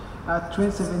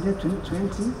 2017 and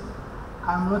 2020,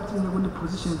 I'm not in a good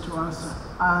position to answer.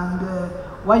 And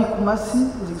why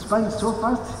Koumassi is expanding so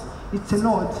fast, it's a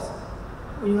node.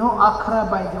 You know, Accra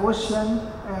by the ocean,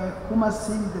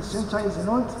 Koumassi, the center, is a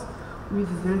node with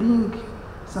the link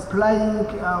supplying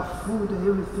food and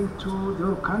everything to the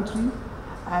whole country.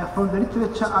 From the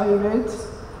literature I read,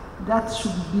 that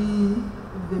should be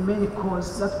the main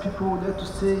cause that people would like to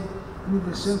stay in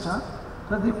the center,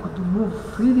 that they could move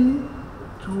freely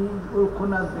to all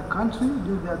corners of the country,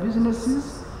 do their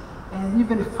businesses, and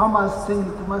even farmers staying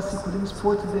in Koumassi could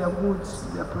export their goods,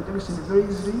 their production very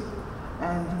easily,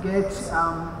 and get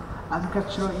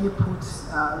agricultural inputs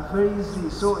very easily.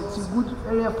 So it's a good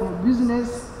area for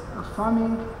business,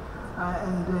 farming,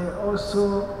 and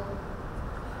also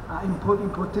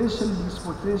importation,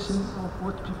 exportation of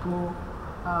what people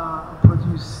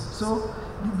produce. So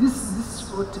this is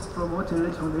from what I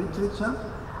read from the literature.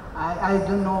 I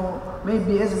don't know,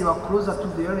 maybe as you are closer to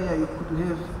the area, you could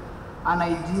have an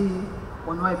idea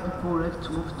on why people like to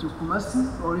move to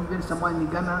Koumassi, or even someone in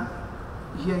Ghana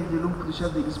here in the room could share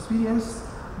the experience,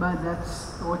 but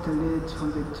that's what I read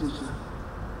from the literature.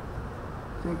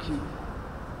 Thank you.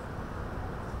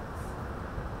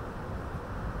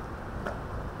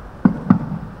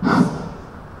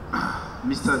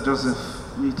 Mr.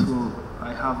 Joseph, me too,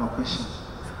 I have a question.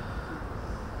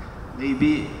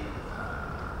 Maybe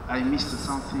I missed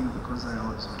something because I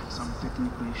was on some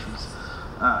technical issues.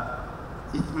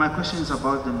 My question is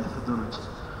about the methodology.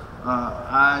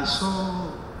 I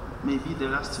saw maybe the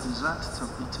last result,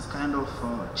 it's a kind of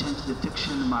change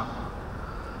detection map.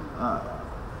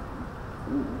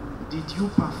 Did you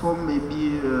perform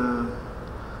maybe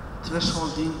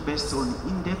thresholding based on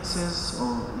indexes,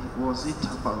 or was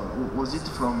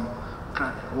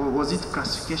it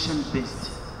classification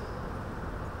based?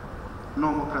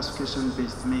 Normal classification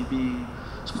based, maybe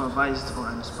supervised or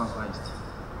unsupervised?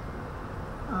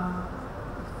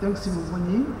 Thanks,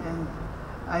 Muvunyi, and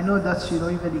I know that you know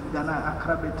even Ghana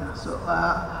Accra better, so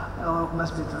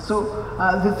much better. So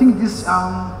the thing is,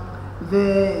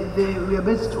 we are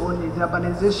based on the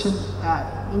urbanization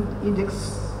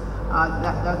index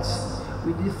that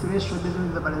we did threshold based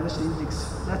on the urbanization index.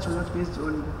 That was not based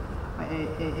on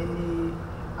any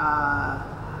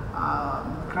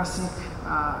classic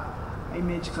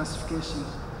image classification.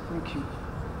 Thank you.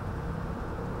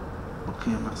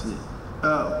 Okay, merci.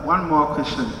 One more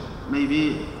question.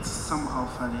 Maybe it's somehow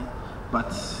funny,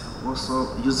 but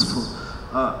also useful.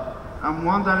 I'm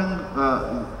wondering,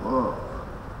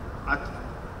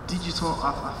 digital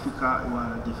of Africa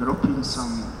were developing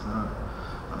some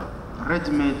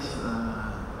ready-made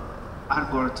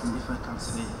algorithm, if I can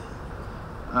say.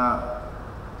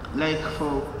 Like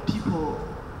for people,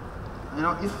 you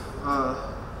know, if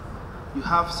you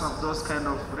have some those kind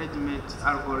of ready-made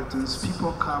algorithms,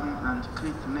 people come and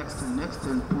click next and next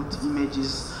and put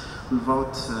images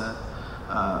without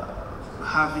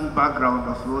having background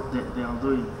of what they are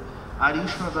doing. Are you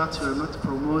sure that you are not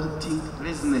promoting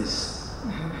laziness?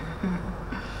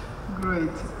 Great.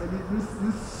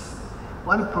 This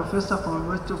one professor from the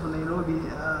University of Nairobi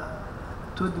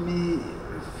told me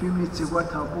a few minutes ago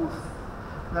at our booth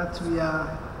that we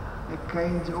are a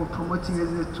kind of promoting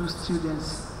laziness to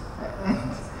students.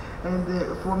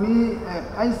 And for me,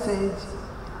 I said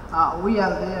we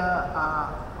are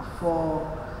there for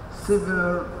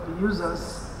several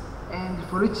users, and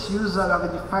for each user I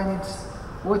have defined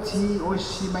what he or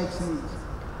she might need.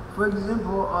 For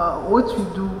example, what we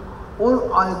do, all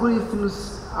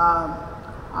algorithms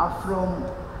are from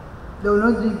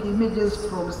downloading images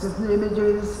from sentinel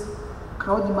images,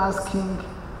 crowd masking,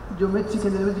 geometric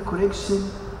and dynamic correction,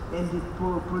 and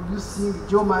producing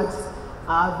geomat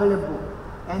are available.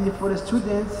 And for the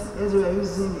students, as we are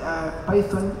using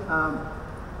Python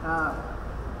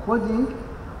coding,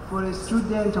 for a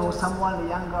student or someone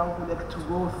younger who would like to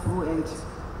go through and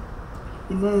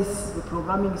enhance the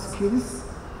programming skills,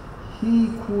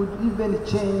 he could even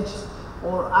change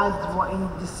or add more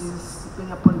indices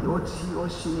depending upon what he or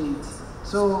she needs.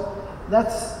 So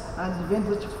that's an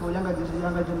advantage for younger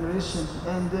generation.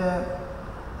 And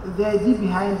the idea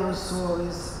behind also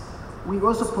is we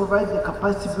also provide the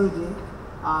capacity building,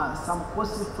 some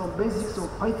courses from basics of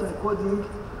Python coding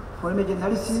for image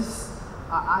analysis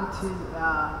until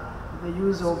the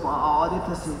use of our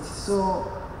data sets.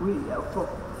 So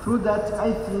through that,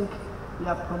 I think we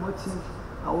are promoting,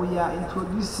 we are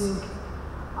introducing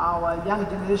our young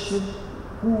generation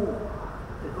who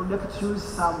would like to use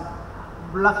some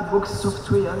black box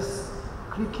softwares,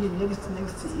 clicking next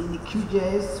in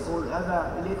QGIS or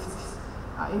other related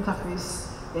interface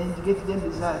and get them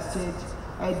results. Said,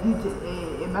 I did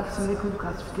a maximum liquid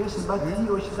classification, but he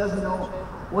or she doesn't know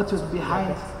what was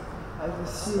behind the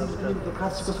scene in the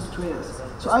classical softwares.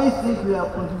 So I think we are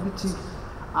contributing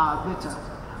better.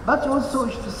 But also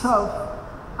to solve,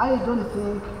 I don't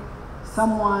think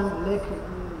someone like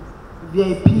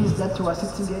VIPs that were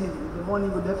sitting in the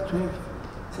morning would like to have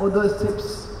all those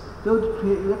steps. They would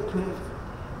like to have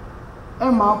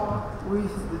a map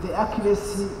with the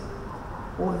accuracy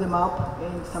of the map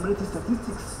and some related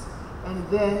statistics, and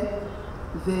then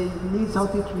they need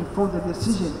something to inform the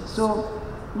decision. So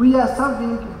we are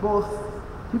serving both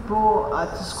people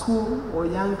at school or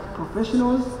young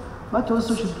professionals, but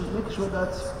also should make sure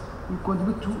that we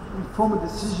contribute to inform a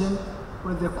decision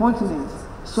on the continent.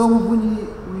 So when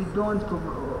we don't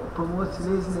promote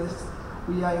laziness,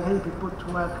 we are encouraging people to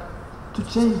work to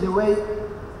change the way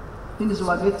things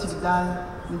were getting done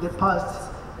in the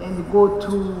past and go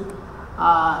to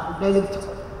direct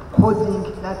coding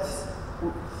that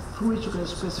through which you can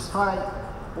specify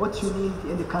what you need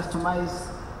and customize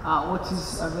what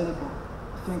is available.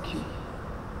 Thank you.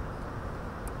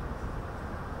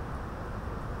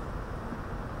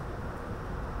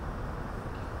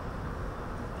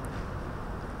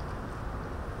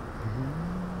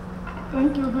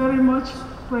 Thank you very much,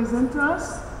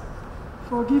 presenters,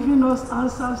 for giving us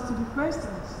answers to the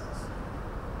questions.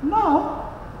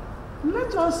 Now,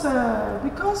 let us,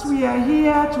 because we are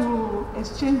here to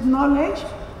exchange knowledge,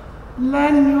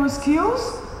 learn new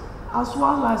skills, as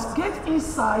well as get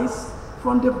insights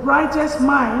from the brightest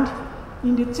mind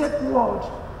in the tech world,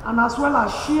 and as well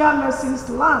as share lessons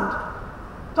learned.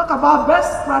 Talk about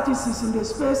best practices in the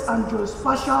space and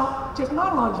geospatial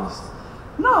technologies.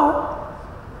 Now,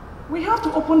 we have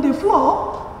to open the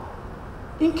floor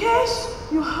in case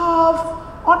you have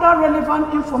other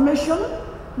relevant information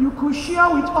you could share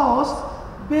with us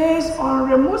based on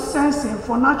remote sensing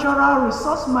for natural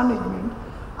resource management,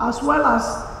 as well as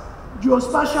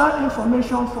geospatial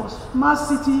information for smart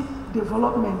city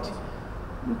development.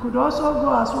 You could also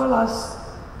go as well as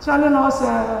telling us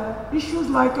issues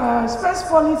like space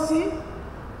policy,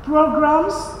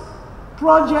 programs,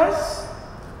 projects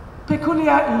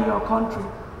peculiar in your country.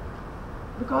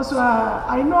 Because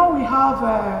I know we have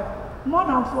more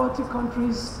than 40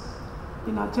 countries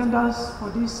in attendance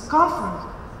for this conference.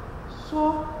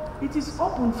 So it is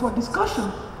open for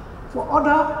discussion for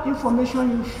other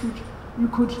information you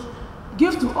could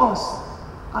give to us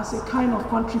as a kind of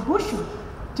contribution.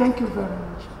 Thank you very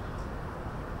much.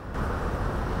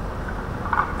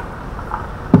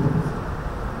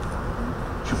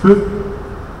 Je peux?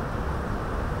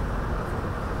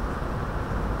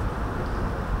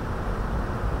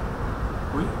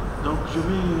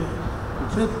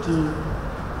 fait,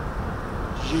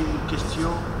 j'ai une question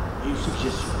et une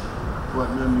suggestion, voire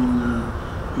même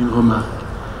une remarque.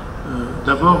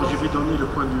 D'abord, je vais donner le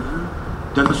point de vue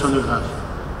d'un océanographe.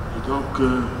 Et donc,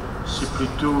 c'est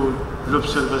plutôt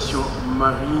l'observation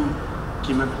marine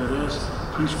qui m'intéresse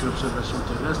plus que l'observation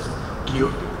terrestre, qui est ô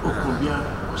combien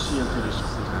aussi intéressante.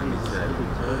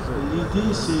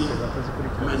 L'idée,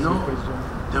 c'est maintenant,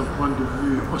 d'un point de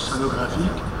vue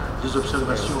océanographique, les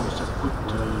observations, ça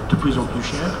coûte de plus en plus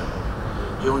cher,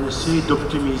 et on essaie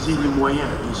d'optimiser les moyens,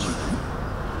 et suffit.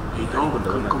 Et donc,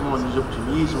 comment on les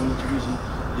optimise? On utilise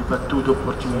les bateaux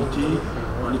d'opportunité,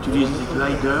 on utilise les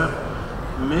gliders,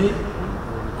 mais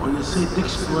on essaie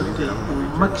d'exploiter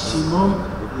au maximum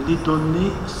les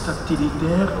données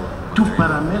satellitaires, tous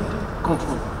paramètres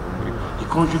confondus. Et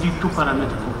quand je dis tous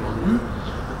paramètres confondus,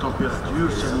 la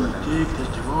température, salinité,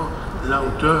 effectivement, la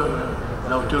hauteur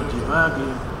des vagues,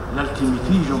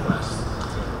 l'altimétrie, j'en passe.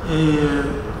 Et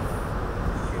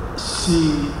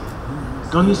ces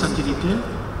données satellitaires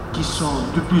qui sont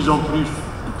de plus en plus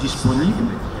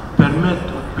disponibles permettent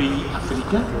aux pays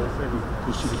africains,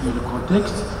 pour situer le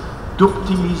contexte,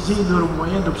 d'optimiser leurs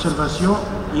moyens d'observation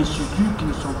in situ qui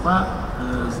ne sont pas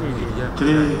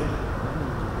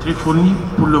très fournis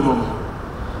pour le moment.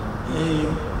 Et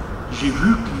j'ai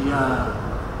vu qu'il y a,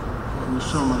 nous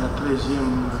sommes à la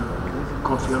 13e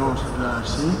conférence de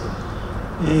l'ARC,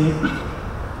 et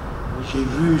j'ai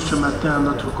vu ce matin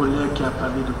notre collègue qui a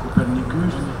parlé de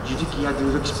Copernicus. J'ai dit qu'il y a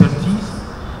des expertises,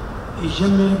 et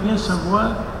j'aimerais bien savoir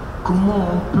comment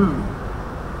on peut,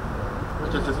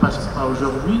 peut-être pas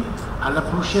aujourd'hui, à la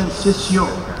prochaine session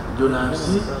de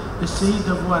l'ARC, essayer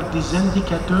d'avoir des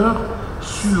indicateurs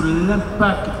sur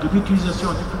l'impact de l'utilisation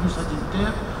des produits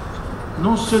satellitaires,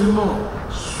 non seulement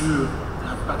sur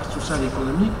l'impact social et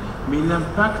économique, mais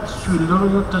l'impact sur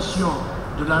l'orientation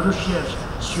de la recherche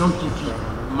scientifique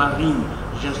marine,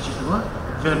 j'insiste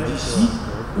vers d'ici,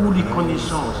 où les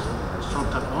connaissances sont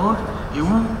à prendre et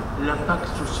où l'impact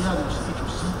social est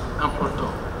aussi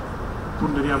important. Pour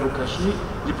ne rien vous cacher,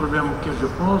 les problèmes auxquels je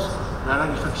pense, la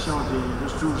raréfaction des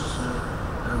ressources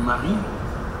marines,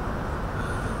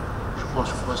 je pense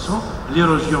aux poissons,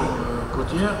 l'érosion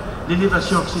côtière,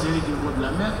 l'élévation accélérée du niveau de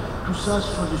la mer, tout ça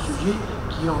ce sont des sujets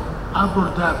qui sont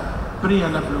abordables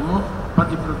préalablement par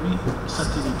des produits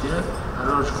satellitaires.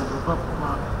 Alors je ne comprends pas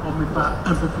pourquoi on ne met pas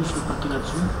un peu plus le paquet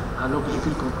là-dessus, alors que j'ai pu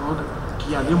comprendre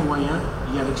qu'il y a les moyens et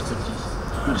il y a l'expertise.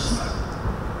 Merci.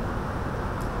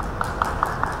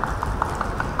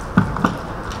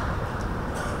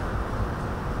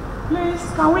 Please,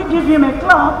 can we give him a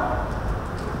clap?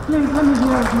 Please, let me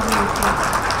hear him.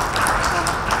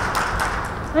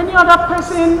 Any other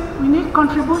person, we need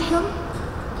contribution?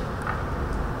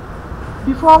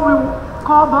 Before we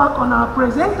call back on our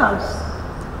presenters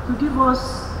to give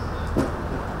us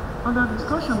other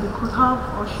discussion they could have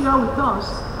or share with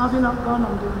us, having not gone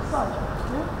on the research.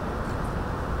 Okay?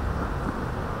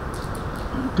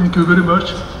 Thank you very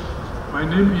much. My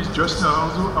name is Justin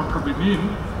Aranzo. I'm from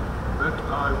Benin, but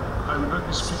I will not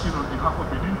be speaking on behalf of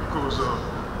Benin because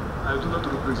I do not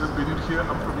represent Benin here.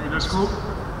 I'm from UNESCO,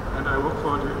 and I work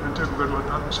for the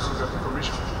Intergovernmental Oceanography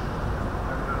Commission.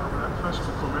 And I would like first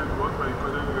to comment what my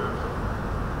colleague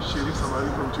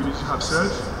𝗔𝗔𝗥𝗦𝗘 from Tunisia have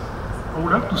said. I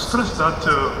would like to stress that,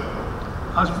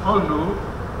 as we all know,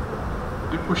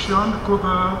 the ocean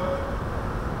covers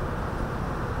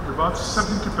about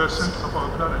 70% of our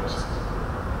planet.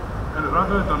 And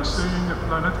rather than saying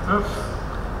planet Earth,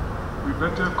 we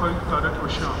better call it planet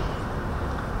ocean.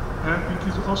 And it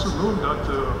is also known that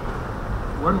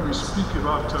when we speak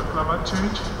about climate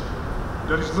change,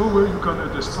 there is no way you can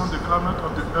understand the climate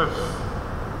of the Earth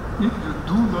if you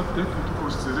do not take into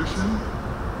consideration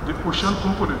the ocean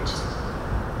component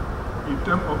in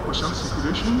terms of ocean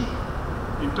circulation,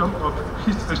 in terms of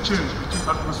heat exchange between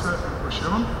atmosphere and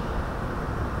ocean,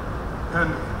 and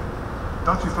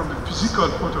that is from the physical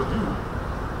point of view.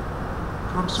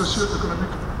 From socio-economic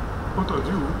point of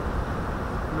view,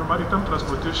 maritime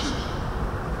transportation,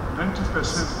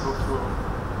 90% of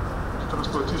the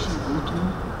transportation go through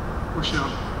ocean.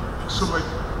 So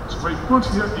my point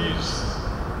here is,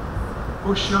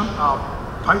 oceans are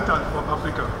vital for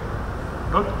Africa,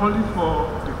 not only for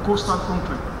the coastal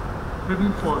country,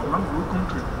 even for landlocked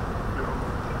country. You know,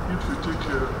 if you take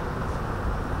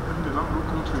even the landlocked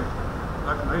country,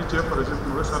 like Nigeria, for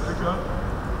example, West Africa,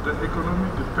 the economy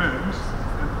depends,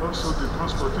 and also the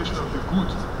transportation of the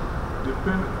goods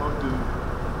depend on the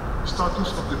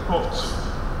status of the ports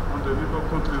on the neighbor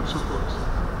country and so forth.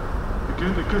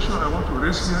 Again, the question I want to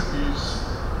raise here is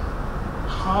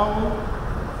how,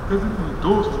 even in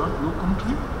those landlocked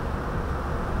countries,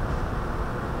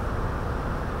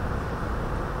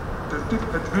 the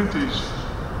take advantage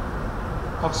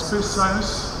of space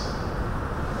science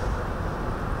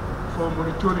for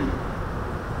monitoring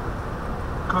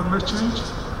climate change,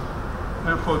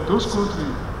 and for those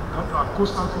countries that are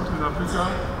coastal countries in Africa,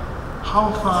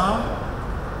 how far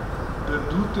they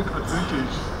do take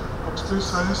advantage of space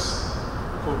science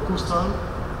for coastal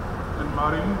and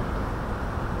marine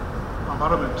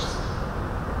environment.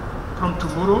 From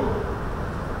tomorrow,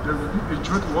 there will be a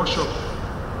joint workshop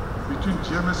between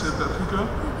GMS South Africa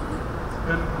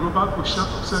and Global Ocean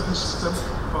Observing System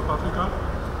of Africa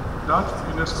that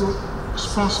UNESCO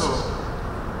sponsored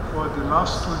for the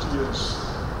last 20 years.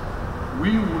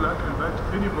 We would like to invite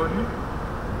anybody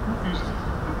who is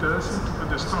interested to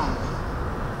understand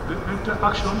the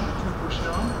interaction between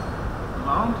ocean,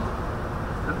 land,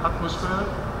 and atmosphere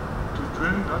to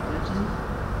join that meeting,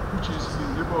 which is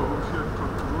in neighborhood here from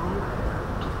tomorrow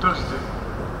to Thursday.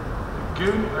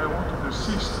 Again, I want to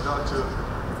insist that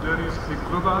there is a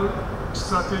global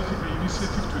strategy and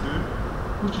initiative today,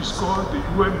 which is called the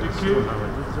UN Decade,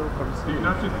 the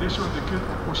United Nations Decade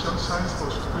of Ocean Science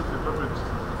for Sustainable Development.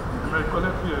 And my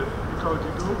colleague here,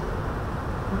 𝗖𝗫𝗏𝗏𝗏,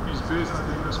 who is based at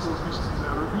the UNESCO office in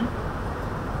Nairobi,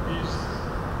 is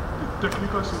the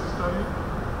technical secretary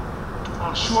to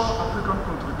ensure African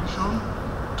contribution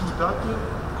to that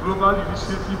global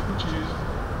initiative, which is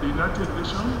the United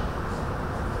Nations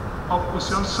of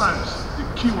Ocean Science. The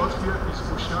key word here is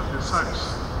ocean and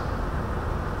science.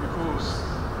 Because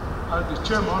as the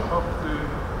chairman of the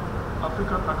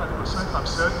African Academy of Science have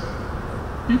said,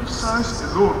 if science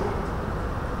alone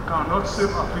cannot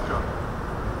save Africa,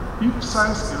 if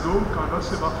science alone cannot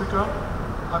save Africa,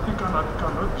 Africa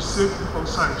cannot be saved without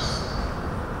science.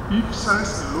 If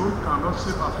science alone cannot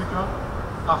save Africa,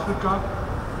 Africa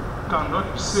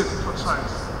cannot be saved without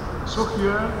science. So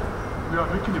here we are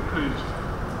making a pledge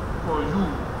for you,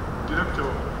 director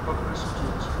of the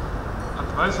institute,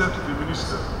 advisor to the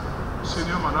minister,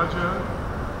 senior manager,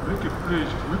 make a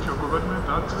pledge with your government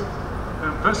that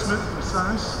investment in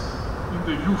science, in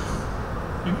the youth,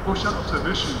 in ocean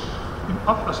observation, in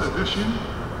Earth observation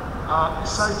are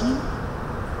exciting,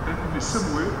 and in the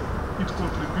same way, it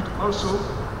contributes also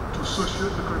to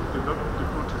socio-economic development of the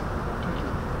country. Thank you.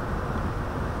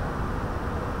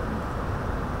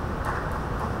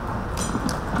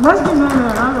 Let's give them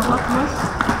a round of applause.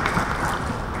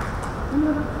 Any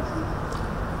other questions?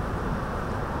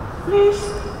 Please.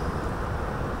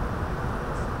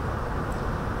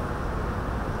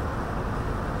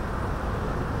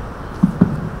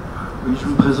 Oui, je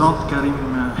me présente, Karim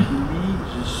Hilmi,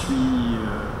 je suis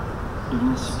de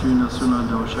l'Institut national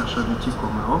de recherche halieutique au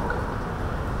Maroc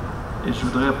et je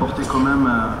voudrais apporter quand même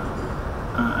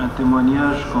un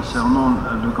témoignage concernant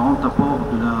le grand apport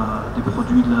des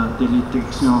produits de la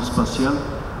télédétection spatiale,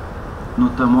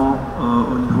 notamment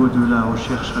au niveau de la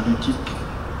recherche halieutique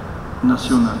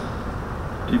nationale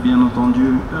et bien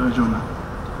entendu régionale.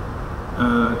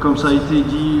 Comme ça a été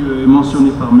dit et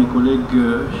mentionné par mes collègues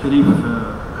Chérif,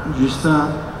 Justin,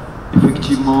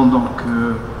 effectivement, donc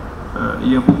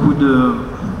il y a beaucoup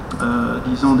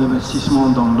disons, d'investissements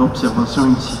dans l'observation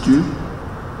in situ.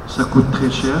 Ça coûte très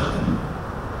cher.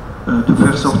 De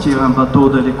faire sortir un bateau,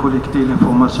 d'aller collecter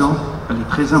l'information, elle est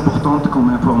très importante comme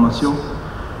information.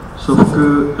 Sauf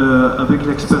que avec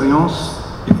l'expérience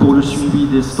et pour le suivi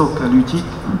des stocks halieutiques,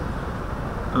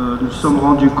 nous nous sommes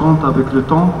rendus compte avec le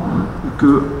temps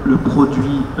que le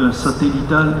produit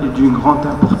satelllital est d'une grande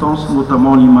importance,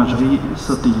 notamment l'imagerie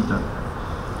satellitale.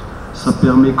 Ça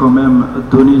permet quand même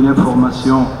de donner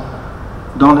l'information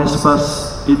dans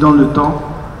l'espace et dans le temps,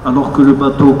 alors que le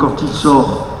bateau, quand il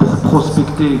sort pour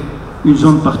prospecter une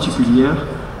zone particulière,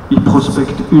 il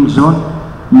prospecte une zone,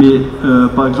 mais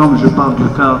par exemple, je parle du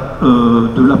cas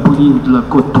de l'Apolline de la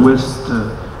côte ouest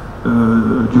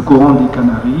du courant des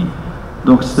Canaries.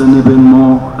 Donc c'est un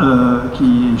événement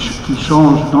qui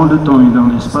change dans le temps et dans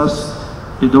l'espace,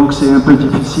 et donc c'est un peu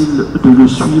difficile de le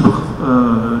suivre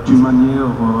d'une manière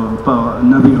par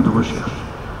navire de recherche.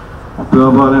 On peut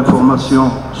avoir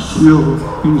l'information sur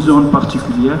une zone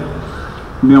particulière,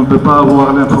 mais on ne peut pas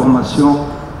avoir l'information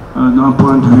d'un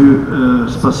point de vue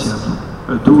spatial.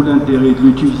 D'où l'intérêt de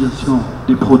l'utilisation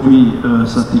des produits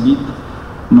satellites,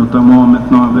 notamment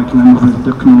maintenant avec la nouvelle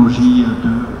technologie,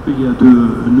 il y a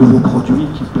de nouveaux produits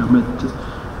qui permettent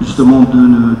justement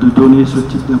de donner ce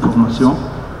type d'information.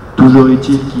 Toujours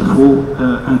est-il qu'il faut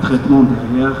un traitement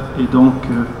derrière, et donc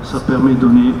ça permet de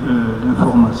donner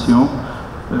l'information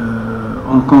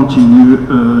en continu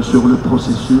sur le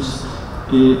processus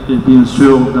et bien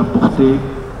sûr d'apporter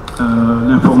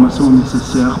l'information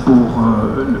nécessaire pour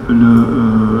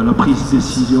la prise de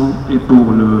décision et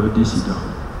pour le décideur.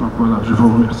 Donc voilà, je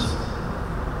vous remercie.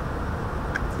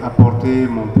 apporter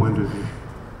mon point de vue.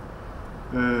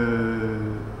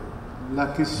 La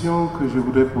question que je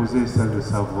voudrais poser est celle de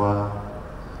savoir,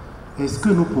 est-ce que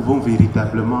nous pouvons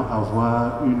véritablement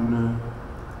avoir une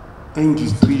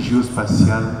industrie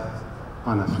géospatiale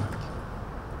en Afrique?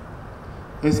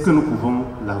 Est-ce que nous pouvons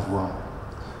l'avoir?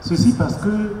 Ceci parce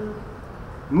que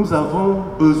nous avons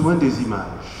besoin des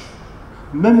images,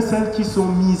 même celles qui sont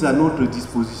mises à notre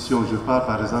disposition. Je parle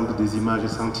par exemple des images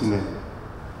sentinelles.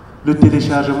 Le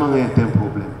téléchargement est un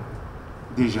problème,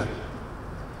 déjà.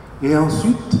 Et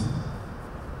ensuite,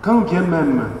 quand bien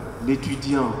même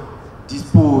l'étudiant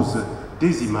dispose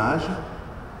des images,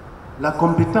 la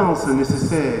compétence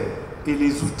nécessaire et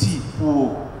les outils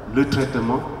pour le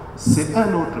traitement, c'est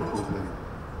un autre problème.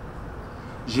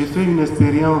 J'ai fait une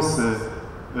expérience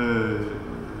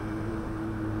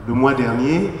le mois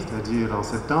dernier, c'est-à-dire en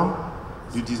septembre,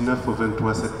 du 19 au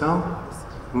 23 septembre.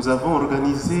 Nous avons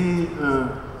organisé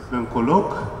un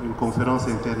colloque, une conférence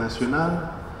internationale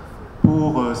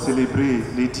pour célébrer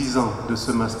les 10 ans de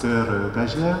ce master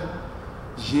Gagère.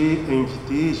 J'ai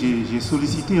invité, j'ai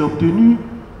sollicité et obtenu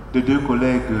de 2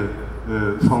 collègues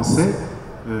français,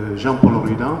 Jean-Paul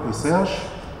Rudan et Serge,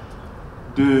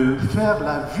 de faire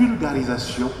la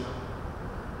vulgarisation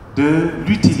de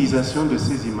l'utilisation de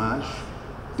ces images,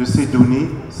 de ces données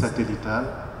satellitales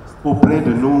auprès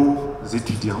de nos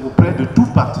étudiants, auprès de tout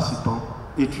participant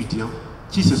étudiant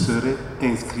qui se serait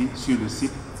inscrit sur le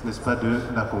site, n'est-ce pas, de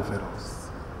la conférence.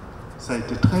 Ça a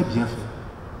été très bien fait.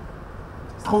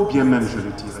 Trop bien même, je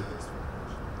le dirais.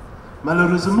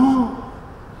 Malheureusement,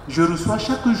 je reçois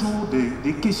chaque jour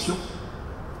des questions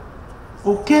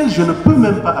auxquelles je ne peux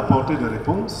même pas apporter de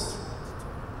réponse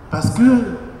parce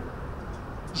que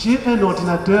j'ai un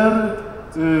ordinateur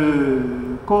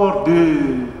Core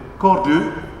 2,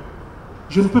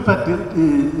 je ne peux pas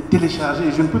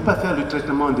télécharger, je ne peux pas faire le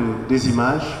traitement des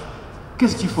images.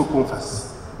 Qu'est-ce qu'il faut qu'on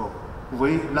fasse? Bon, vous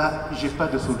voyez, là, je n'ai pas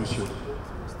de solution.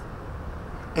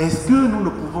 Est-ce que nous ne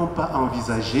pouvons pas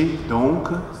envisager donc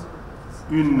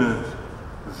une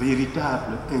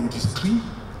véritable industrie,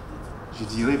 je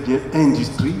dirais bien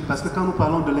industrie, parce que quand nous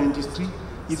parlons de l'industrie,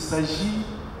 il s'agit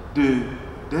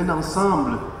d'un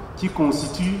ensemble qui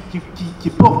constitue, qui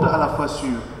porte à la fois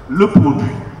sur le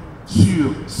produit,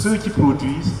 sur ceux qui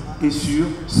produisent et sur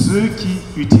ceux qui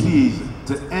utilisent,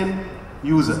 the end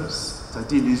users,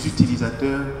 c'est-à-dire les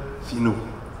utilisateurs finaux.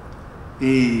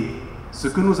 Et ce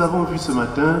que nous avons vu ce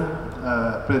matin,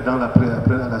 à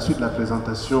la suite de la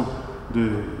présentation de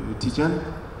Tidiane,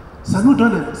 ça nous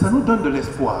donne de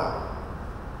l'espoir.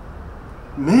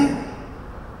 Mais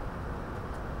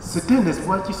c'est un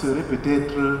espoir qui serait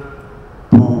peut-être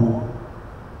pour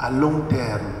à long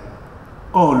terme.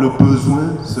 Or, le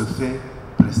besoin se fait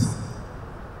pressant.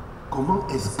 Comment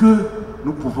est-ce que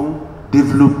nous pouvons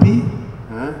développer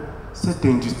cette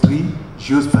industrie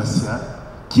géospatiale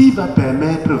qui va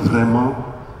permettre vraiment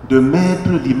de mettre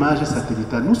l'image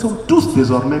satellitale? Nous sommes tous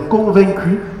désormais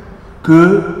convaincus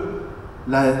que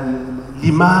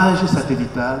l'image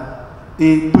satellitale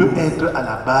peut être à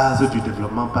la base du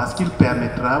développement parce qu'il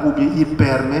permettra, ou bien il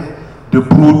permet de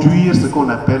produire ce qu'on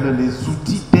appelle les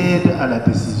outils d'aide à la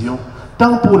décision,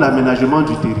 tant pour l'aménagement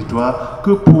du territoire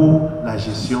que pour la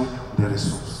gestion des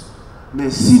ressources. Mais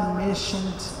si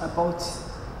mentioned about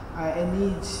a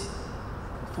need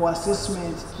for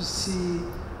assessment to see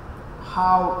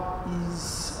how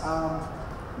is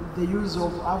the use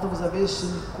of Earth observation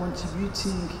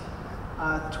contributing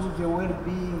to the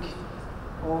well-being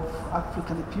of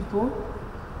African people,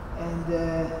 and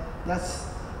that's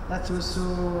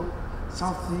also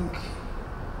something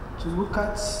to look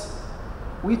at.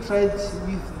 We tried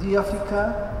with the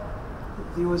Africa.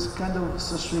 There was kind of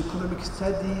socio-economic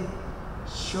study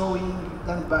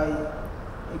done by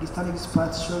external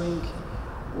experts showing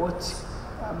what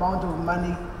amount of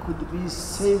money could be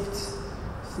saved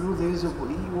through the use of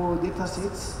EO data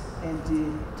sets and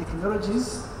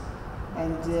technologies,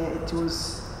 and it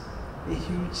was a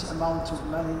huge amount of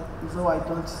money, though I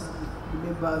don't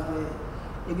remember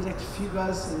the exact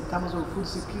figures in terms of food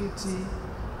security,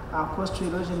 cost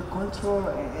erosion control,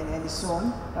 and so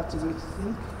on. That's a great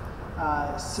thing.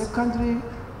 Secondly,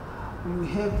 we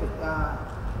have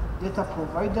data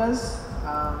providers,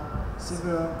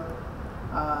 several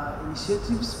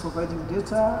initiatives providing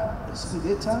data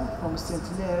from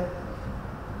Sentinel.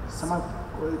 Some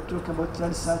talk about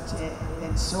Landsat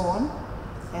and so on.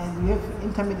 And we have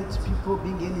intermediate people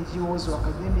being NGOs or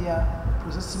academia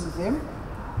processing them.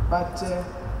 But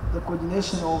the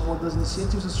coordination of all those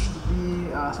initiatives should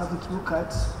be something to look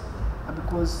at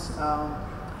because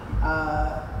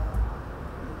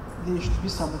there should be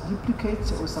some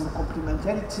duplicate or some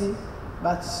complementarity,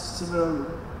 but several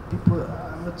people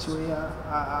not aware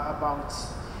about.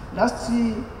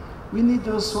 Lastly, we need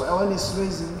also awareness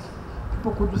raising.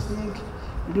 People could think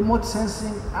remote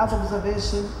sensing, Earth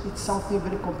observation, it's something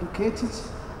very complicated.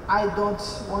 I don't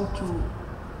want to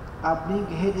bring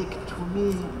a headache to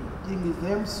me dealing with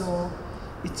them, so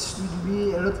it should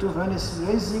be a lot of awareness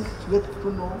raising to let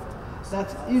people know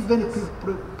that even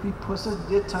pre-processed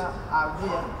data are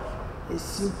there, a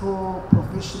simple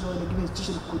professional in a given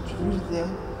institution could use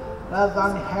them rather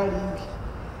than hiring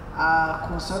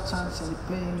consultants and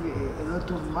paying a lot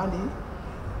of money.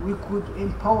 We could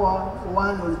empower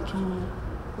 1 or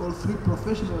 2 or 3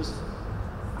 professionals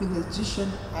in the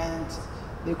institution, and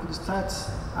they could start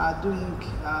doing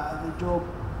the job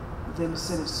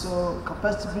themselves. So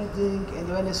capacity building and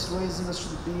awareness raising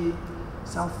should be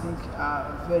something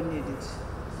very needed.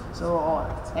 So,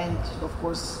 and of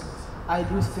course, I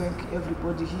do thank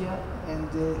everybody here,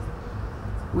 and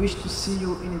wish to see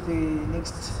you in the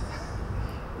next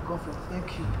conference.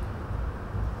 Thank you.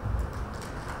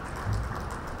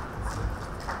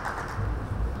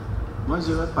 Moi,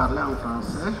 je vais parler en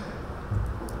français.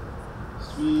 Je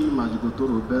suis Majgoto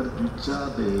Robert du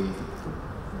Tchad, et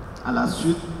à la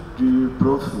suite du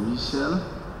prof Michel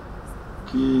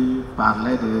qui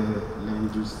parlait de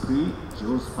l'industrie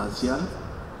géospatiale,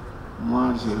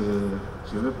 moi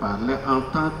je vais parler en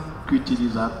tant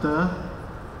qu'utilisateur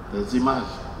des images.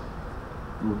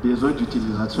 Le besoin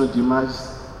d'utilisation d'images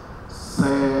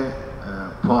s'est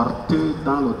porté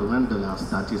dans le domaine de la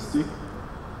statistique,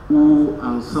 où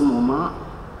en ce moment,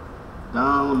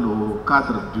 dans le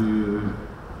cadre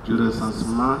du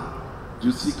recensement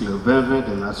du cycle 2020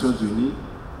 des Nations Unies,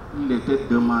 il était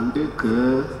demandé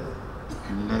que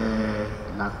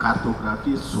la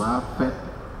cartographie soit faite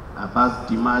à base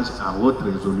d'images à haute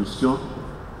résolution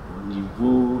au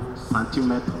niveau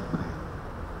centimètre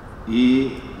près.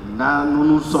 Et là, nous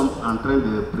nous sommes en train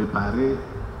de préparer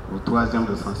au 3e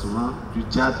recensement du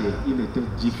Tchad, et il était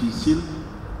difficile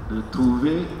de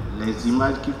trouver les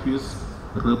images qui puissent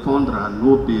répondre à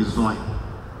nos besoins.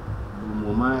 Le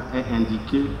moment est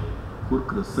indiqué pour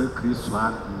que ce cri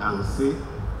soit lancé,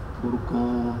 pour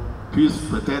qu'on puisse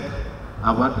peut-être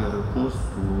avoir des réponses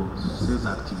pour ces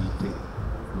activités.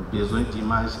 Le besoin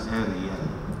d'images est réel.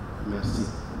 Merci.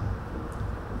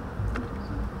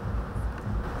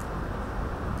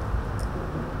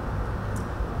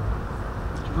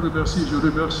 Je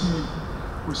remercie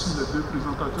aussi les 2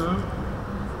 présentateurs,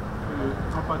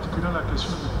 et en particulier la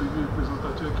question du premier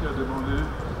présentateur qui a demandé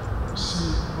si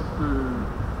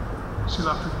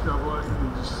l'Afrique peut avoir une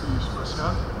industrie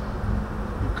spatiale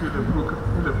et que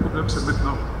les problèmes c'est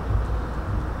maintenant.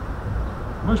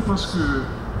 Moi je pense que,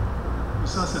 et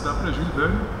ça c'est d'après Jules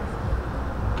Verne,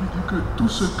 qui dit que tout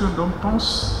ce qu'un homme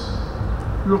pense,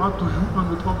 il y aura toujours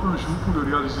un jour pour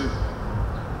le réaliser.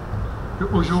 Et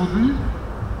aujourd'hui,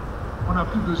 on n'a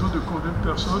plus besoin de convaincre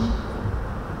personne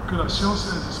que la science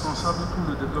est indispensable pour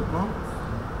le développement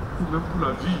ou même pour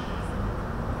la vie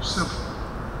simple.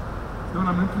 Et on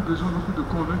n'a même plus besoin non plus de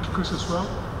convaincre qui que ce soit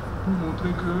pour montrer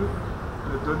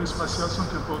que les données spatiales sont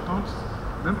importantes,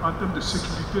 même en termes de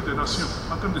sécurité des nations,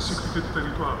 en termes de sécurité du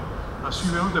territoire, la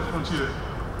surveillance des frontières,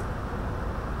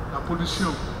 la pollution,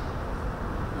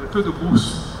 les feux de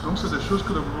brousse. Donc c'est des choses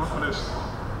que le gouvernement connaisse.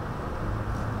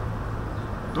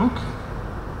 Donc,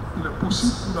 il est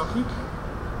possible pour l'Afrique,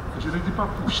 et je ne dis pas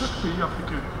pour chaque pays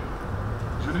africain,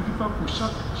 je ne dis pas pour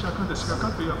chacun des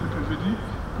 54 pays africains, je dis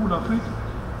pour l'Afrique,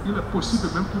 il est possible,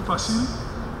 même plus facile,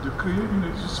 de créer une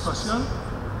industrie spatiale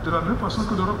de la même façon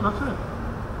que l'Europe l'a fait.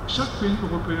 Chaque pays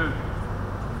européen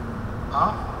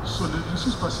a son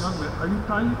industrie spatiale, mais à une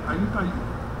taille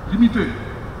limitée.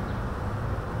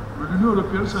 Mais l'Union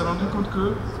européenne s'est rendue compte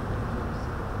que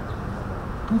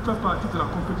pour faire partie de la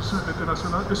compétition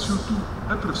internationale et surtout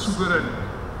être souveraine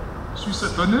sur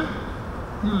ces données,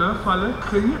 il leur fallait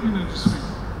créer une industrie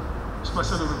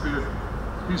spatiale européenne.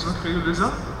 Ils ont créé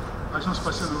l'ESA, l'Agence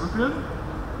spatiale européenne,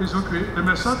 ils ont créé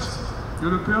l'EMESAT,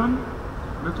 European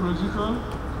Meteorological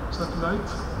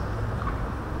Satellite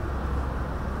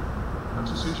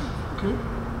Association. Okay?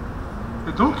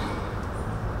 Et donc,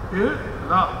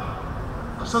 là,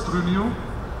 à cette réunion,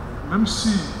 même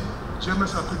si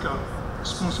GMS Africa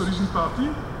sponsorise une partie,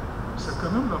 c'est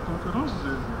quand même la conférence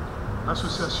de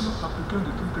l'Association africaine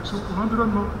de protection pour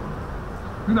l'environnement.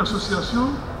 Une association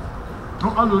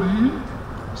dont à l'origine,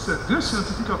 c'est 2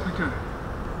 scientifiques africains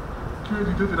qui ont eu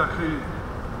l'idée de la créer.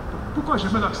 Pourquoi je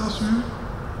mets l'accent sur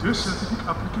 2 scientifiques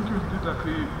africains qui ont eu l'idée de la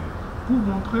créer? Pour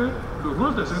montrer le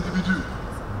rôle des individus,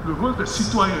 le rôle des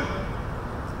citoyens.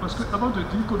 Parce qu'avant de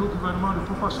dire que nos gouvernements ne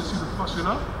font pas ceci, ne font pas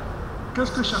cela,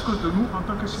 qu'est-ce que chacun de nous, en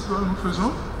tant que citoyen, nous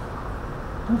faisons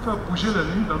pour faire bouger la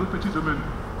ligne dans nos petits domaines?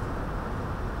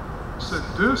 c'est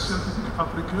deux scientifiques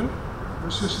africains, M.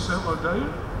 𝗖cie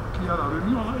puis qui est à la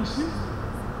réunion là, ici,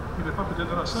 il n'est pas peut-être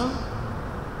dans la salle,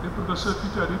 et le professeur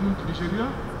Tidiane du Nigeria,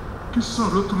 qui se sont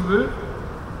retrouvés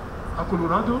à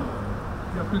Colorado,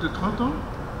 il y a plus de 30 ans,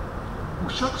 où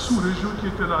chaque sous-région qui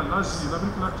était là, l'Asie,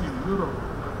 l'Amérique latine, l'Europe,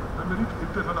 l'Amérique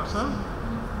était dans la salle,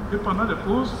 et pendant les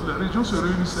pauses, les régions se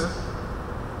réunissaient.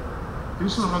 Et ils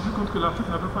se sont rendus compte que l'Afrique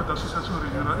n'avait pas d'association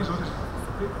régionale, ils ont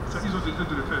décidé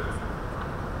de le faire.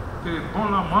 Et bon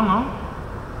là, maintenant,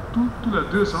 tous les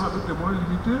 2 ans, avec des moyens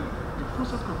limités, ils font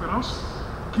cette conférence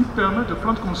qui permet de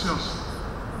prendre conscience.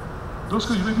 Donc ce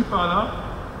que je veux dire par là,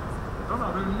 dans la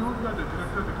réunion, il y a des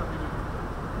directeurs de cabinet.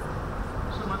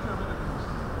 Ce matin, il y avait des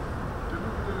ministres.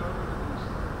 Demain, il y aura des ministres.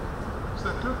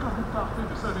 C'est que quand vous partez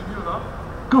de cette réunion-là,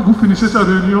 quand vous finissez cette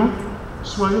réunion,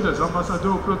 soyez des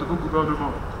ambassadeurs auprès de vos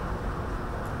gouvernements.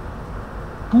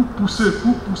 Pour pousser,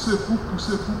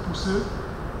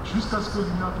 jusqu'à ce que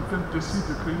l'Union africaine décide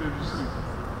de créer une industrie.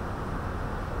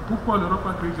 Pourquoi l'Europe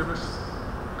a créé GMS?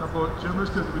 D'abord, GMS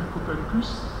qui est devenu Copernicus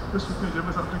et soutient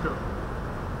GMS Africa.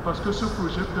 Parce que ce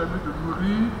projet permet de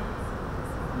nourrir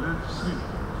l'industrie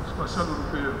spatiale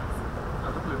européenne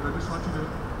avec les données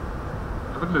sentinelles,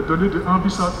 avec les données de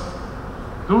𝗔𝗫𝗏𝗏.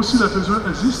 Donc si les besoins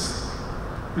existent,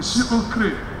 et si on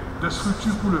crée des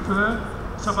structures pour le faire,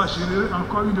 ça va générer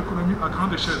encore une économie à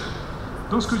grande échelle.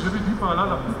 Donc ce que je veux dire par là,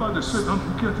 la plupart de ceux d'entre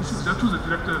vous qui êtes ici, vous êtes tous des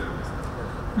directeurs.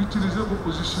 Utilisez vos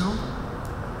positions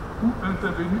pour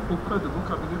intervenir auprès de vos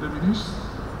cabinets des ministres,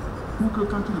 pour que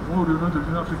quand ils vont aux réunions de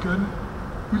l'Union africaine,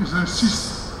 ils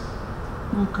insistent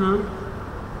pour que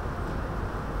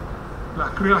la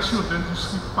création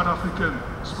d'industries panafricaines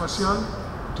spatiales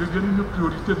devienne une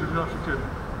priorité de l'Union africaine.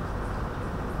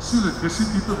 S'ils le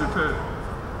décident, ils peuvent le faire.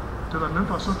 De la même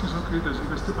façon qu'ils ont créé des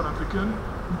universités panafricaines,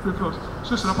 ils peuvent faire.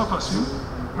 Ce ne sera pas facile,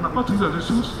 on n'a pas toutes les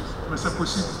ressources, mais c'est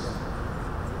possible.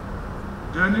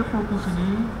 Dernier point pour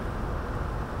finir,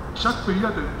 chaque pays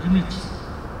a des limites.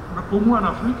 Mais au moins en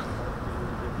Afrique,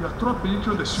 il y a 3 pays qui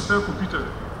ont des supercomputers.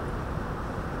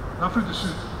 L'Afrique du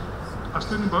Sud, à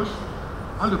Stellenbosch,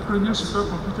 a le premier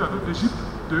supercomputer avec l'Égypte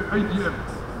de IBM,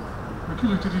 mais qui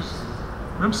l'utilise.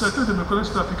 Même certains de mes collègues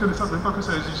sud-africains ne savent même pas que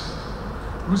ça existe.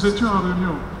 Nous étions en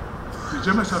réunion de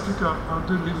GMS Africa en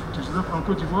 2019 en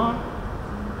Côte d'Ivoire.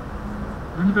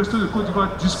 L'Université de Côte d'Ivoire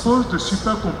dispose de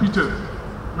supercomputers.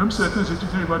 Même certains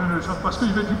étudiants ivoiriens ne le savent. Parce que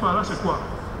je vais dire par là, c'est quoi?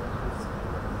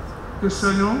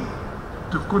 Essayons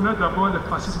de connaître d'abord les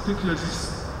facilités qui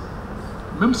existent.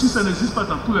 Même si ça n'existe pas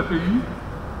dans tous les pays,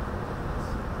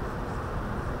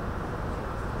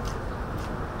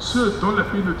 ceux dont les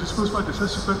pays ne disposent pas de ces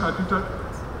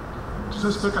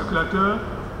supercalculateurs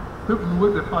peuvent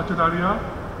nouer des partenariats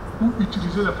pour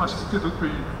utiliser les facilités d'autres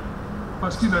pays.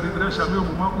 Parce qu'ils n'arriveraient jamais au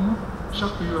moment où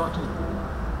chaque pays aura tout.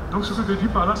 Donc ce que je dis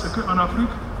par là, c'est qu'en Afrique,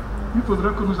 il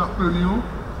faudrait que nous apprenions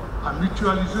à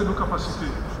mutualiser nos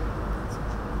capacités,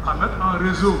 à mettre en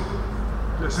réseau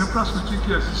les infrastructures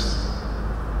qui existent.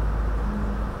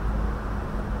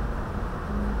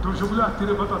 Donc je voulais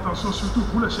attirer votre attention, surtout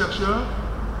vous les chercheurs,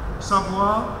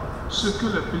 savoir ce que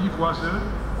les pays voisins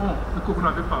ont et que vous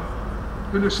n'avez pas.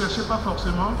 Et ne cherchez pas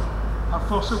forcément à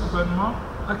forcer le gouvernement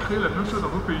à créer les mêmes choses dans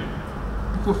vos pays.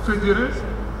 Il faut fédérer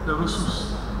les ressources.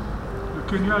 Le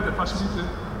Kenya a des facilités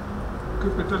que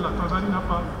peut-être la Tanzanie n'a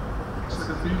pas. C'est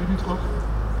des pays limitrophes.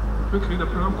 On peut créer des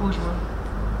programmes conjoints.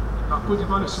 La Côte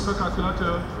d'Ivoire, les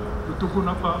supercalculateurs, le Togo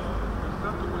n'a pas.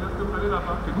 Les Togolais peuvent aller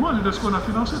là-bas. Et nous, à l'UNESCO, on a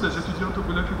financé des étudiants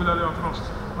togolais qui veulent aller en France.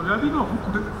 On leur a dit non,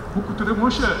 vous coûterez moins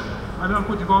cher. Allez en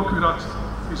Côte d'Ivoire au Curat.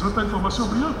 Ils ont fait une formation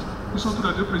brillante. Ils sont tous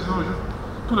les deux présidents aujourd'hui.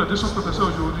 Tous les deux sont professeurs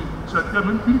aujourd'hui. Il y a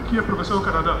même une qui est professeur au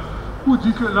Canada. Pour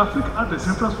dire que l'Afrique a des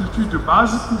infrastructures de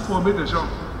base pour former des gens.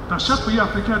 Dans chaque pays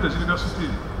africain, il y a des universités.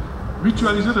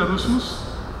 Mutualiser les ressources,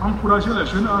 encourager les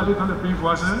jeunes à aller dans les pays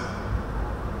voisins,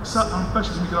 ça empêche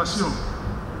l'immigration,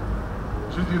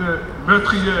 je dirais,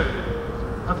 meurtrière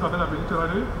à travers la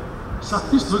Méditerranée. Ça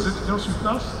pisse nos étudiants sur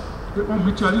place et on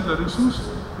mutualise les ressources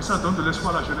et ça donne de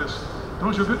l'espoir à la jeunesse.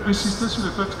 Donc je veux insister sur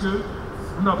le fait que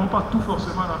nous n'avons pas tout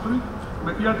forcément en Afrique,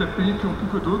 mais il y a des pays qui ont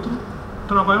plus que d'autres.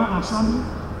 Travaillons ensemble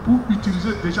pour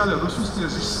utiliser déjà les ressources qui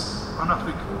existent en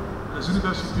Afrique, les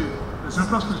universités, les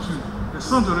infrastructures, les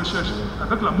centres de recherche,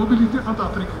 avec la mobilité entre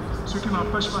Afrique, ce qui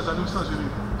n'empêche pas d'aller aux États-Unis,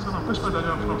 ça n'empêche pas d'aller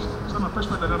en France, ça n'empêche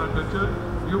pas d'aller en Angleterre,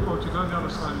 ni au Portugal, ni en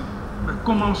Australie. Mais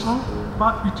commençons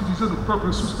par utiliser nos propres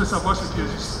ressources et savoir ce qui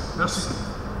existe. Merci.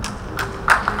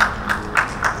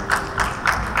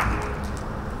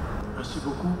 Merci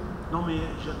beaucoup. Non, mais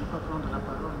je n'allais pas prendre la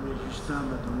parole, mais Justin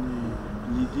m'a donné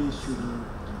l'idée sur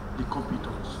les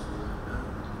compétences.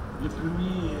 Le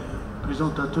premier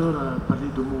présentateur a parlé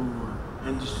de mon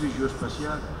industrie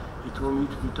géospatiale et 3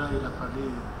 minutes plus tard, il a parlé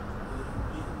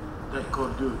d'accord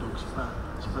 2, donc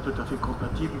c'est pas tout à fait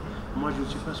compatible. Moi, je ne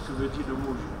sais pas ce que veut dire le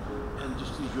mot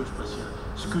industrie géospatiale.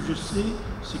 Ce que je sais,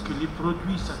 c'est que les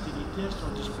produits satellitaires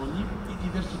sont disponibles et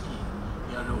diversifiés.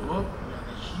 Il y a l'Europe, il y a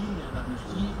la Chine, il y a la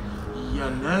Russie, il y a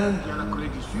l'Inde, il y a la Corée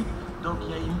du Sud, donc il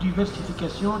y a une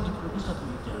diversification des produits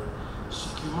satellitaires. Ce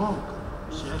qui manque,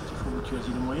 certes, il faut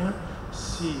mutualiser les moyens,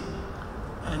 c'est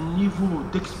un niveau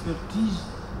d'expertise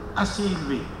assez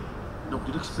élevé, donc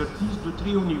de l'expertise de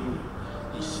très haut niveau.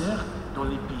 Et certes, dans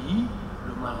les pays,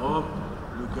 le Maroc,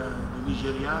 le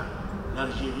Nigeria,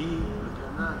 l'Algérie,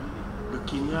 le Ghana, le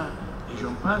Kenya, et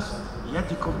j'en passe, il y a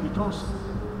des compétences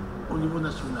au niveau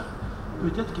national.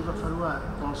 Peut-être qu'il va falloir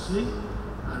penser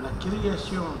à la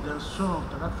création d'un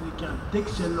centre africain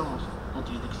d'excellence en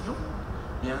télévision,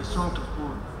 et un centre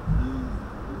pour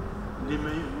les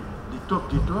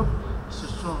tops des tops.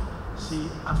 C'est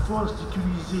à force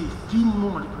d'utiliser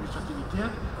finement les produits satellitaires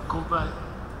qu'on va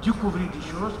découvrir des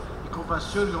choses et qu'on va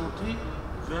s'orienter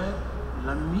vers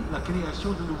la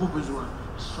création de nouveaux besoins.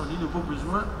 Ce sont les nouveaux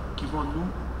besoins qui vont nous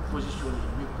positionner.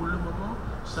 Mais pour le moment,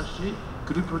 sachez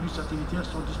que les produits satellitaires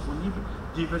sont disponibles,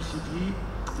 diversifiés,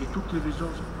 et toutes les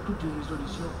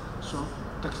résolutions sont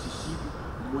accessibles,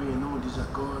 moyennant des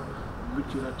accords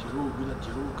multilatéraux,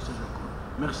 bilatéraux, que sais-je encore.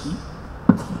 Merci.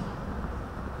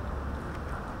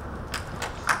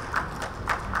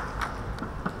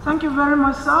 Thank you very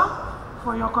much, sir,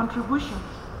 for your contribution.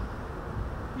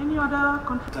 Any other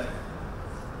contribution?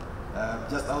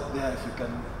 Just out there, if you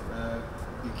can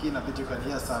be keen a bit, you can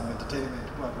hear some entertainment.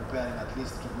 People are preparing at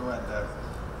least to go and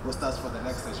host us for the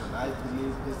next session. I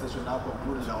believe this session now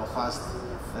concluded our first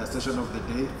session of the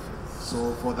day.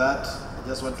 So for that, I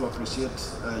just want to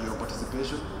appreciate your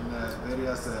participation in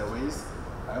various ways.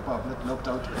 I hope I have not knocked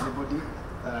out anybody.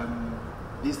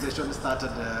 This session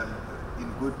started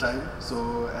in good time,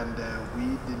 and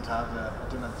we didn't have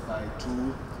attendance by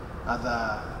 2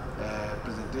 other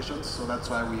presentations, so that's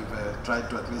why we've tried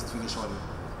to at least finish on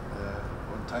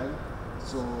time.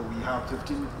 So we have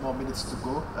 15 more minutes to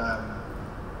go.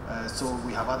 So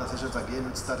we have other sessions again,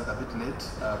 which started a bit late.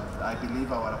 I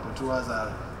believe our rapporteurs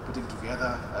are putting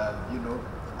together,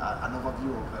 an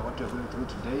overview of what we're going through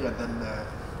today, and then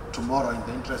tomorrow, in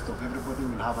the interest of everybody,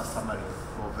 we'll have a summary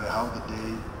of how the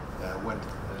day went,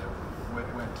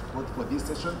 both for this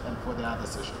session and for the other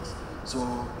sessions.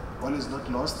 So all is not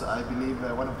lost. I believe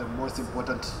one of the most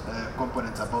important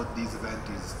components about this event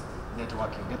is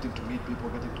networking, getting to meet people,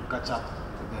 getting to catch up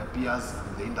with their peers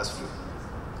in the industry.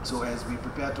 So as we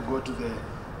prepare to go to the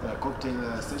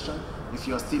cocktail session, if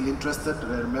you're still interested,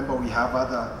 remember we have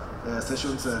other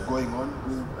sessions going on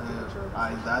who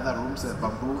are in the other rooms,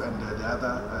 Bamboo, and the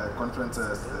other conference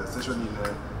session in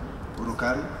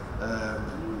Urukari.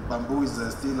 Bamboo is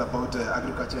still about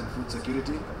agriculture and food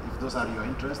security. If those are your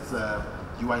interests,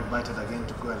 you are invited again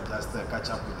to go and just catch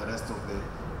up with the rest of the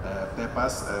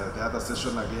papers. The other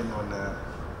session again on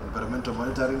environmental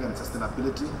monitoring and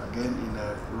sustainability, again in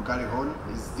Urukari Hall,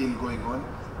 is still going on.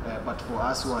 But for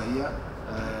us who are here,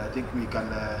 I think we can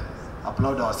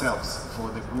applaud ourselves for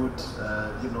the good,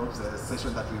 the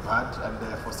session that we've had,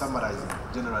 and for summarizing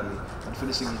generally and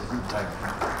finishing in good time.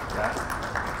 Yeah?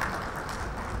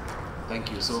 Thank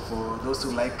you. So for those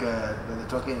who like the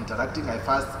talking and interacting, I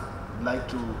first like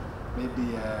to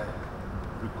maybe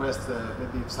request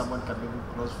maybe if someone can maybe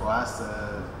close for us,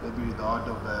 maybe with the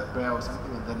order of prayer or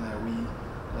something, and then we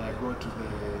go to the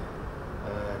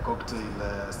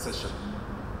cocktail session.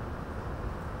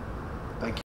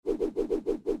 Thank you.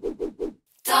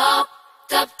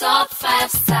 Top 5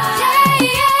 stars.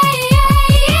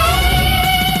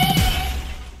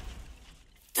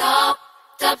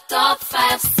 Top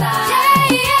 5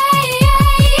 stars.